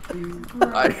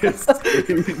 I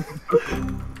escape.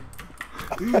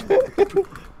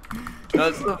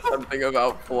 That's the fun thing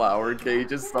about flower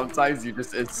cages. Sometimes you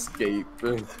just escape.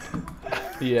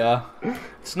 Yeah.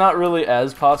 It's not really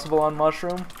as possible on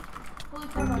Mushroom.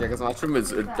 Yeah, because mushroom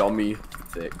is a dummy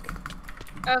thick.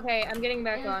 Okay, I'm getting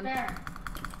back on.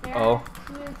 Oh.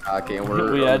 Okay, and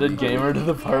We added Gamer to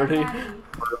the party.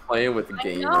 we're playing with I know.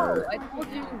 gamer. I told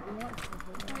you.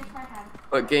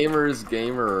 But gamer is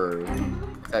gamer.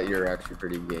 That you're actually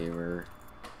pretty gamer.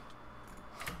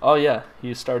 Oh yeah,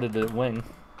 he started to wing.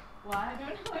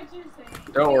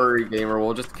 Don't worry, gamer.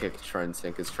 We'll just kick Trent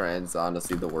because Trent's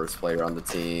honestly the worst player on the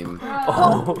team.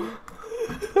 Oh.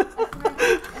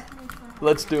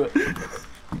 Let's do it.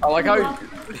 I like how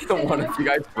one of you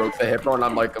guys broke the hippo, and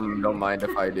I'm like, don't mind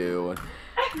if I do.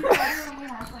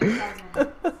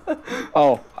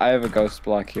 Oh, I have a ghost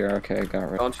block here. Okay, I got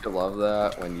rid. Don't you love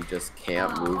that when you just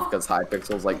can't move because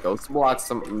Hypixel's like ghost blocks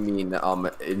mean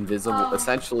invisible,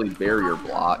 essentially barrier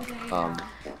block.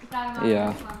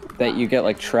 Yeah, that you get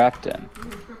like trapped in.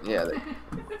 Yeah, they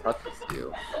touch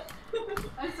you.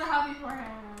 I'm so happy for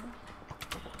him.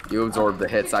 You absorb the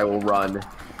hits. I will run.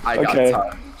 I Okay.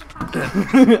 got touched.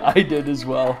 I did as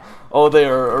well. Oh, they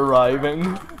are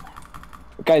arriving.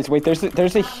 Guys, wait.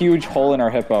 There's a huge hole in our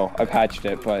hippo. I patched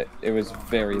it, but it was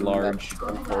very large.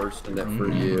 That's unfortunate for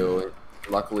you.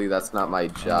 Luckily, that's not my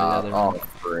job. they're Oh, not.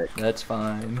 frick. That's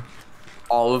fine.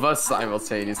 All of us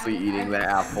simultaneously eating the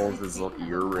apples is an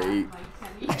ear rape.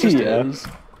 Just Yeah. is.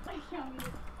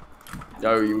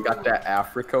 Yo, you got that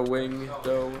Africa wing,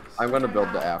 though? I'm gonna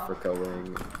build the Africa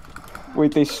wing.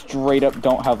 Wait, they straight up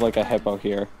don't have like a hippo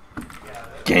here.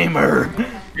 Gamer.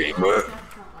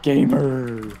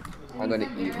 Gamer. I'm gonna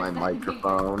eat my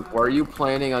microphone. Or are you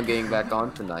planning on getting back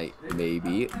on tonight?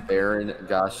 Maybe. Baron,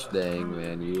 gosh dang,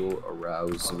 man, you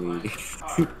arouse me.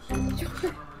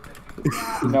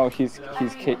 No, he's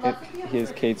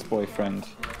Kate's boyfriend.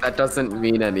 That doesn't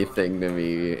mean anything to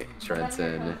me,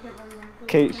 Trenton.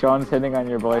 Kate, Sean's hitting on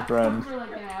your boyfriend. For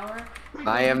like an hour.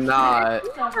 I am not.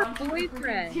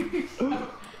 Boyfriend.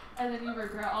 And then you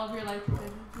regret all of your life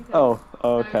decisions. because Oh, now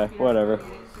you okay, feel whatever.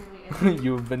 extremely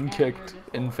You've been kicked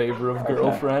in favor of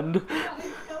girlfriend.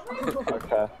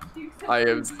 Okay. I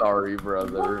am sorry,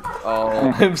 brother.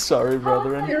 Oh, I'm sorry,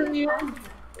 brethren.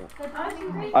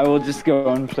 I will just go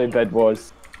and play Bed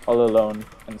Wars all alone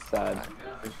and sad.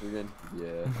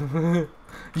 yeah.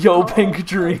 Yo, Pink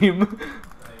Dream.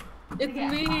 It's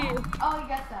me. Oh, you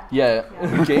got that. Yeah,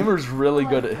 Gamer's really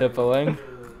good at hippoing.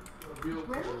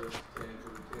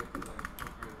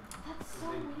 That's so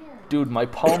weird. Dude, my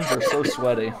palms are so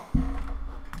sweaty.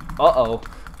 Uh-oh.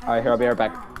 Alright, here, I'll be right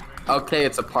back. Okay,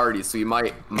 it's a party, so you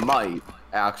might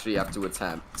actually have to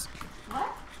attempt. What?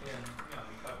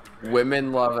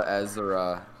 Women love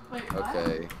Ezra. Wait, what?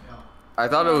 Okay. I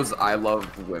thought it was I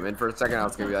love women for a second. I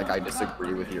was gonna be like, I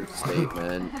disagree with your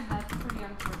statement. That's pretty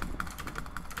unfortunate.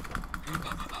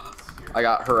 I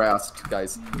got harassed,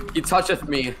 guys. He toucheth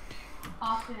me.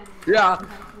 Often. Yeah.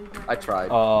 eventually break I up. tried.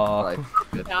 Aw,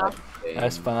 but Yeah.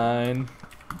 that's fine.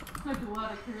 Like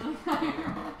what? A curly I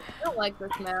don't like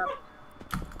this map.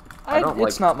 I don't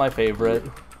It's like- not my favorite.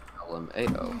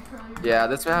 LMAO. Yeah,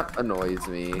 this map annoys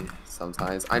me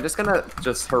sometimes. I'm just gonna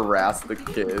harass the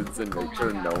kids and make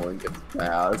sure no one gets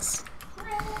past.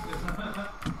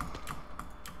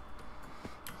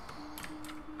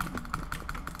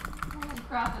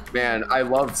 Man, I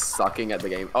love sucking at the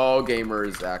game. Oh, Gamer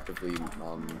is actively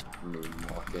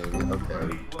moonwalking.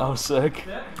 Okay. Oh, sick.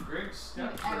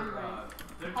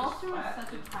 Also, is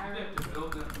such a tyrant.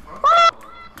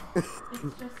 It's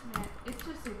just, man, it's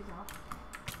just exhausting.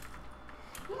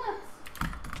 Yes.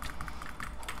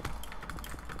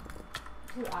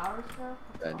 2 hours, bro?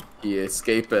 Then he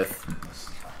escapeth.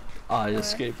 I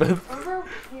escapeth.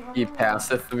 He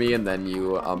passeth me, and then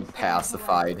you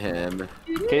pacified him.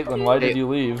 Caitlin, why did you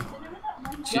leave?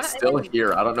 She's still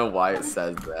here. I don't know why it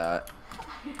says that.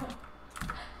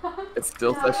 It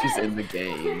still says she's in the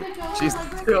game. She's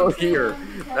still here.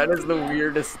 That is the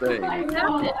weirdest thing.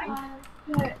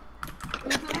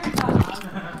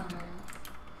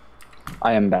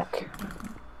 I am back.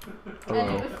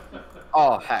 Hello.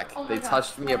 Oh heck, they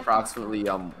touched me approximately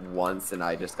once, and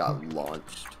I just got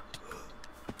launched.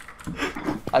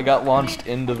 I got launched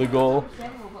into the goal.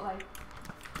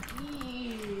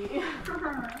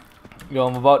 Yo,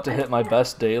 I'm about to hit my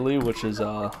best daily, which is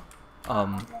 11.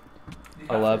 I'm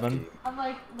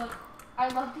like, look, I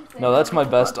love to say. No, that's my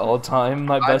best all time.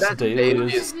 My I best bet daily Daily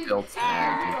is. is still 10.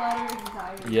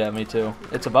 Yeah, me too.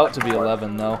 It's about to be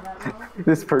 11 though.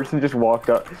 This person just walked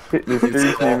up. This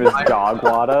dude's name is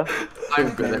Dogwada. I'm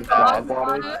good at Dog that.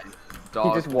 water. He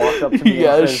Dog. just walked up to me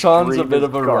Yeah, and says, Sean's a "Dream bit is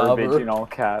of a garbage" robber. in all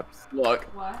caps. Look,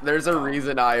 What? there's a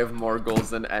reason I have more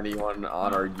goals than anyone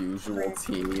on our usual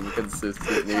team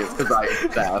consistently. It's because I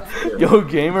theft. Yo,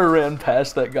 Gamer ran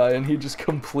past that guy and he just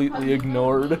completely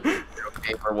ignored.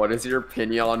 Gamer, what is your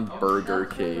opinion on Burger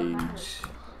Cage?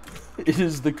 It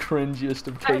is the cringiest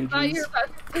of I thought you cages. were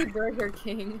about to say Burger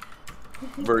King.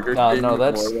 Burger No, King no, is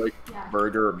that's- more like Yeah.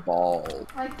 Burger Ball.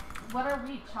 Like, what are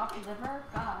we? Chopped liver?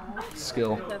 God.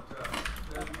 Skill.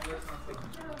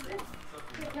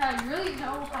 Yeah, you really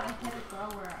know how to hit a girl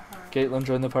where it hurts. Caitlin,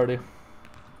 join the party.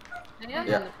 I am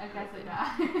Yeah. I guess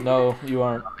I die. No, you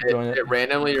aren't. Join It it.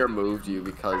 randomly removed you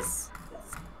because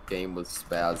game was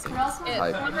spazzing. But also,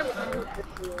 Type.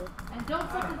 and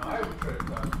don't set the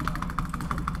table.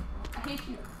 I hate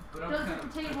you. Don't set the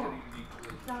table.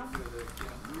 Stop.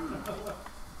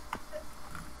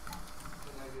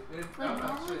 Like,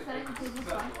 normally setting the table's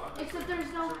fine, except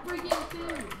there's no freaking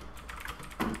food.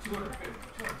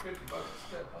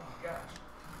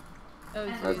 Oh,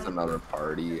 That's another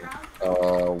party.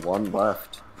 One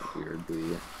left.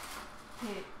 Weirdly.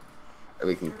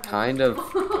 We can kind of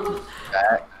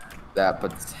bet that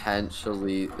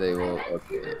potentially they will.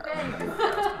 Okay,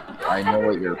 I know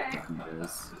what your plan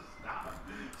is.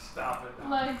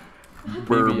 Like,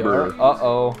 BBR.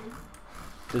 Uh-oh.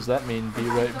 Does that mean be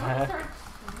right back?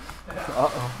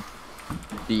 Uh-oh.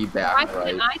 Be Why back, can't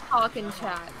right? I talk in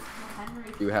chat?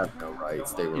 You have no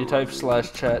rights. They were. You type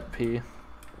removed. /chat P.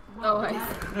 Oh,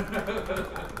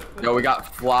 I No, we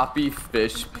got floppy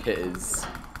fish piz.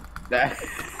 That.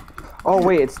 Oh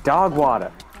wait, it's dog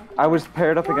water. I was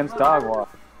paired up against dog water.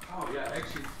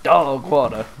 Dog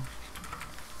water.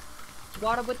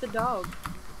 Water with the dog.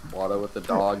 Water with the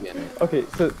dog in it. Okay,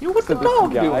 so What's so the this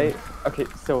dog guy. doing? Okay,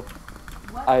 so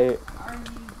I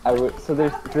would. So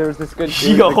there was this good. There was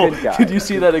a Yo, good guy. did you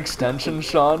see that extension,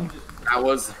 Sean? That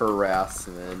was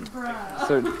harassment.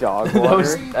 So dog That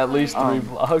was water. at least 3 Um,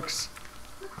 blocks.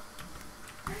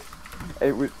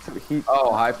 It was he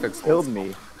Oh, Hypixel killed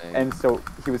me, and so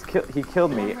he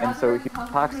killed me, and so he's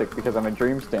toxic because I'm a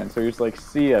dream stand. So he was like,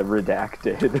 "See ya,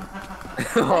 redacted."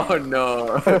 Oh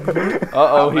no. Uh-oh,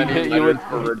 How he many hit you with...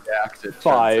 letters were redacted?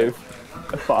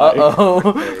 5. Uh-oh.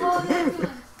 oh,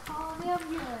 damn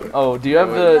good. Oh, do you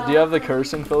have the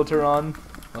cursing filter on?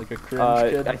 Like a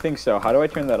cringe kid? I think so. How do I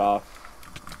turn that off?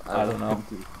 I don't know.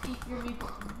 Eat your meatball.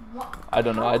 What? I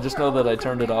don't know. I just know that I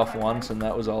turned it off once and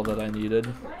that was all that I needed.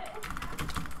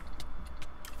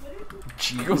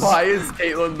 Jeez. Why is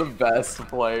Caitlyn the best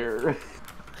player?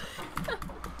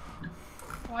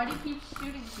 Why do you keep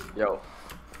shooting people? Yo.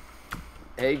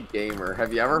 Hey gamer,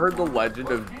 have you ever heard the legend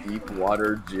of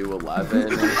Deepwater Jew 11?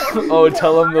 Oh,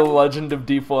 tell him the legend of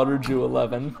Deepwater Jew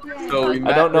 11. So we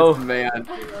met don't know. this man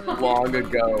long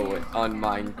ago on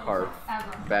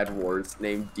Minecraft Bed Wars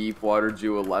named Deepwater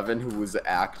Jew 11 who was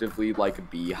actively like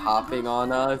bee hopping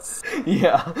on us.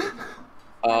 Yeah.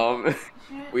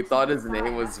 We thought his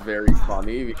name was very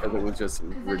funny because it was just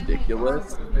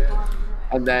ridiculous.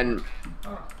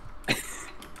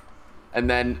 And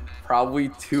then probably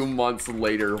 2 months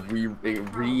later, we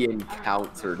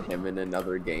re-encountered him in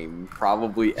another game.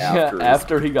 Probably after. Yeah,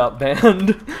 after he got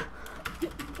banned.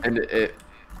 And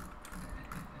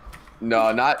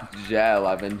no, not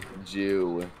J11,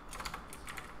 Jew.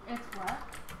 It's what?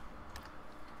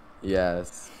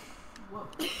 Yes. Whoa.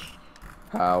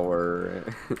 Power.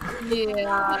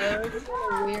 Yeah, that's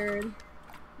kind of weird.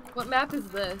 What map is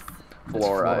this?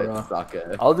 Flora, Flora. it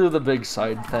sucketh. I'll do the big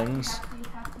side things.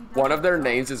 One of their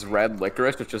names is Red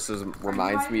Licorice, which just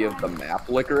reminds me of the map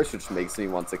Licorice, which makes me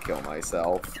want to kill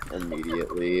myself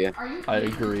immediately. Are you I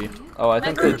kidding agree. me? Oh, I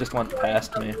think they just went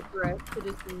past me. To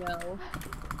just know.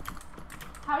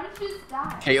 How did you just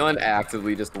die? Caitlyn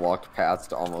actively just walked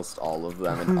past almost all of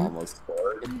them and almost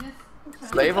scored. You just.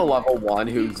 So they have a level 1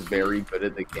 who's very good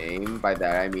at the game. By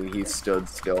that I mean he stood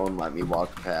still and let me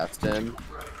walk past him.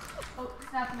 Oh,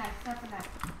 snap next, snap next.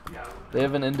 They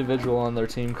have an individual on their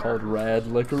team called Rad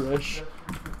Licorice.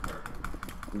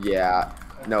 Yeah.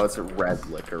 No, it's a Red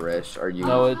Licorice. Are you?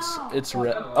 No, it's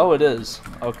red. Oh, it is.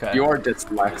 Okay. You're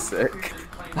dyslexic.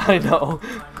 I know.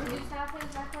 Did you snap it?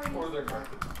 Is that where Or you- they're garbage.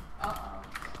 Uh-oh.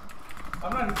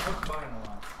 I'm not even buying a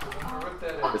lot. When I wrote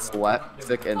that in,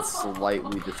 Dyslexic and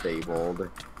slightly disabled.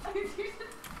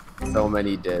 So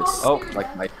many dis. Oh.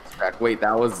 Like my track. Wait,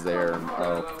 that was there.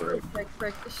 Oh, frick.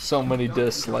 Frick. So many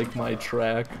discs like my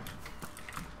track.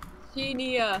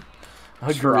 Genia.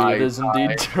 Agree, Try it is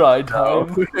indeed time. try No,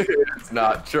 time. it's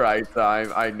not try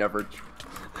time. I never.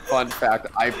 Fun fact: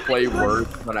 I play worse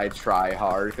when I try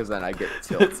hard because then I get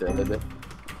tilted.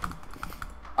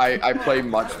 I play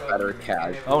much better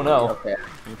casual. Oh no. Okay,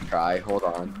 try. Hold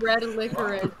on. Red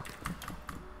licorice.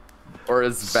 Or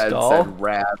as Ben Stall? said,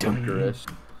 rad licorice.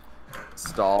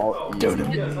 Stall. Easy.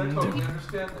 yes, I totally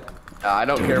understand that. I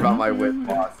don't care about my whip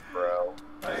boss, bro.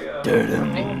 I bad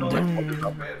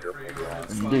for you.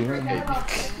 It's fine.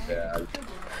 Bad.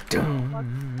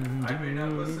 I may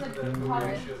not listen to the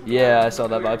bullshit. Yeah, I saw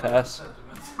that bypass.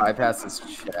 Bypass is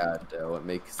Chad, though. It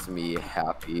makes me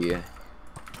happy. Oh,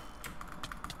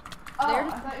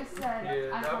 I thought you said.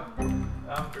 Yeah, I thought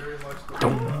I'm very much the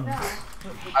no.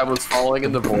 I was falling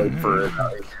in the void for it.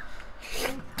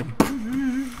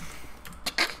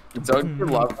 It's Don't you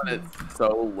love when it's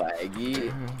so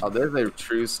laggy? Oh, there's a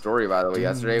true story, by the way.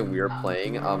 Yesterday we were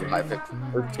playing it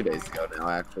was 2 days ago now,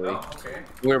 actually.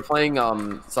 We were playing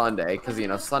Sunday, because you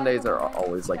know Sundays are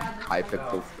always like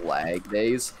Hypixel lag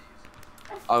days.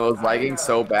 I was lagging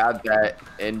so bad that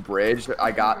in Bridge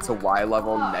I got to Y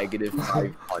level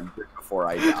 -500 before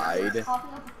I died.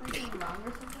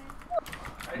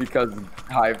 Because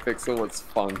Hypixel was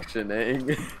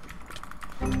functioning.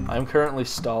 I'm currently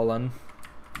stalling.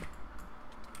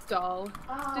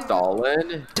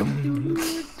 Stalin?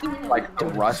 Like the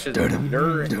Russian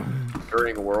leader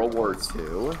during World War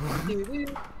II,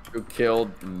 who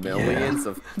killed millions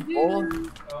of people.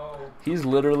 He's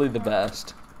literally the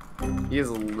best. He is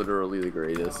literally the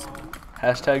greatest.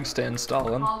 Hashtag stand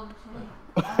Stalin.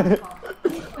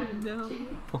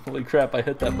 Holy crap, I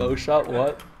hit that bow shot,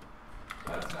 what?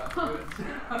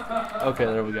 Okay,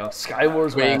 there we go.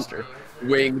 Skywars Master.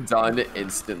 Wing done,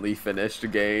 instantly finished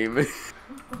game.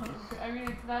 I mean,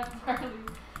 it's not entirely.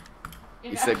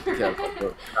 He said,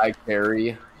 I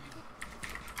carry.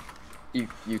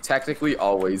 You technically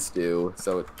always do,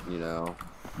 so, you know,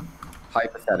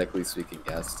 hypothetically speaking,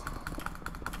 yes.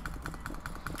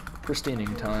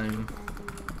 Pristining time.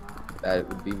 That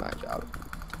would be my job.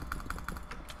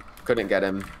 Couldn't get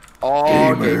him.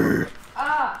 Oh, gamer.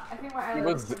 I think my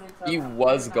He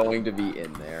was going to be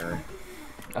in there.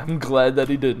 I'm glad that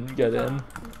he didn't get in.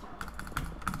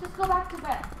 Just go back to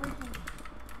bed.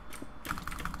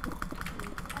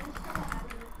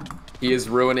 He is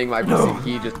ruining my PC.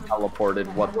 He just teleported.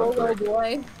 What the frick?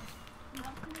 Boy.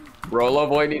 Rolo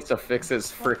Boy needs to fix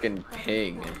his frickin'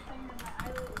 ping.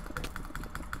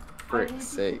 Frick's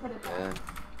sake, man.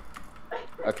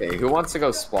 Okay, who wants to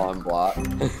go spawn block?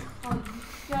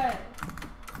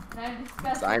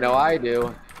 I know I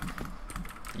do.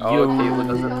 Oh, Caitlin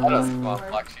doesn't let us spawn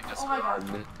block. She just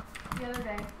spawned. The other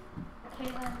day,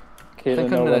 Caitlin. I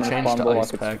think I'm gonna change to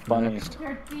ice pack next.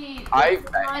 I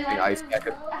think ice pack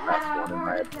is the best one in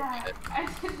my opinion. I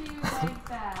didn't like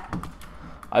that.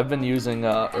 I've been using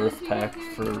Earth Pack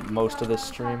for most of this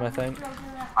stream, I think.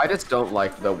 I just don't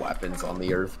like the weapons on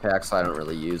the Earth Pack, so I don't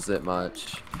really use it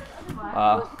much.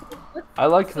 I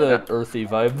like the earthy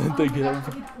vibe that they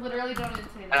give. Literally don't even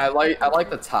say And that. I like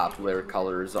the top layer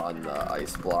colors on the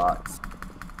ice blocks.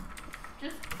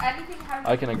 Just anything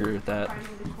I can agree with that.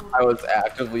 I was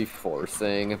actively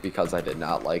forcing because I did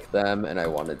not like them and I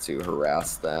wanted to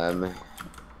harass them.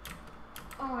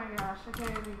 Oh my gosh, I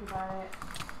can't even think about it.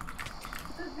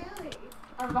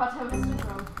 I'm about to have a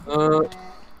stroke.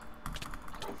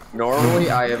 Normally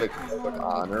I have a code of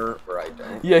honor where I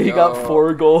don't. Yeah, he got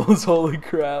 4 goals, holy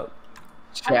crap.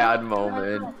 Chad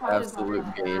moment, absolute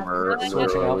gamer.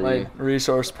 Switching out my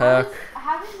resource pack.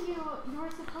 You were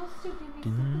supposed to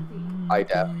give me sympathy. I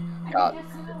definitely got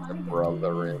the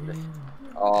brother in.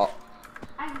 Oh,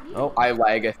 Oh. I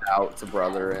lag it out to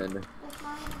brother in.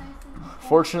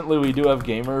 Fortunately, we do have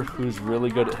Gamer who's really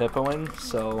good at hippoing,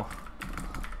 so.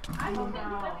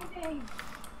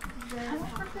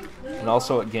 And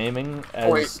also at gaming,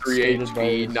 as 0.3 stated by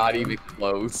HP, not even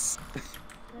close.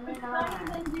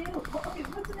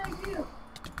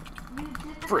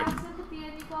 Frick.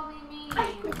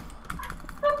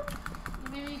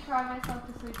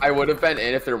 I would have been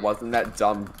in if there wasn't that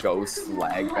dumb ghost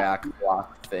lag back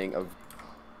block thing of.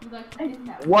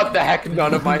 What the heck?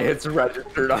 None of my hits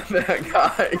registered on that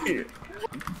guy.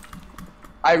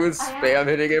 I was spam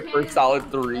hitting it for a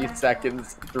solid 3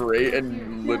 seconds straight,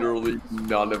 and literally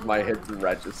none of my hits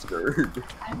registered.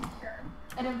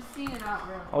 And I'm seeing it out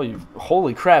really. Oh, you!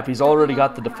 Holy crap! He's already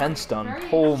got the defense done.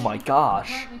 Oh my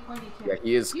gosh! Yeah,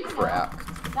 he is cracked.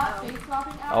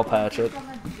 I'll patch it.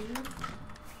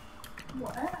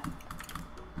 What?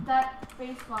 That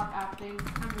face swap app thing,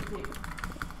 I'm the dude.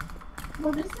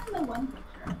 Well, this is the one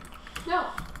picture. No,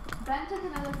 Ben took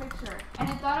another picture, and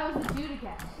it thought I was a dude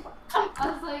again. I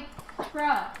was like,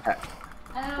 bruh.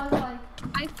 And then I was like,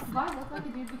 do I look like a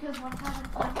dude? Because one time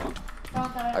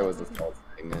someone thought I was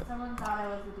assaulting it. Someone thought I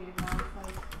was a dude, and I was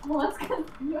like, well, that's because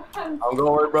you have. I'm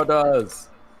going, brothers.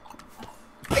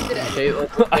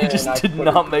 I just did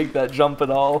not make that jump at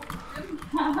all.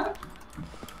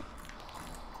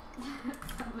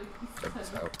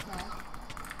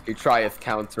 He trieth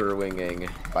counter winging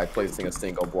by placing a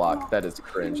single block. That is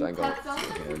cringe. I'm going to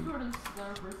him.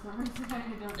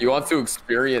 You want to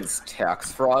experience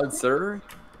tax fraud, sir?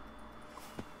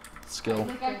 Skill.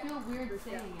 Like, I feel weird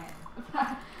saying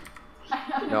it.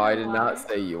 No, I did not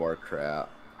say you are crap.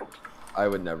 I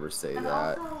would never say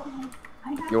that.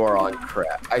 You are on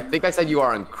crap. I think I said you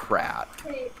are on crap.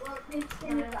 Hey, well, they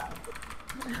stand it up.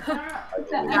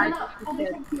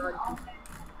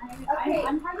 Okay,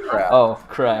 I'm trying to Crap. Oh,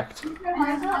 cracked. Now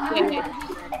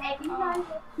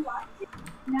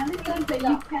that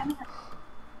you can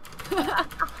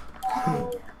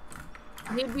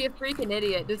He'd be a freaking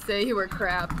idiot to say you were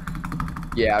crap.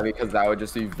 Yeah, because that would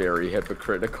just be very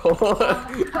hypocritical.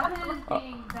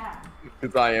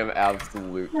 Because I am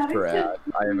absolute trash.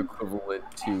 I am equivalent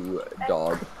to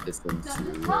dog pissing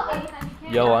stew.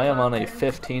 Yo, I am on a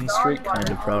 15 streak. Kind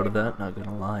of proud of that, not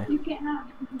gonna lie.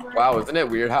 Wow, isn't it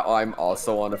weird how I'm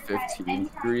also on a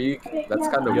 15 streak? That's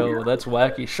kind of Yo, weird. that's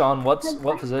wacky. Sean, what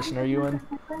position are you in?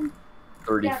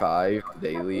 35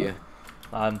 daily.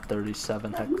 I'm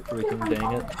 37. Heck, freaking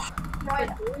dang it.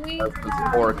 That's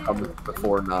the 4 comes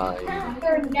before 9.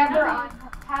 They're never on.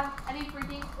 Have any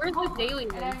freaking. Where's the daily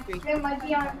win streak? They might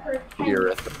be on for 10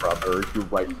 Dearest brother, you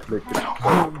right click it.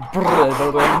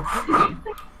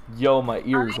 Yo, my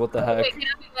ears, what the heck? Wait, get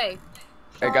out of the way.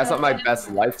 Hey, guess what my best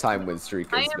lifetime win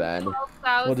streak I has am been?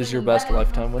 12,000. What is your best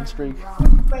lifetime win streak?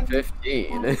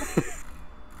 15.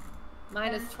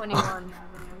 Mine is 21.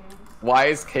 Why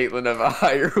is Caitlyn have a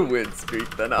higher win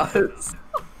streak than us?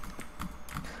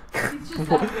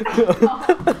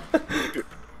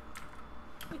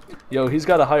 Yo, he's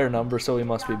got a higher number, so he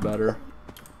must be better.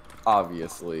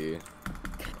 Obviously.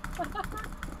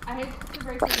 I hate to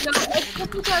break No, it's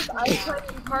just because I play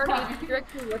party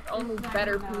strictly with only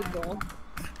better people.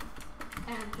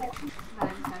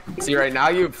 See, right now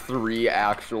you have 3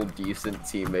 actual decent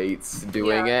teammates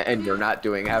doing it, and you're not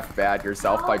doing half bad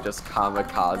yourself by just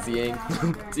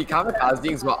kamikazing. See,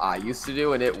 kamikazing is what I used to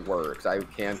do, and it works. I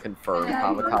can confirm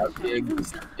kamikazing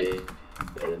is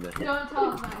it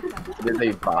is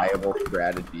a viable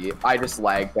strategy. I just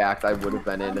lag backed. I would have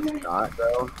been in if not,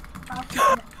 though.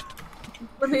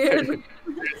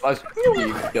 Let's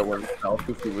Steve kill himself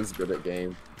if he was good at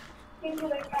game.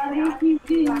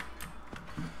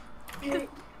 I'm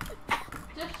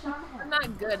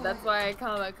not good, that's why I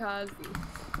kamikaze.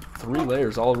 3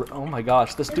 layers all. Oh my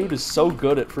gosh, this dude is so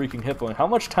good at freaking hippoing. How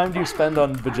much time do you spend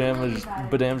on Badamja's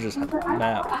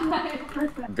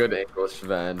map? Good English,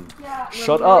 Ven.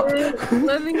 Shut up.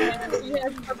 Let me yes,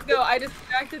 let's go. I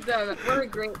distracted them. We're a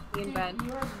great team, Ben.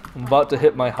 I'm about to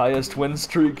hit my highest win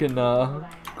streak in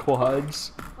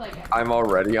quads. I'm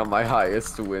already on my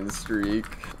highest win streak.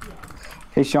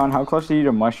 Hey Sean, how close are you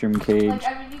to Mushroom Cage?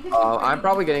 I'm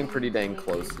probably getting pretty dang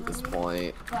close at this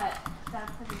point. But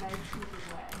that's in a nice stupid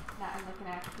way, not in like an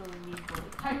actually meaningful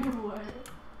kind of way.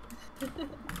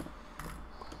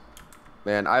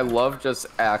 Man, I love just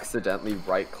accidentally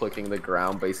right-clicking the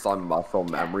ground based on muscle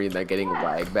memory and then getting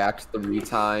lag backed 3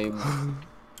 times.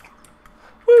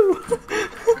 Woo!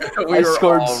 I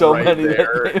scored all so right many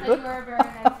there. that You game. are a very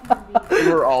nice human being.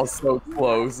 We were all so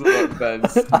close, but Ben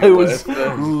I was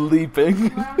still leaping. You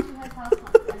went over to his house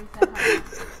once and he said hi.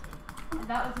 And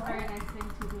that was a very nice thing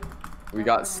to do. We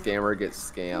got scammer get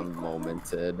scammed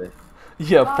momented.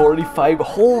 Yeah, 45.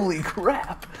 Holy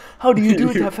crap! How do you do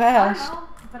it that fast?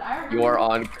 But I remember You are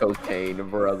on cocaine,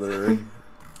 brother.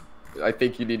 I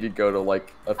think you need to go to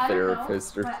like a I don't know,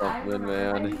 therapist or but I something,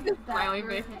 remember man. that Smiling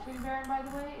your face. kitchen, Baron, by the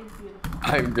way, is beautiful.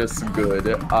 I'm just good.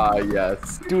 Ah,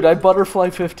 yes. Dude, I butterfly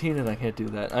 15 and I can't do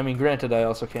that. I mean, granted, I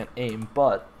also can't aim,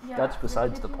 but Yeah, that's your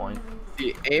besides the kitchen point. is amazing.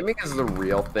 See, aiming is the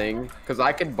real thing, because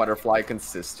I can butterfly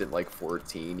consistent like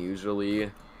 14 usually.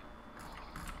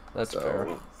 That's So, fair.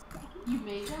 You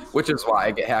made this? which is why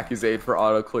I get Hacky's Aid for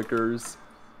auto clickers.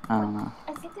 I don't know.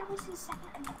 I think that was his second.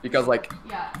 Because like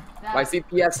Yeah. my That,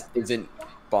 CPS isn't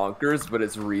bonkers, but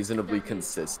it's reasonably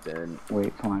consistent.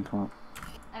 Wait, come on, come on.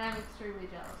 and I'm extremely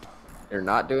jealous also. You're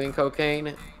not doing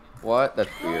cocaine? What? That's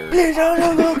weird. Please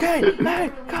don't do cocaine!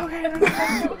 Hey, cocaine!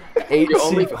 8 You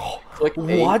only C. click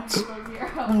 8 What?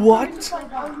 What?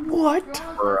 What?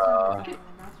 Bruh.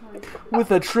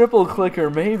 With a triple clicker,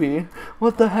 maybe.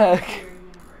 What the heck?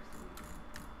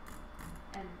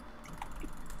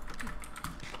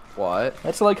 What?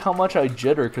 That's like how much I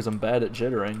jitter because I'm bad at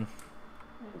jittering.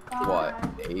 What?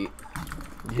 8?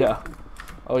 Yeah.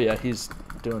 Oh yeah, he's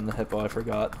doing the hippo, I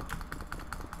forgot.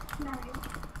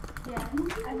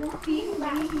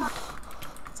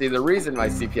 See, the reason my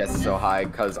CPS is so high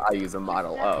because I use a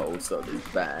Model O, so there's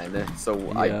Ben.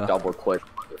 So I Yeah. double click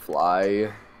Butterfly,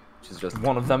 which is just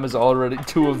One of them is already,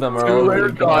 2 of them are 2 are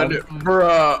already done, gone.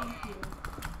 bruh.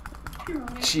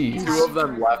 Jeez. 2 of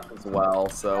them left as well,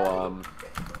 so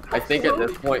I think at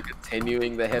this point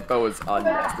continuing the hippo is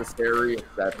unnecessary.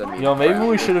 Except I mean, Yo, maybe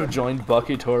we should have joined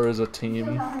Bucky Tor as a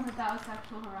team. That was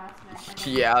sexual harassment.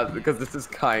 Yeah, because this is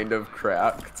kind of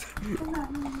cracked.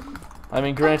 I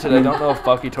mean, granted, I don't know if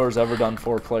Bucky Tor's ever done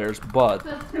 4 players, but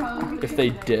if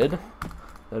they did,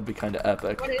 that'd be kind of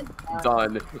epic. What is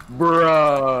Done,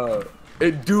 bruh.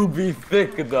 It do be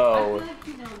thick I feel though. like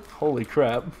he knows. Holy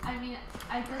crap. I mean,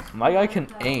 I just. My guy can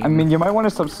aim. I mean, you might want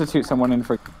to substitute someone in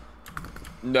for.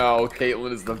 No,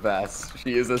 Caitlyn is the best.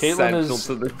 She is Caitlyn essential is-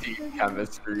 to the team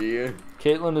chemistry.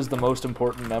 Caitlyn is the most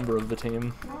important member of the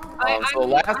team. So the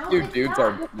last two dudes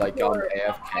are like on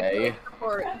AFK.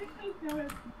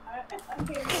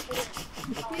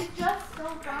 He's just so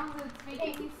dumb that it's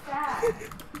making me sad.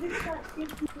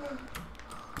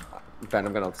 Ben,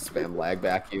 I'm gonna spam lag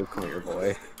back you. Come here,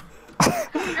 boy.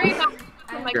 Very much.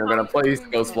 Here, I'm gonna place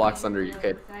Ghost Blocks under you,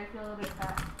 kid. And I feel a bit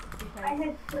bad I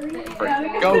because had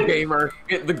 3. Go, gamer!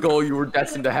 Get the goal you were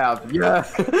destined to have. Yeah.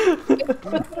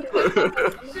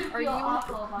 are you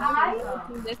awful about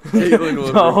yourself? Caitlyn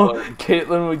will No, be fun.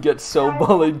 Caitlyn would get so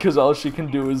bullied because all she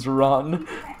can do is run.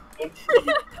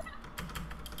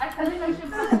 I feel like I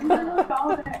should put a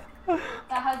photo that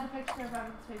has a picture of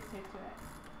Evan's face taped to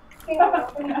it.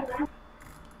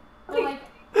 But like,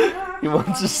 I don't have He to wants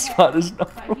watch to it spot yet, his but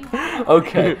he has-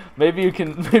 Okay, maybe you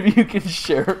can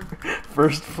share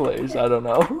first place. I don't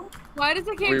know. Why does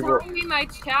it keep We will- telling me my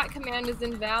chat command is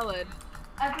invalid?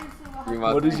 Every single You house-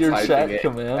 must What is be your typing chat it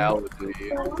command?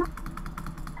 validly.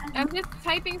 I'm just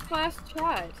typing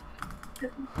 /chat.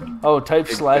 Oh, type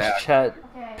slash Exact. chat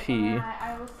Okay, P.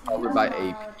 I will see Followed by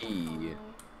you, AP.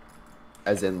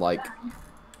 As in, like,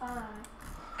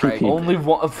 PP. Only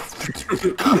one.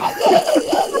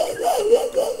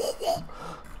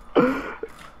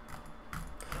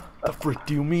 Frick,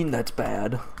 do you mean that's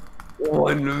bad?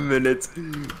 1 minute.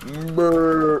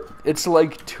 Brr. It's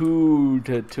like 2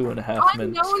 to 2.5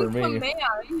 minutes for Unknown me.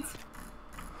 command.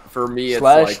 For me, it's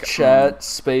Slash like chat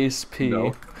space P.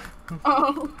 no.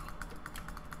 Oh.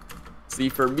 See,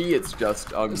 for me, it's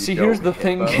just you See, here's the don't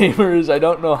thing, hippo. gamers. I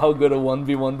don't know how good a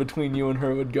 1v1 between you and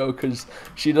her would go because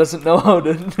she doesn't know how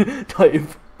to type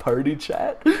party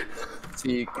chat.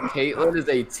 See, Caitlyn is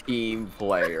a team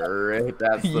player.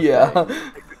 That's the Yeah. thing.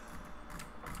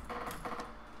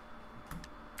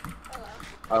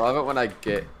 I love it when I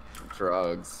get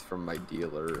drugs from my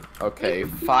dealer. Okay,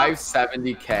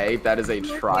 570k. That is a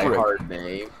try-hard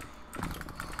name.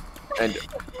 And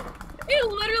It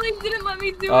literally didn't let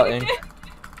me do it Ink. again.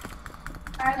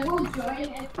 I will join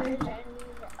if there's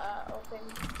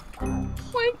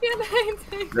Why can't I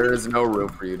take there is no room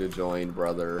for you to join,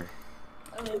 brother.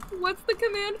 What's the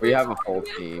command? We for have a join full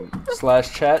again? team.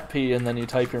 Slash chat P and then you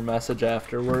type your message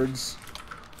afterwards.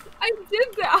 I did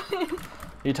that.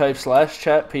 You type slash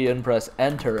chat P and press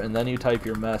enter and then you type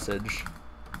your message.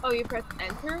 Oh, you press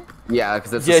enter? Yeah,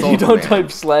 because it's a Yeah, sole you don't command.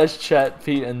 type slash chat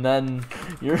P and then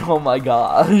you're, oh my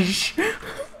gosh.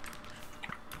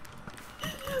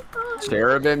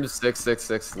 Cherubim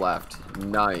 666 left.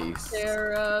 Nice.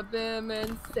 Cherubim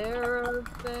and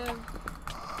seraphim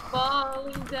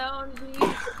falling down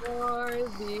before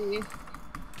thee.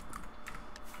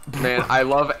 Man, I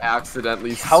love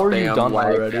accidentally How are you spam done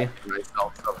lag already?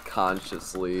 myself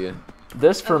subconsciously.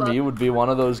 This for I love- me would be one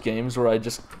of those games where I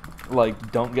just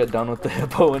like don't get done with the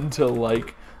hippo until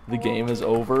like the game is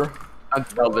over.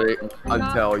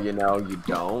 Until you know you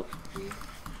don't.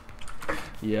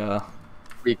 Yeah.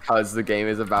 Because the game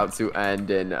is about to end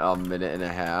in a minute and a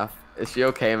half. Is she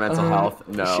okay in mental health?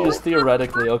 She No. is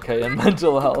theoretically okay in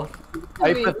mental health.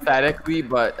 Hypothetically,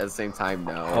 but at the same time,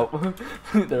 no.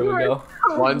 Oh, there we go.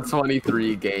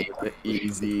 123 game,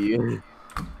 easy.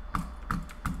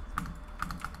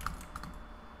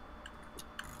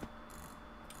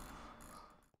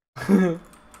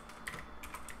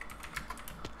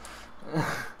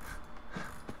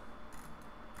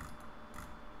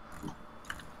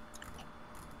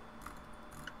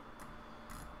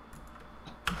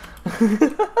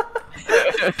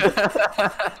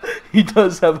 He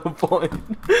does have a point.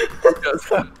 Does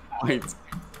have points.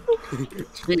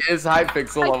 She is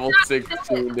Hypixel level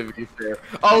 16 to be fair.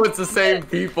 Oh, it's the same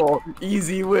people.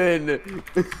 Easy win.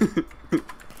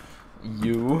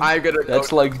 You. I'm gonna That's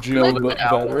go like June, build but an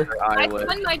better. Outlander I Island.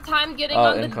 spend my time getting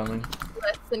on the Incoming.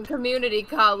 lists in community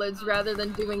college rather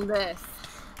than doing this.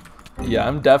 Yeah,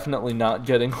 I'm definitely not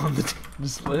getting on the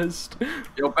team's list.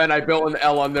 Yo, Ben, I built an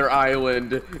L on their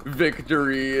island.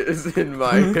 Victory is in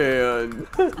my hand.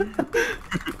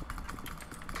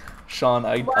 Sean,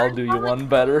 I'll do you one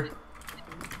better.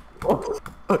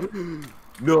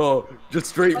 No, just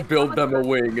straight build them a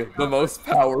wing. The most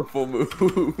powerful move.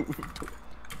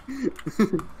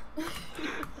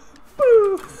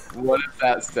 What does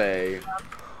that say?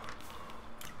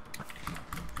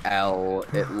 L,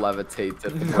 it levitates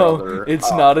at the No, brother.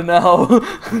 it's not an L.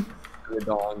 The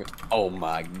dong. Oh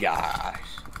my gosh.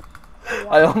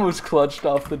 I almost clutched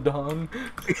off the dong.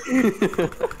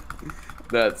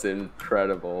 That's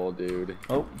incredible, dude.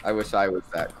 Oh. I wish I was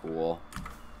that cool.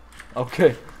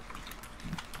 Okay.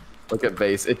 Look at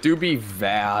base. It do be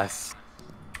vast.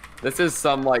 This is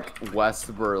some like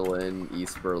West Berlin,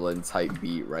 East Berlin type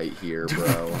beat right here,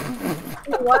 bro.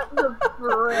 What the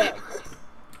frick?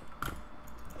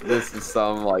 This is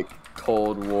some like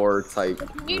Cold War type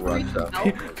Can you reach Russia.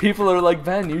 out? People are like,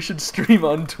 Ben, you should stream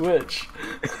on Twitch.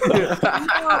 No.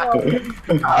 How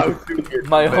to get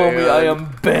My homie, I banned.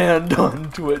 am banned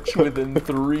on Twitch within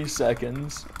 3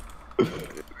 seconds.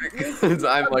 Because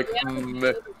I'm like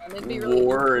It'd be really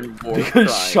war and war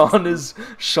Because crimes.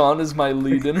 Sean is my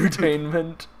lead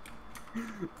entertainment.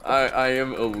 I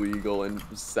am illegal in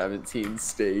 17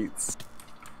 states.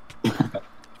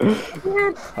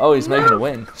 Oh, he's making a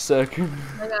wing. Sick.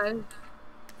 Okay.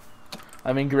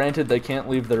 I mean, granted, they can't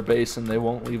leave their base, and they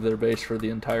won't leave their base for the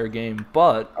entire game,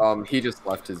 but He just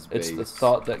left his base. it's the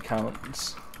thought that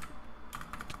counts.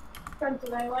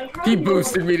 Brenton, I like how He you-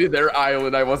 boosted me to their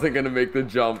island. I wasn't gonna make the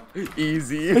jump.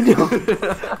 Easy.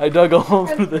 I dug a hole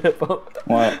through the hippo.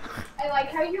 What? I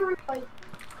like how you were like,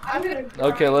 I'm gonna.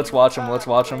 Okay, let's watch him. Let's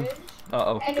watch him. bridge,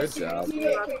 Uh-oh. And as Good soon as job. you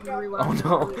get kicked off,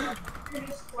 Oh, no. you're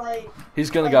just like,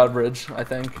 He's gonna God Bridge, I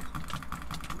think.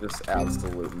 Just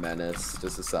absolute menace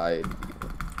to society.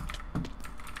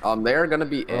 They're gonna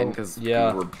be in because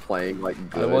yeah. we were playing like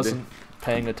good. I wasn't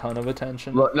paying a ton of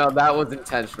attention. Look, no, that was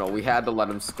intentional. We had to let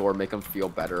them score, make them feel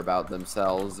better about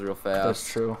themselves real fast.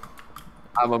 That's true.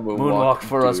 I'm a moonwalk. Moonwalk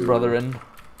for us, dude. brethren.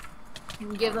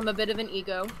 Give them a bit of an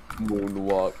ego.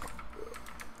 Moonwalk.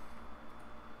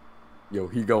 Yo,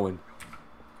 he going.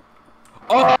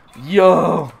 Oh!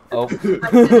 Yo! Oh.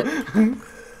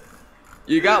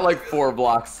 You got like 4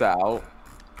 blocks out.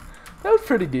 That was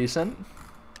pretty decent.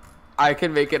 I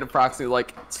can make it approximately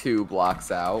like 2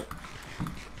 blocks out.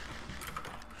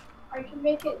 I can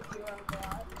make it 0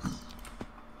 blocks.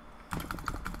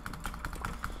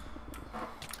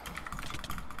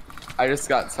 I just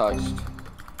got touched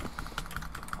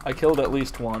I killed at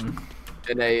least one.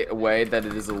 in a way that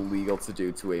it is illegal to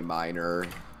do to a minor.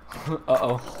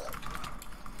 Uh-oh.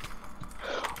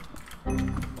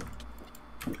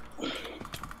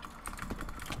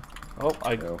 Oh,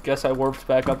 I No. guess I warped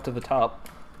back up to the top.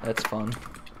 That's fun.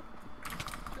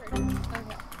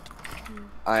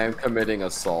 I am committing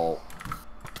assault.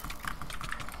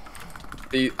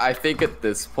 I think at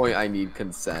this point I need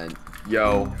consent.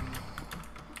 Yo.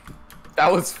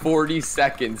 That was 40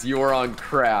 seconds. You are on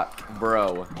crap,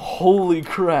 bro. Holy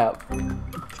crap.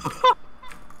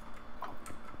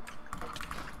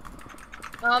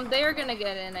 They are gonna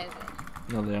get in, I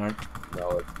think. No, they aren't. No,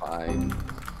 it's fine.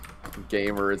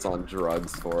 Gamer is on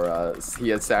drugs for us. He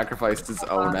has sacrificed his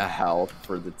own health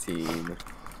for the team.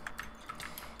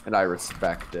 And I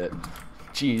respect it.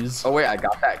 Jeez. Oh wait, I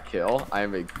got that kill. I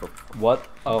am a... What?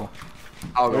 Oh.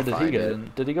 I'll Where go did he find get it.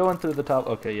 in? Did he go in through the top?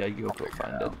 Okay, yeah, you go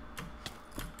find it.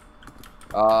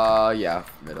 Yeah,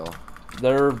 middle.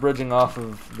 They're bridging off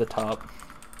of the top.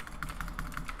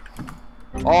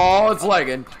 Oh, it's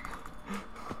lagging.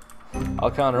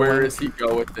 I'll counter Where one. is he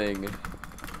going?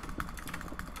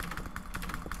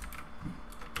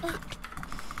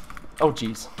 Oh,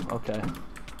 jeez. Okay.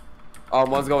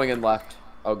 One's going in left.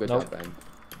 Oh, good Nope. job, Ben.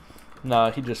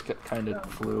 Nah, he just kind of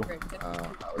flew.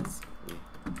 That was...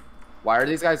 Why are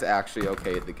these guys actually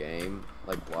okay at the game?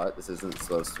 Like, what? This isn't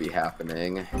supposed to be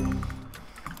happening.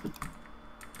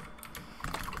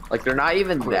 Like, they're not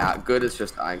even that good. It's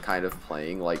just I'm kind of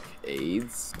playing, like,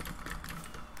 AIDS.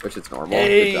 Which is normal.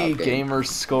 Hey, Good job, game. gamer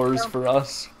scores for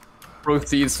us.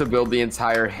 Proceeds to build the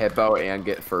entire hippo and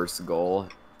get first goal.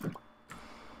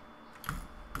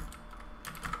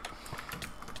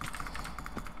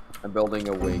 I'm building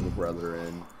a wing,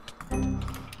 brethren.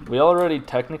 We already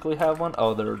technically have one.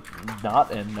 Oh, they're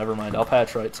not in. Never mind. I'll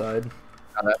patch right side.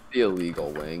 That's the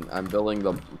illegal wing. I'm building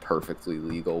the perfectly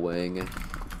legal wing.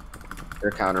 They're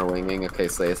counter winging. Okay,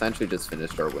 so they essentially just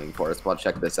finished our wing for us. Well,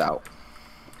 check this out.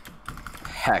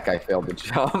 Heck, I failed the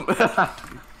jump.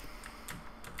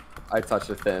 I touched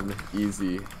with him.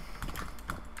 Easy.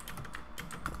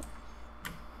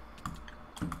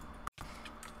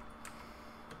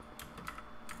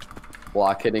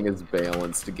 Block hitting is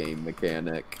balanced game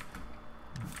mechanic.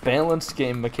 Balanced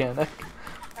game mechanic.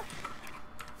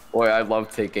 Boy, I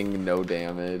love taking no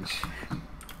damage.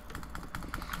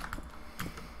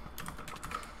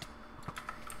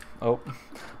 Oh.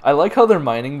 I like how they're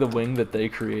mining the wing that they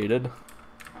created.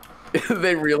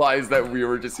 They realized that we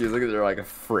were just using it. They're like, a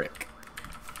frick.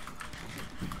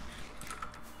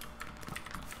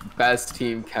 Best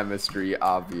team chemistry,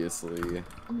 obviously.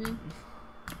 Mhm.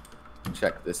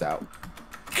 Check this out.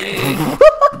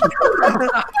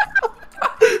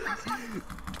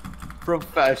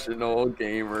 Professional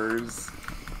gamers.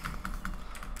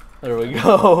 There we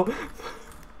go.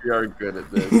 We are good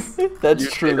at this. That's You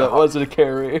true. did That hard- wasn't a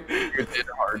carry. You did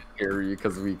hard carry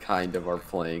because we kind of are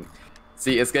playing.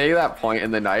 See, it's getting to that point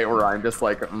in the night where I'm just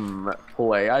like,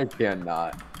 play. I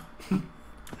cannot.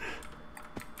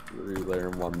 Relay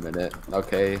in 1 minute.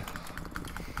 Okay.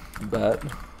 Bet.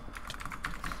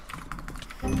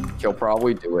 He'll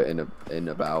probably do it in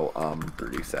about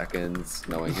 30 seconds,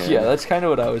 knowing him. Yeah, that's kind of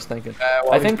what I was thinking.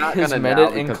 Well, I he's think not his gonna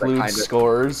minute now because I includes kinda-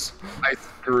 scores. I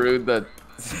screwed the.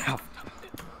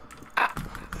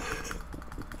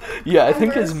 Yeah, I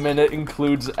think his minute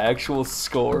includes actual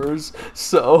scores.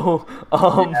 So,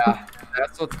 Yeah,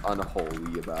 that's what's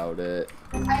unholy about it.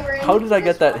 how did I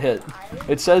get that hit?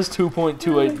 It says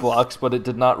 2.28 blocks, but it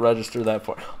did not register that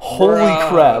far. Holy Bruh.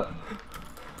 crap!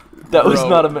 That was Bro,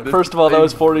 not a minute. this First of all, that thing-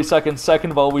 was 40 seconds.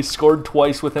 Second of all, we scored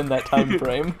twice within that time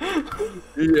frame.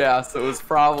 Yeah, so it was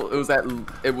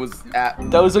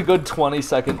at That was a good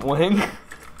 20-second wing.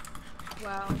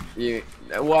 Wow.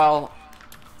 well,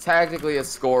 technically a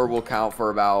score will count for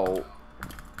about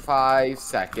 5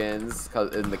 seconds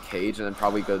in the cage, and then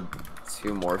probably good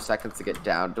 2 more seconds to get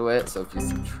down to it. So if you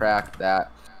subtract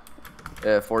that,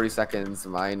 40 seconds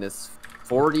minus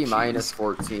 40 minus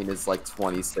 14 is like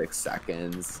 26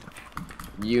 seconds.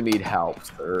 You need help,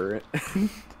 sir.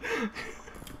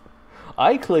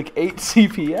 I click 8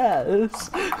 CPS.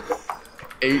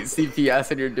 8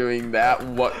 CPS and you're doing that?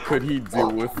 What could he do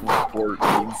with 14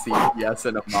 CPS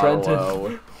and a Trenton,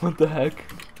 Marlowe? what the heck?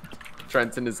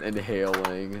 Trenton is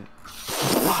inhaling.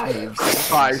 5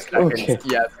 5 seconds. Okay.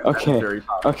 Yes. Okay. That's very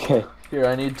possible. Okay. Here,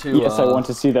 I need to. Yes, I want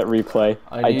to see that replay.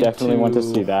 I need definitely want to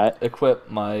see that. Equip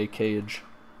my cage.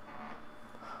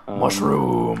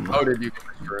 Mushroom. Oh, did you get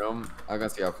the shroom? I'm gonna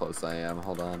see how close I am.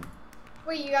 Hold on.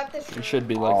 Wait, you got this. You should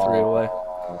be like 3 away.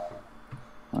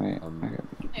 Wait,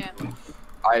 Yeah.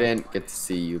 I didn't get to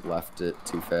see you left it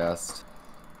too fast.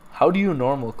 How do you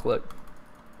normal click?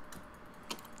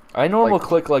 I normal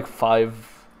click like 5.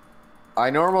 I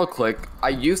normal click. I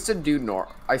used to do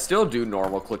I still do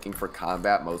normal clicking for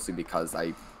combat, mostly because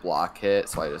I block hit,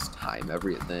 so I just time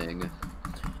everything.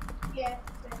 Yeah.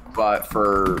 But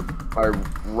for my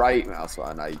right mouse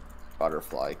one, I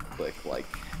butterfly click like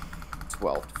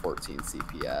 12 to 14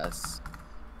 CPS.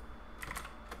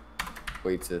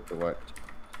 Wait to the what?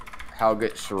 How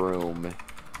get shroom?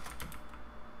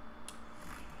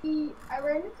 I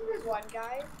ran into this one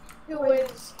guy who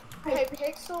was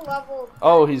Hypixel level.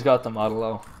 Oh, he's got the Model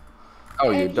O.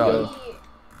 Oh, you and done.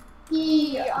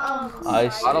 He I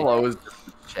see. Model is just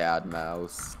a Chad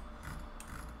mouse.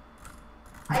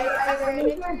 I ran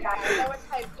into a guy that was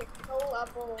Hypixel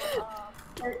level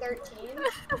 13,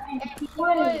 and he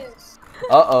was.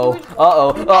 Uh-oh. Uh-oh.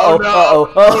 Uh-oh. Uh-oh.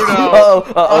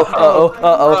 Uh-oh. Uh-oh.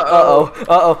 Uh-oh.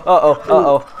 Uh-oh. Uh-oh.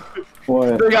 Uh-oh.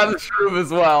 What? They got the shroom as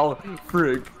well.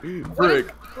 Frick. Frick.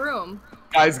 Room.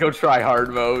 Guys, go try hard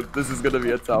mode. This is gonna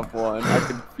be a tough one. I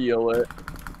can feel it.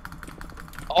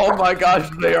 Oh my gosh,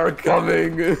 they are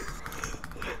coming.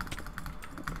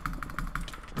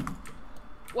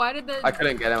 Why did the? I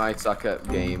couldn't get him. I suck at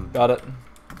game. Got it.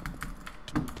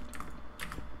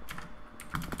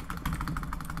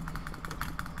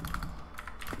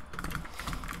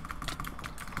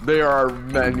 There are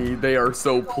many. They are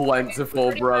so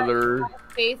plentiful, brother.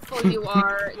 Faithful you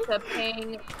are to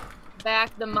paying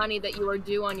back the money that you are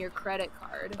due on your credit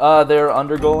card. They're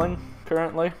undergoing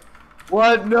currently.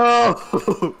 What? No!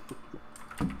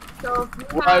 So if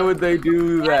you Why have- would they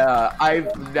do that?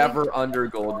 I've never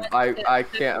undergold. I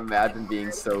can't imagine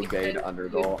being so gay to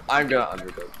undergo. I'm gonna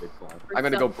undergo Bitcoin. I'm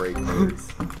gonna go break those.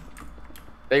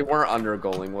 They weren't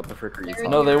undergoing. What the frick are you talking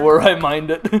No, they were. I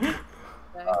mined it.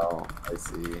 Oh, I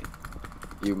see.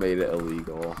 You made it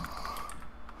illegal.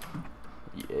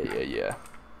 Yeah.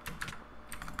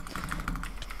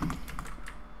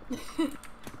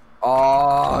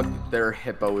 Oh, their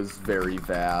hippo is very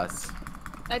fast.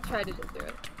 I tried to do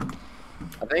it.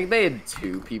 I think they had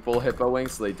 2 people hippoing,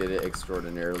 so they did it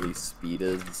extraordinarily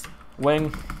speeded.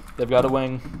 Wing. They've got a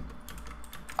wing.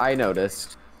 I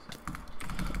noticed.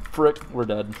 Frick, we're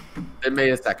dead. They made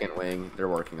a second wing. They're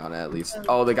working on it at least.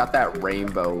 Oh, they got that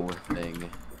rainbow thing.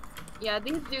 Yeah,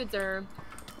 these dudes are.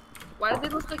 Why do they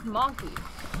look like monkeys?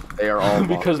 They are all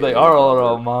Because monkey. they are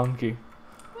all monkey.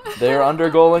 They're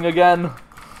undergoing again.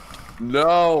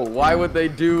 No, why would they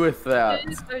do with that?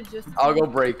 These are just. I'll go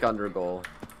break undergoal.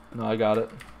 No, I got it.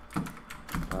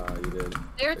 Oh, you did.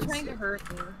 They're It's- trying to hurt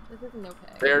me. This isn't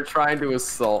okay. They're trying to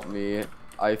assault me.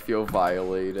 I feel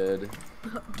violated.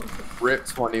 Rip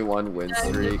 21 win Guys,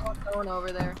 streak. there's one going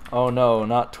over there. Oh no,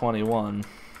 not 21.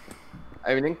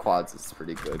 I mean, in quads, it's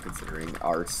pretty good considering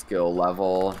our skill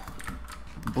level.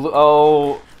 Blue.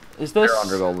 Oh, is this? They're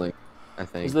undergoing. I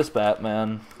think. Is this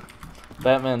Batman?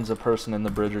 Batman's a person in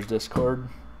the Bridgers Discord.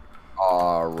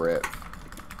 Aw, rip.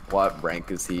 What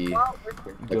rank is he?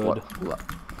 Good.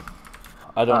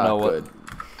 I don't know what. Good.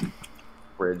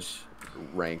 Bridge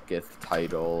ranketh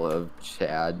title of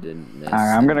Chad and this.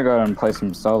 I'm gonna go and play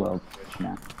some solo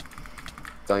now.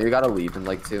 Don't you gotta leave in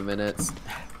like 2 minutes?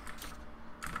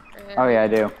 Oh yeah, I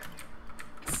do.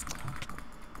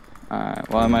 Alright,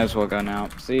 well I might as well go now.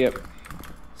 See ya.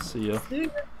 See ya.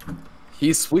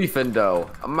 He's sweeping though.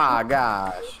 Oh my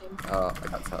gosh. Oh, I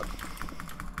got tough.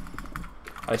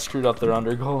 I screwed up their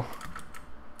undergoal.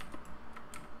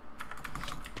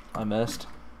 I missed.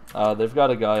 They've got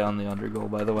a guy on the undergoal,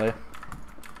 by the way.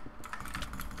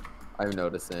 I'm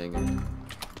noticing.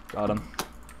 Got him.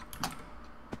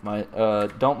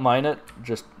 Don't mine it.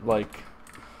 Just like.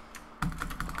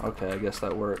 Okay, I guess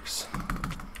that works.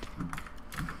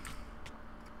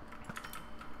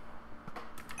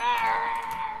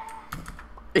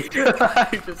 He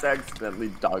just accidentally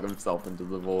dug himself into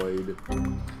the void.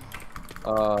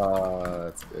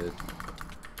 That's good.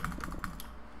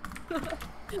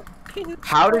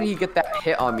 How did he get that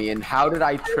hit on me, and how did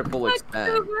I triple extend?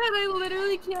 So bad, I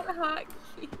literally can't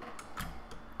hotkey.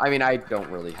 I mean, I don't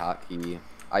really hotkey.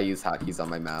 I use hotkeys on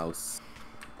my mouse.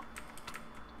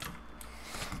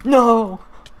 No!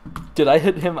 Did I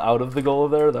hit him out of the goal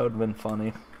there? That would have been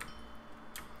funny.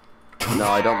 No,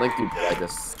 I don't think you did. I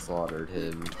just slaughtered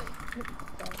him.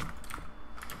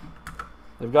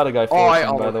 They've got a guy Oh,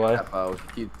 forcing, by the way. Oh,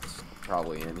 he's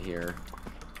probably in here.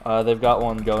 They've got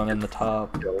one going in the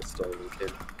top.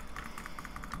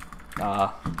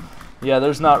 Yeah,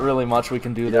 there's not really much we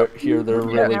can do there. Here, they're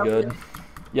really good.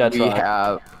 Yeah,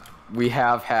 try. We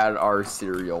have had our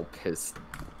serial piss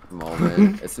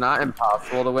moment. It's not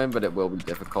impossible to win, but it will be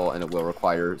difficult, and it will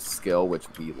require skill, which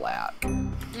we lack.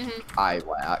 I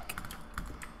lack.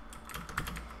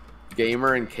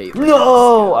 Gamer and Caitlyn.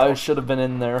 No, I should have been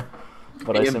in there,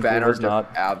 but I Me and simply Ben are was just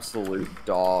not. absolute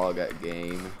dog at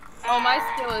game. Oh, my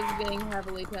skill is being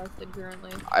heavily tested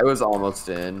currently. I was almost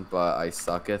in, but I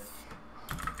sucketh,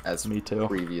 as Me too.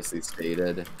 previously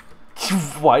stated.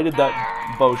 Why did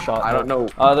that bow shot? I don't know.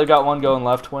 They got one going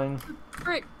left wing.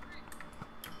 Frick.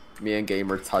 Me and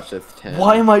Gamer toucheth 10.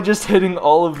 Why am I just hitting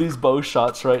all of these bow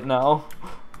shots right now?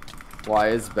 Why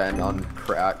is Ben on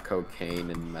crack,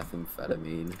 cocaine, and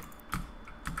methamphetamine?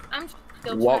 I'm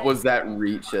still What trying. was that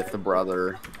reacheth,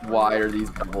 brother? Why are these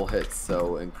double hits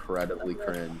so incredibly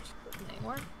cringe?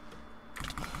 Anymore?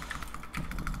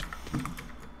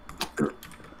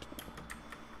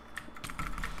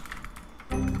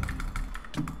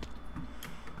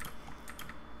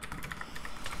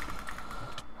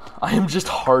 I am just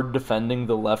hard defending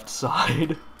the left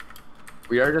side.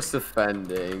 We are just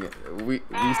defending. We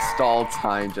stall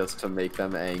time just to make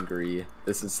them angry.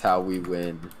 This is how we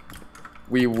win.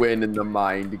 We win in the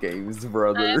mind games, I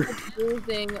brother. am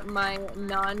using my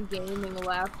non-gaming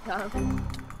laptop.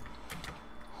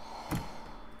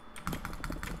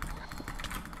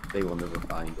 They will never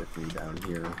find me down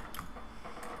here.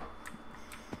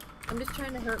 I'm just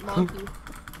trying to hurt monkeys.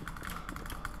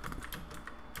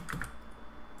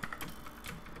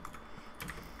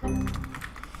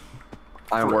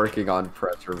 I'm working on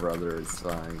pressure, brother. It's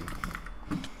fine.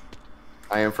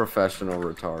 I am professional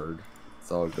retard.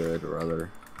 It's all good,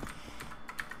 brother.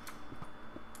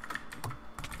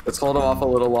 Let's hold him off a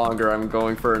little longer. I'm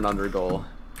going for an undergoal.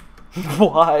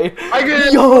 Why? I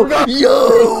get Yo!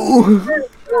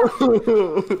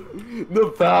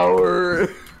 The power.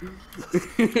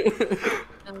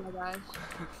 Oh my gosh.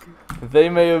 They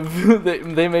may have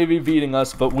they may be beating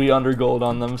us, but we undergoaled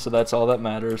on them, so that's all that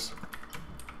matters.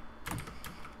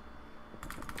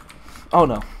 Oh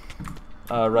no.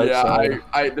 Right yeah,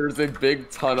 side. there's a big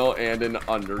tunnel and an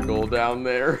undergoal down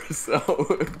there, so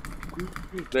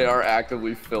they are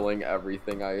actively filling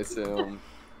everything, I assume.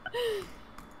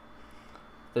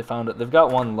 They found it. They've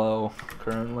got one low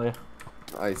currently.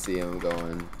 I see him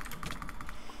going.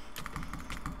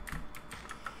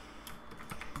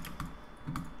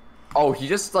 Oh, he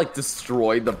just like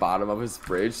destroyed the bottom of his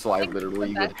bridge, so I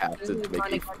literally would have to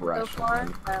make a fresh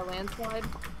one. By a landslide.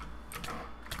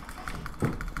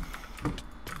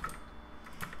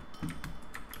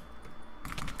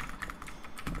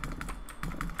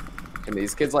 Can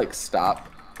these kids like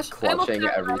stop clutching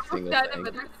every single thing?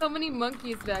 There's so many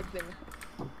monkeys back there.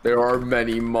 There are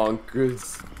many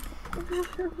monkeys.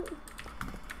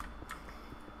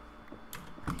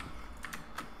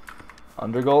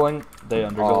 Undergoaling? They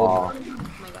undergoaled. Oh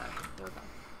my god.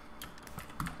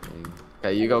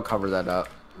 Okay, you go cover that up.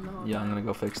 No, Yeah, I'm gonna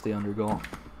go fix the undergoal.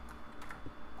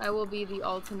 I will be the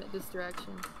ultimate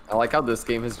distraction. I like how this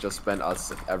game has just been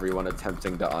us, everyone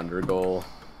attempting to undergoal.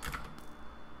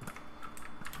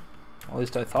 At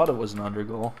least I thought it was an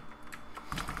undergoal.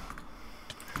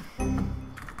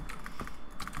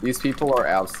 These people are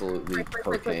absolutely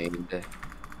cocained.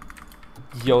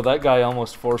 Yo, that guy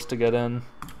almost forced to get in.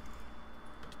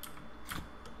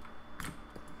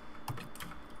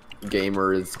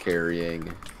 Gamer is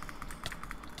carrying.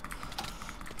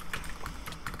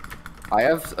 I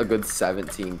have a good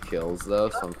 17 kills though,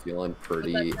 so I'm feeling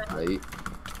pretty right.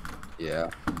 Yeah.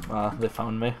 They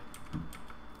found me.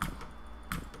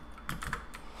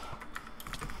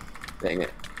 Dang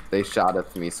it. They shot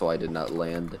at me, so I did not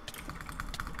land.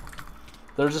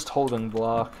 They're just holding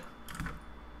block.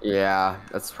 Yeah,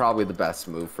 that's probably the best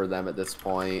move for them at this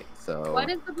point. So. Why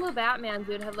does the blue Batman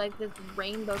dude have like this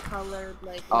rainbow colored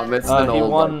like? It's an he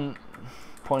old won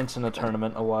points in a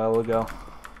tournament a while ago.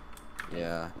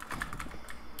 Yeah.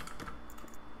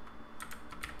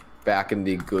 Back in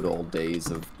the good old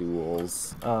days of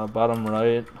duels. Bottom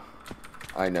right.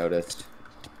 I noticed.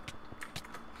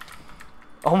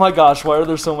 Oh my gosh, why are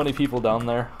there so many people down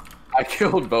there? I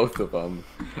killed both of them.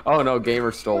 Oh no,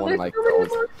 Gamer stole one of my kills.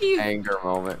 Anger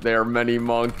moment. There are many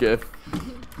monkey.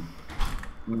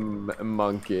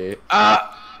 Monkey.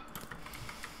 Ah!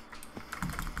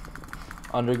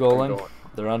 Undergoaling.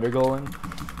 They're undergoaling.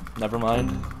 Never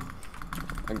mind.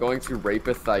 I'm going to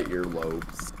rapethite your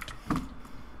lobes.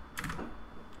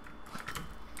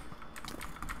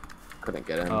 Couldn't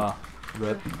get in.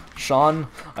 Rip. Sean,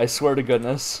 I swear to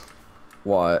goodness.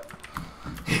 What?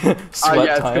 Sweat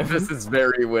yes, time. this is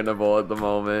very winnable at the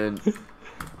moment.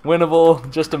 Winnable,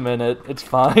 just a minute. It's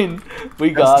fine.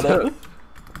 We got it.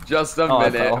 Just a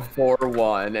minute,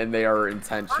 4-1, and they are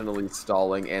intentionally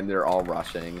stalling, and they're all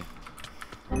rushing.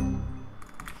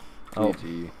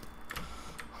 GG.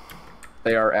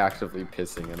 They are actively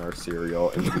pissing in our cereal,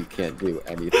 and we can't do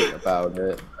anything about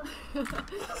it.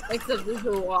 Except just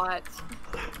watch.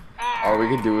 All we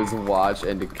can do is watch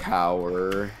and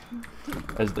cower.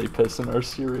 As they piss in our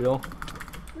cereal.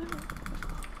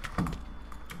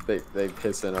 They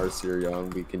piss in our cereal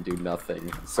and we can do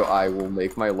nothing. So I will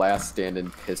make my last stand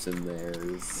and piss in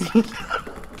theirs.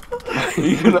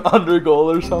 You can undergoal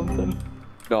or something?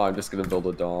 No, I'm just gonna build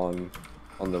a dong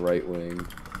on the right wing.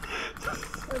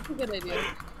 That's a good idea.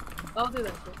 I'll do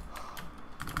that too.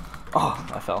 Oh,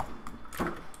 I fell.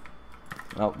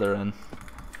 Oh, they're in.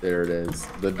 There it is.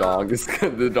 The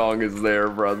dong is there,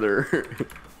 brother.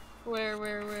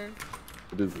 Where?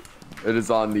 It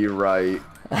is on the right.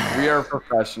 We are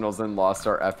professionals and lost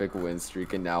our epic win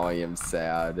streak, and now I am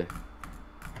sad.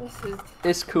 This is.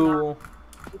 It's cool.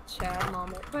 The Chad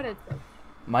moment, but it's. Okay.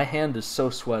 My hand is so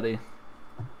sweaty.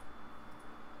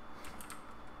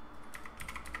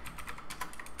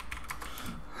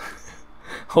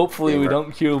 Hopefully we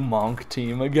don't queue Monk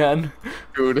team again.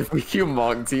 Dude, if we queue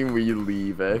Monk team, we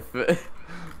leave it.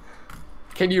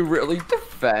 Can you really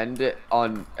defend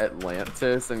on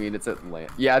Atlantis? I mean, it's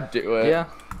Atlantis. Yeah, do it. Yeah.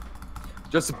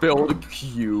 Just build a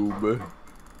cube.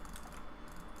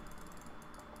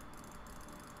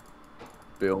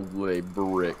 Build a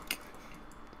brick.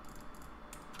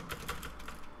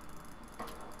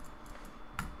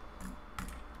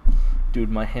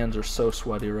 Dude, my hands are so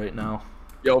sweaty right now.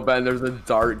 Yo, Ben, there's a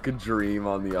dark dream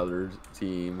on the other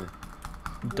team.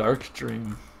 Dark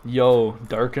dream. Yo,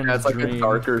 darkened That's like dream. a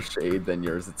darker shade than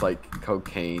yours. It's like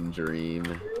cocaine dream.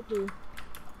 I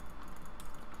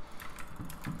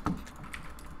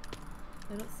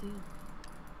don't see him.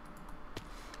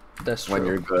 That's true. When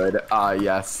you're good.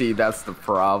 Yeah, see, that's the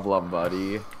problem,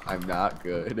 buddy. I'm not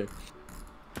good.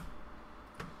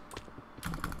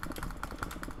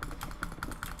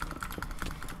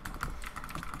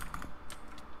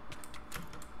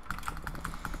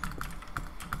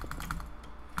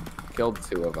 Killed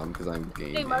 2 of them because I'm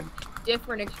gaming. They must be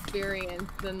different experience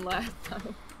than last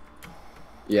time.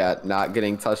 Yeah, not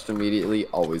getting touched immediately,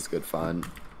 always good fun.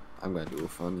 I'm gonna do a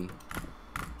funny.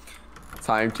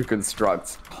 Time to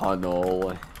construct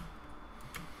tunnel.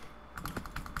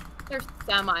 They're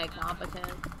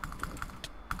semi-competent.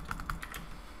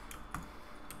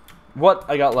 What?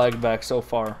 I got lagged back so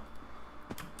far.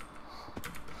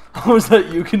 Was that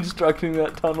you constructing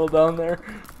that tunnel down there?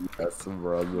 Yes,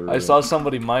 brother. I saw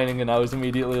somebody mining and I was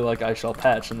immediately like, I shall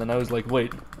patch. And then I was like,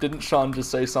 wait, didn't Sean just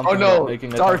say something about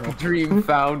making a Dark tunnel? Dream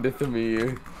foundeth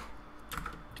me.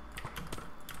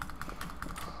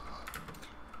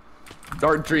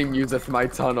 Dark Dream useth my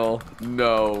tunnel.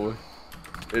 No.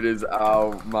 It is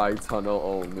my tunnel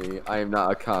only. I am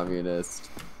not a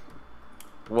communist.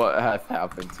 What hath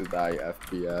happened to thy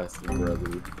FPS,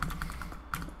 brother?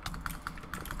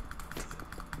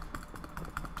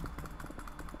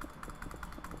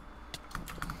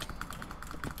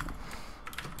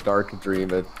 Dark Dream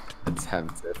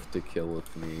attempteth to kill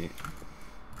with me.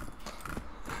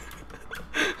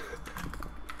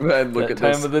 Man, look That at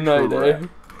time this of the night, crap. eh?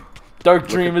 Dark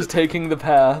Dream is taking the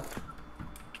path.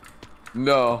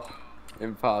 No,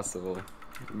 impossible.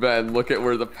 Ben, look at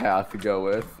where the path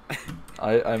goeth.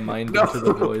 I mined No. into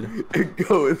the void. It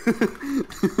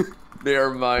goeth. They are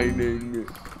mining.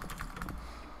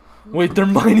 Wait, they're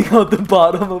mining out the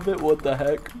bottom of it? What the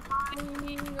heck?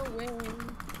 Mining away.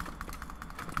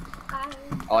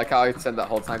 I like how I said that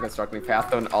whole time constructing path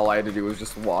though, and all I had to do was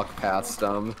just walk past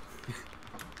them.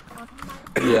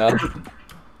 Yeah.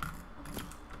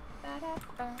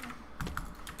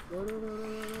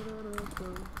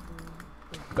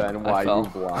 Ben, why fell. you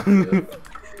blocked it?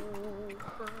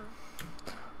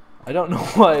 I don't know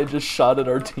why I just shot at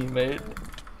our teammate.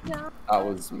 That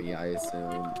was me, I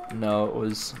assume. No, it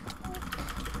was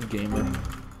Gamer.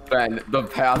 Ben, the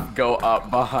path go up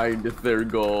behind their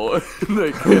goal.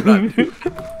 They cannot do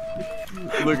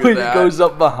Look at Wait, that. it goes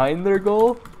up behind their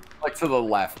goal? Like to the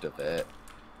left of it.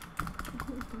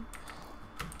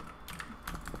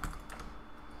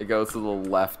 It goes to the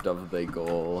left of the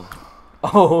goal.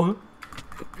 Oh.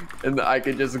 And I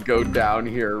could just go down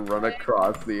here, run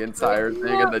across the entire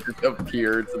thing, and then just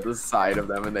appear to the side of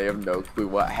them, and they have no clue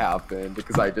what happened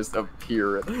because I just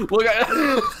appear. Look at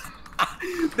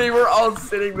they were all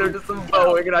sitting there just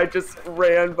bowing, and I just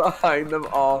ran behind them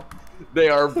all. They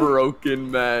are broken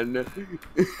men.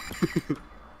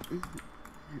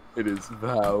 It is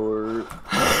power.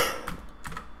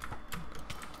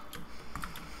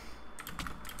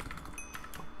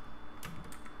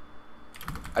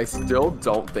 I still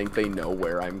don't think they know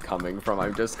where I'm coming from.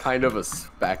 I'm just kind of a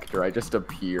specter. I just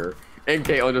appear. And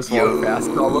Caitlyn just walked past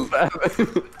all of them.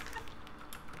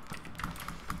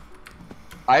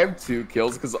 I have 2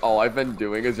 kills because all I've been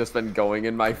doing has just been going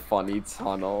in my funny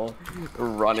tunnel,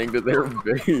 running to their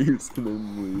base, and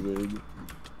then leaving.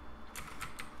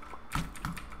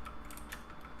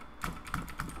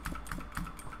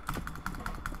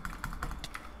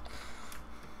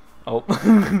 Oh.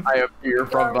 I appear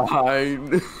from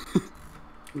behind.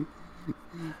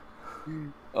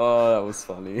 Oh, that was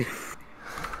funny.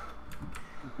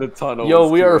 The tunnel. Yo,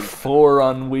 was we too are 4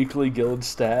 on weekly guild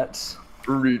stats.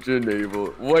 Reach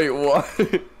enable. Wait, what?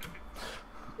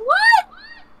 What?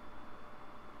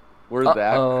 We're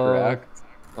that cracked?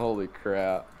 Holy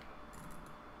crap.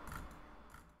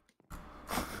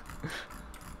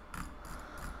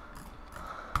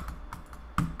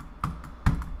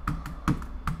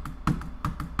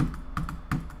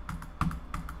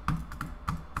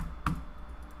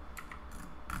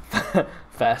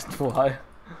 Fast fly.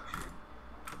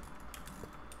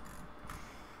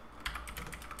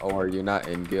 Oh, are you not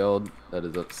in guild? That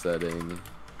is upsetting.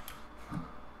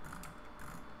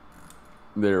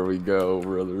 There we go,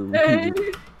 brother. Hey.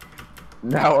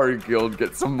 Now our guild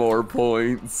gets some more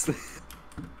points.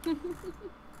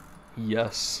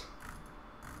 Yes.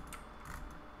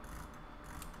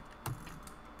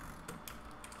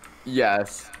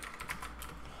 Yes.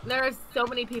 There are so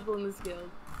many people in this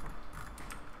guild.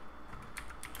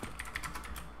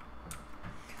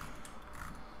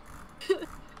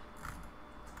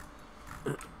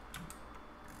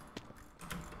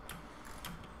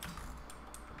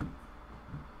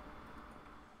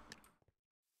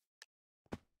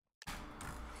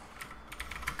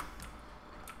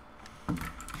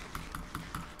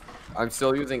 I'm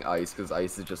still using ice because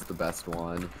ice is just the best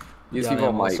one. These Yeah, I people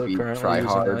am might also be currently try using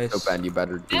hard, ice. so Ben, you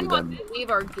better do Ben them. wants to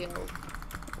leave our guild.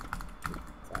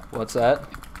 What's that?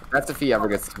 That's if he ever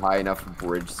gets high enough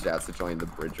bridge stats to join the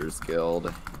Bridgers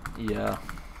Guild. Yeah.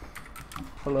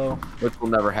 Hello. Which will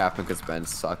never happen because Ben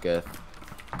sucketh.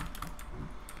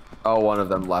 Oh, one of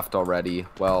them left already.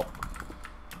 Well,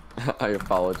 I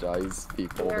apologize,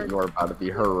 people, but you are about to be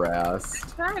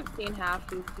harassed. I have seen half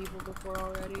these people before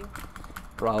already.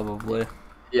 Probably.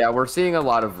 Yeah, we're seeing a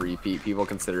lot of repeat people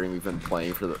considering we've been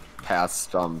playing for the past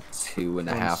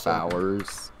 2.5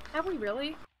 hours. Have we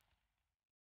really?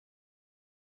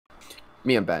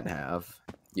 Me and Ben have.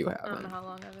 You I don't know haven't. how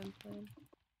long I've been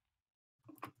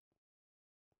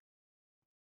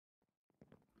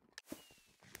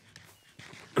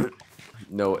playing.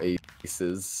 No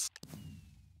aces.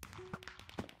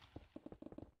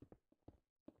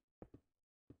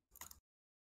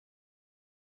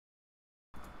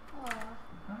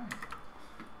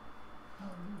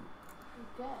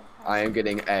 I am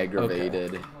getting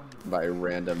aggravated by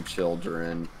random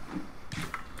children.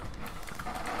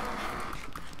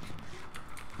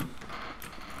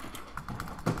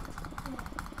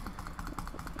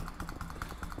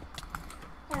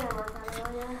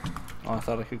 Oh, I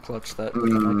thought I could clutch that. but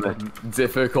I couldn't.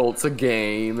 Difficult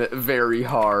game, very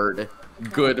hard.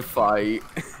 Good fight.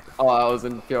 Oh, I was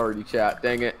in priority chat.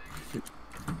 Dang it.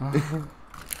 There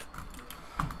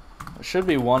should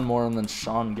be one more and then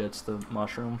Sean gets the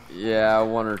mushroom. Yeah,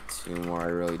 one or two more. I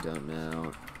really don't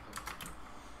know.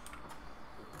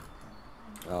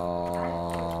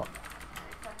 Oh.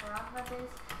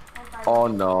 Oh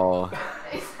no.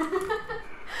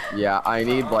 Yeah, I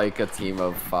need like a team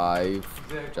of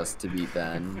 5 just to beat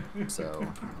Ben. So,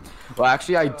 well,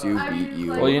 actually, I do beat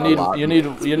you. Well, you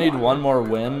need one more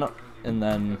win, and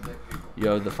then you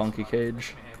have the funky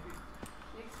cage.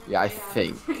 Yeah, I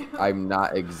think. I'm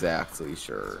not exactly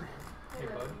sure.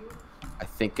 I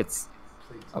think it's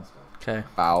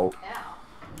about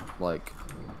like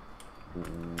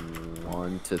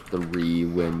 1 to 3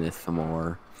 with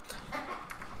more.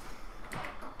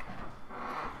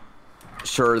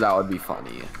 Sure, that would be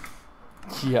funny.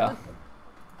 Yeah.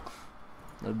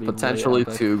 That'd be Potentially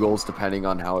way epic. 2 goals depending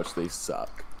on how much they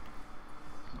suck.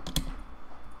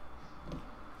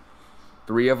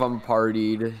 3 of them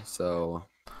partied, so...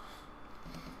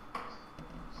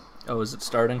 Oh, is it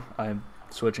starting? I'm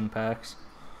switching packs.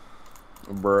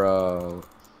 Bro.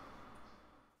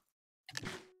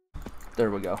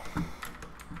 There we go.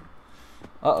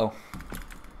 Uh-oh.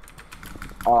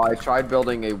 Oh, I tried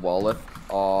building a wallet.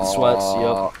 Oh, Sweats,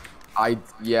 yep.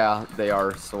 Yeah, they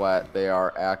are sweat. They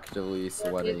are actively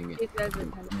sweating.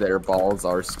 Their balls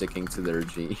are sticking to their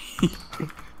jeans.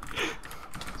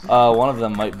 One of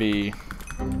them might be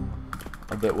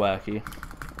a bit wacky.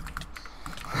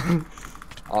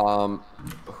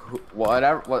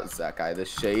 What's that guy? The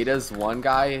Shade is one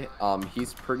guy.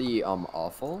 He's pretty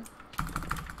awful.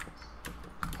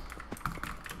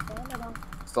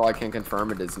 So I can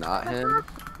confirm it is not him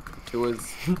who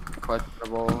is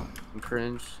questionable and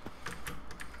cringe.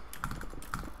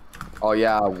 Oh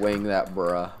yeah, wing that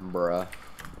bruh.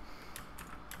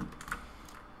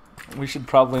 We should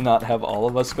probably not have all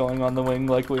of us going on the wing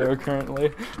like we are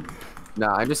currently.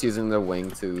 Nah, I'm just using the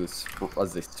wing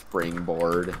as a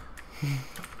springboard.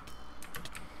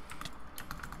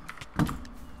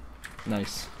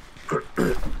 Nice.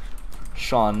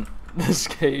 Sean, this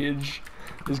cage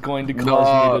is going to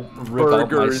cause me to rip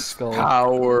out my skull.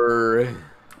 Power.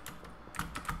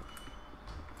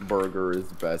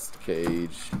 Burger's best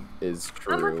cage is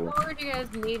true. How much more do you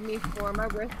guys need me for? My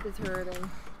wrist is hurting.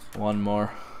 One more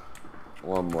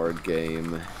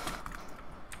game.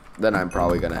 Then I'm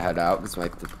probably gonna head out because my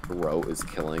throat is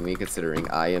killing me, considering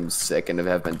I am sick and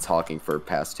have been talking for the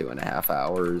past 2.5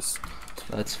 hours.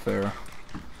 That's fair.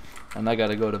 And I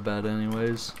gotta go to bed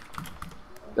anyways.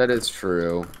 That is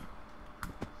true.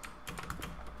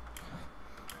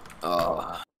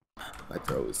 My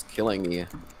throat is killing me.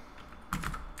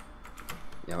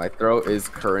 Yeah, my throat is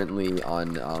currently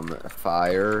on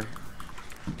fire.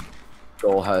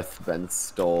 Joel hath been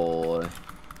stole.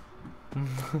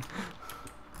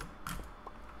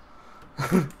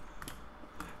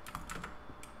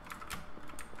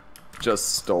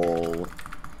 Just stole.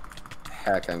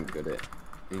 Heck, I'm good at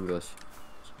English.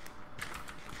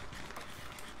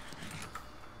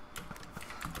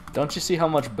 Don't you see how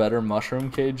much better Mushroom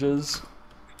Cage is?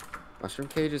 Mushroom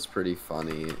Cage is pretty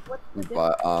funny,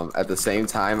 but at the same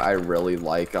time, I really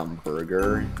like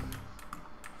Burger.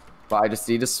 But I just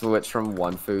need to switch from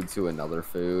one food to another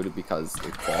food because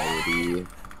the quality.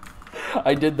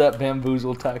 I did that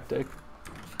bamboozle tactic.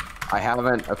 I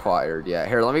haven't acquired yet.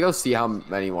 Here, let me go see how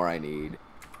many more I need.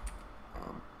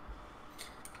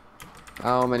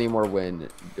 How many more win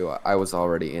do I was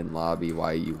already in lobby.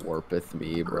 Why you warpeth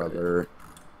me, brother?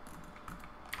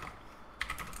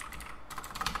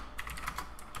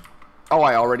 Oh,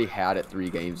 I already had it 3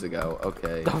 games ago.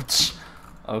 Okay.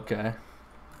 Okay.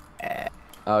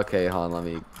 Okay, hold on. Let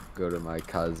me go to my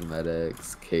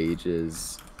cosmetics,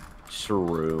 cages,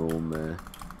 shroom.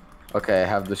 Okay, I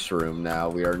have the shroom now.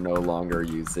 We are no longer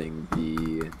using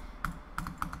the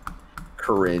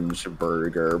cringe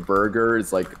burger. Burger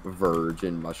is like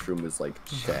virgin. Mushroom is like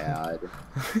Chad.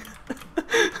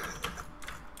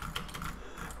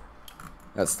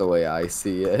 That's the way I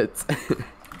see it.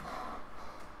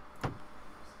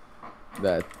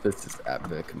 This is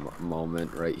epic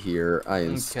moment right here. I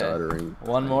am stuttering.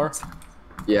 One more?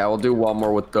 Yeah, we'll do one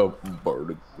more with the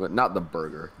burger. Not the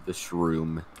burger, the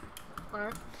shroom.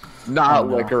 Not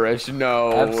licorice,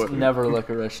 no. Never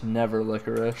licorice, never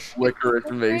licorice.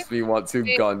 Licorice makes me want to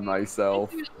gun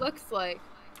myself. What it looks like.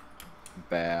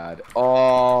 Bad.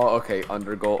 Oh, okay,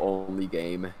 undergoal only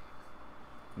game.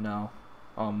 No.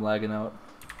 Oh, I'm lagging out.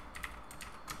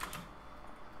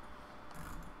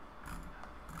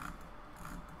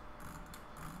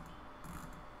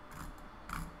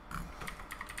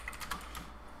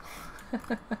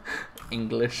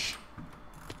 English.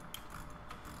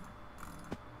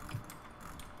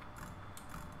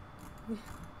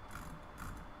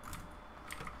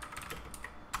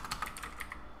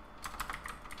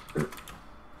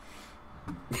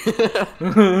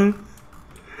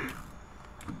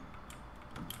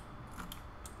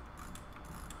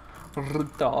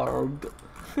 Retard.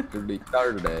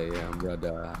 Retarded,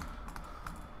 brother.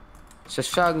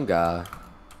 Shashanga.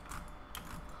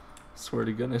 Swear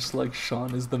to goodness, like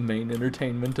Sean is the main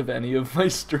entertainment of any of my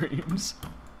streams.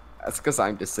 That's because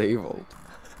I'm disabled.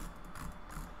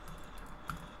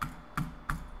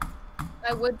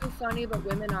 I would be funny, but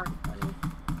women aren't funny.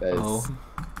 That's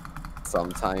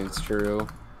sometimes true.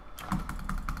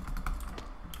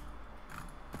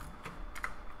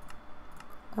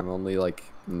 I'm only like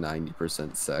 90%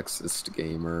 sexist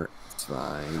gamer. It's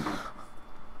fine.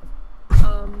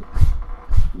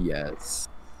 Yes.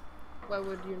 Why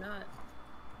would you not?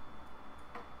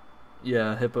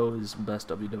 Yeah, Hippo is best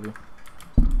WW.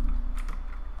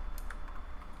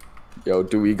 Yo,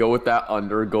 do we go with that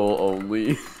under goal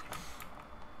only?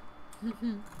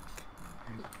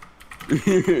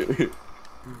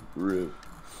 Rip.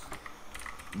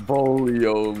 Bully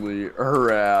only.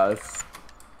 Harass.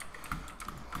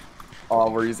 Oh,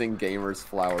 we're using Gamer's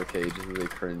Flower Cage. This is a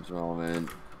cringe moment.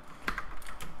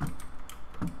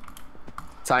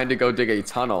 Time to go dig a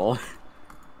tunnel.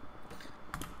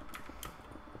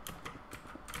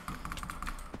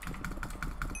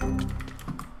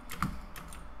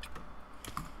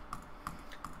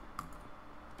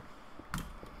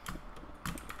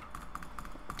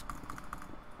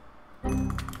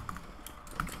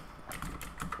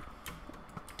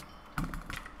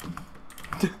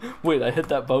 Wait, I hit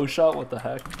that bow shot? What the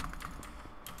heck?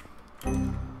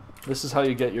 This is how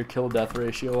you get your kill death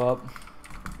ratio up.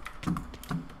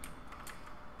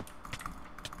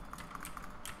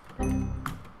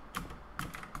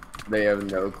 They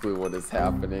have no clue what is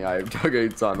happening. I have dug a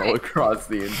tunnel across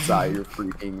the entire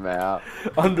freaking map.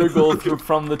 Undergoal through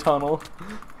from the tunnel.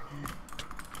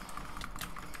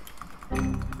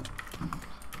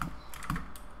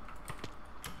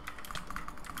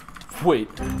 Wait,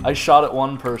 I shot at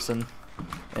one person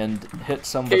and hit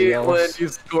somebody else. Caitlin, you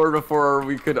scored before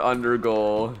we could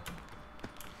undergoal.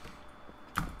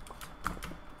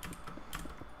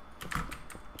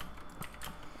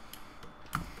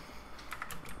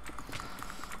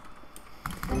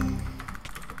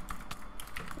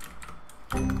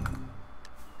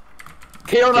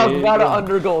 Caitlin, I was about to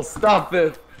undergoal. Stop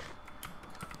it.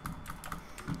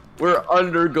 We're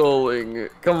undergoaling.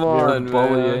 Come on,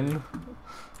 bullying. Man.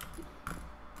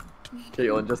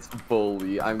 Caitlin, just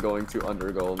bully. I'm going to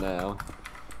undergoal now.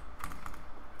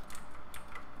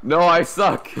 No, I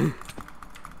suck.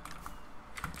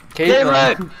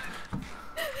 Caitlin!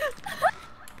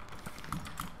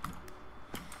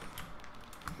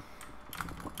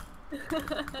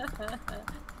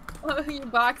 Oh, you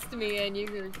boxed me and you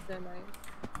were so nice.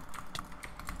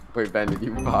 Wait, Ben, did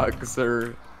you box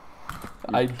her?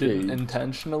 I didn't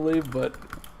intentionally, but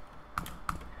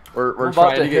we're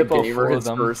trying to get Gamer his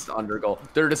first undergoal.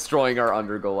 They're destroying our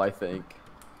undergoal, I think.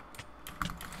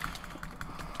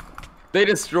 They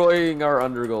destroying our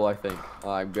undergoal, I think.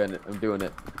 I'm doing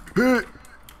it.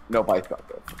 Nope, I got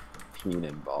the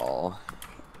peanut ball.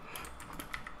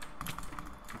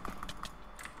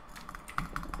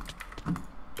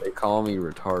 They call me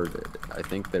retarded. I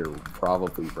think they're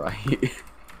probably right.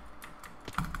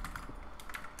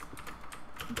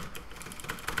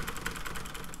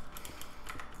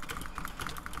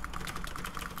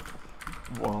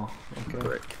 Whoa, okay.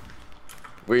 Frick.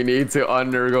 We need to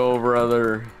undergo,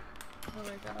 brother. Oh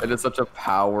my god. It is such a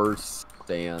power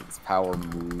stance, power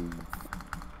move.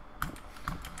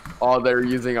 Oh, they're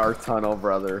using our tunnel,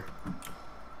 brother.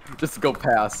 Just go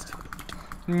past.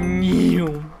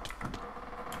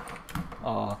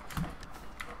 Aw.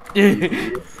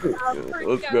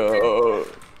 Let's go.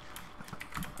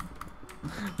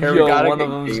 Here, Yo, we gotta one of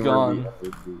get them's Gamer gone.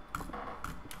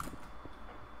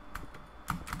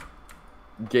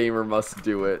 Gamer must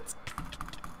do it.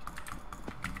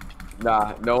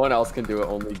 Nah, no one else can do it,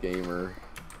 only Gamer.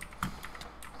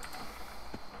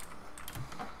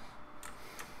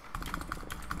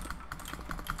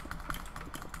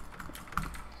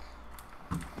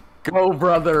 Go,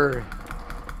 brother!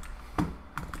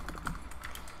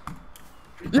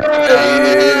 Yay!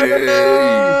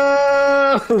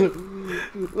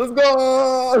 Let's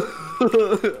go!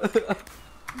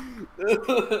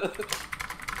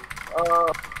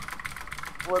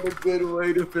 What a good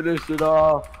way to finish it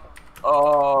off.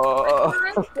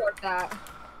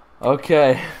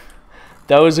 Okay,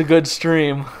 that was a good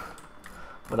stream,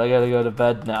 but I gotta go to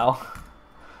bed now.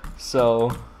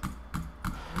 So.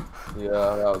 Yeah,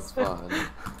 that was fun.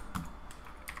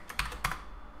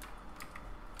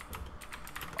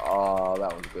 Oh,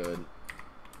 that was good.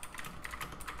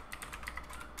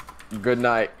 Good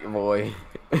night, boy.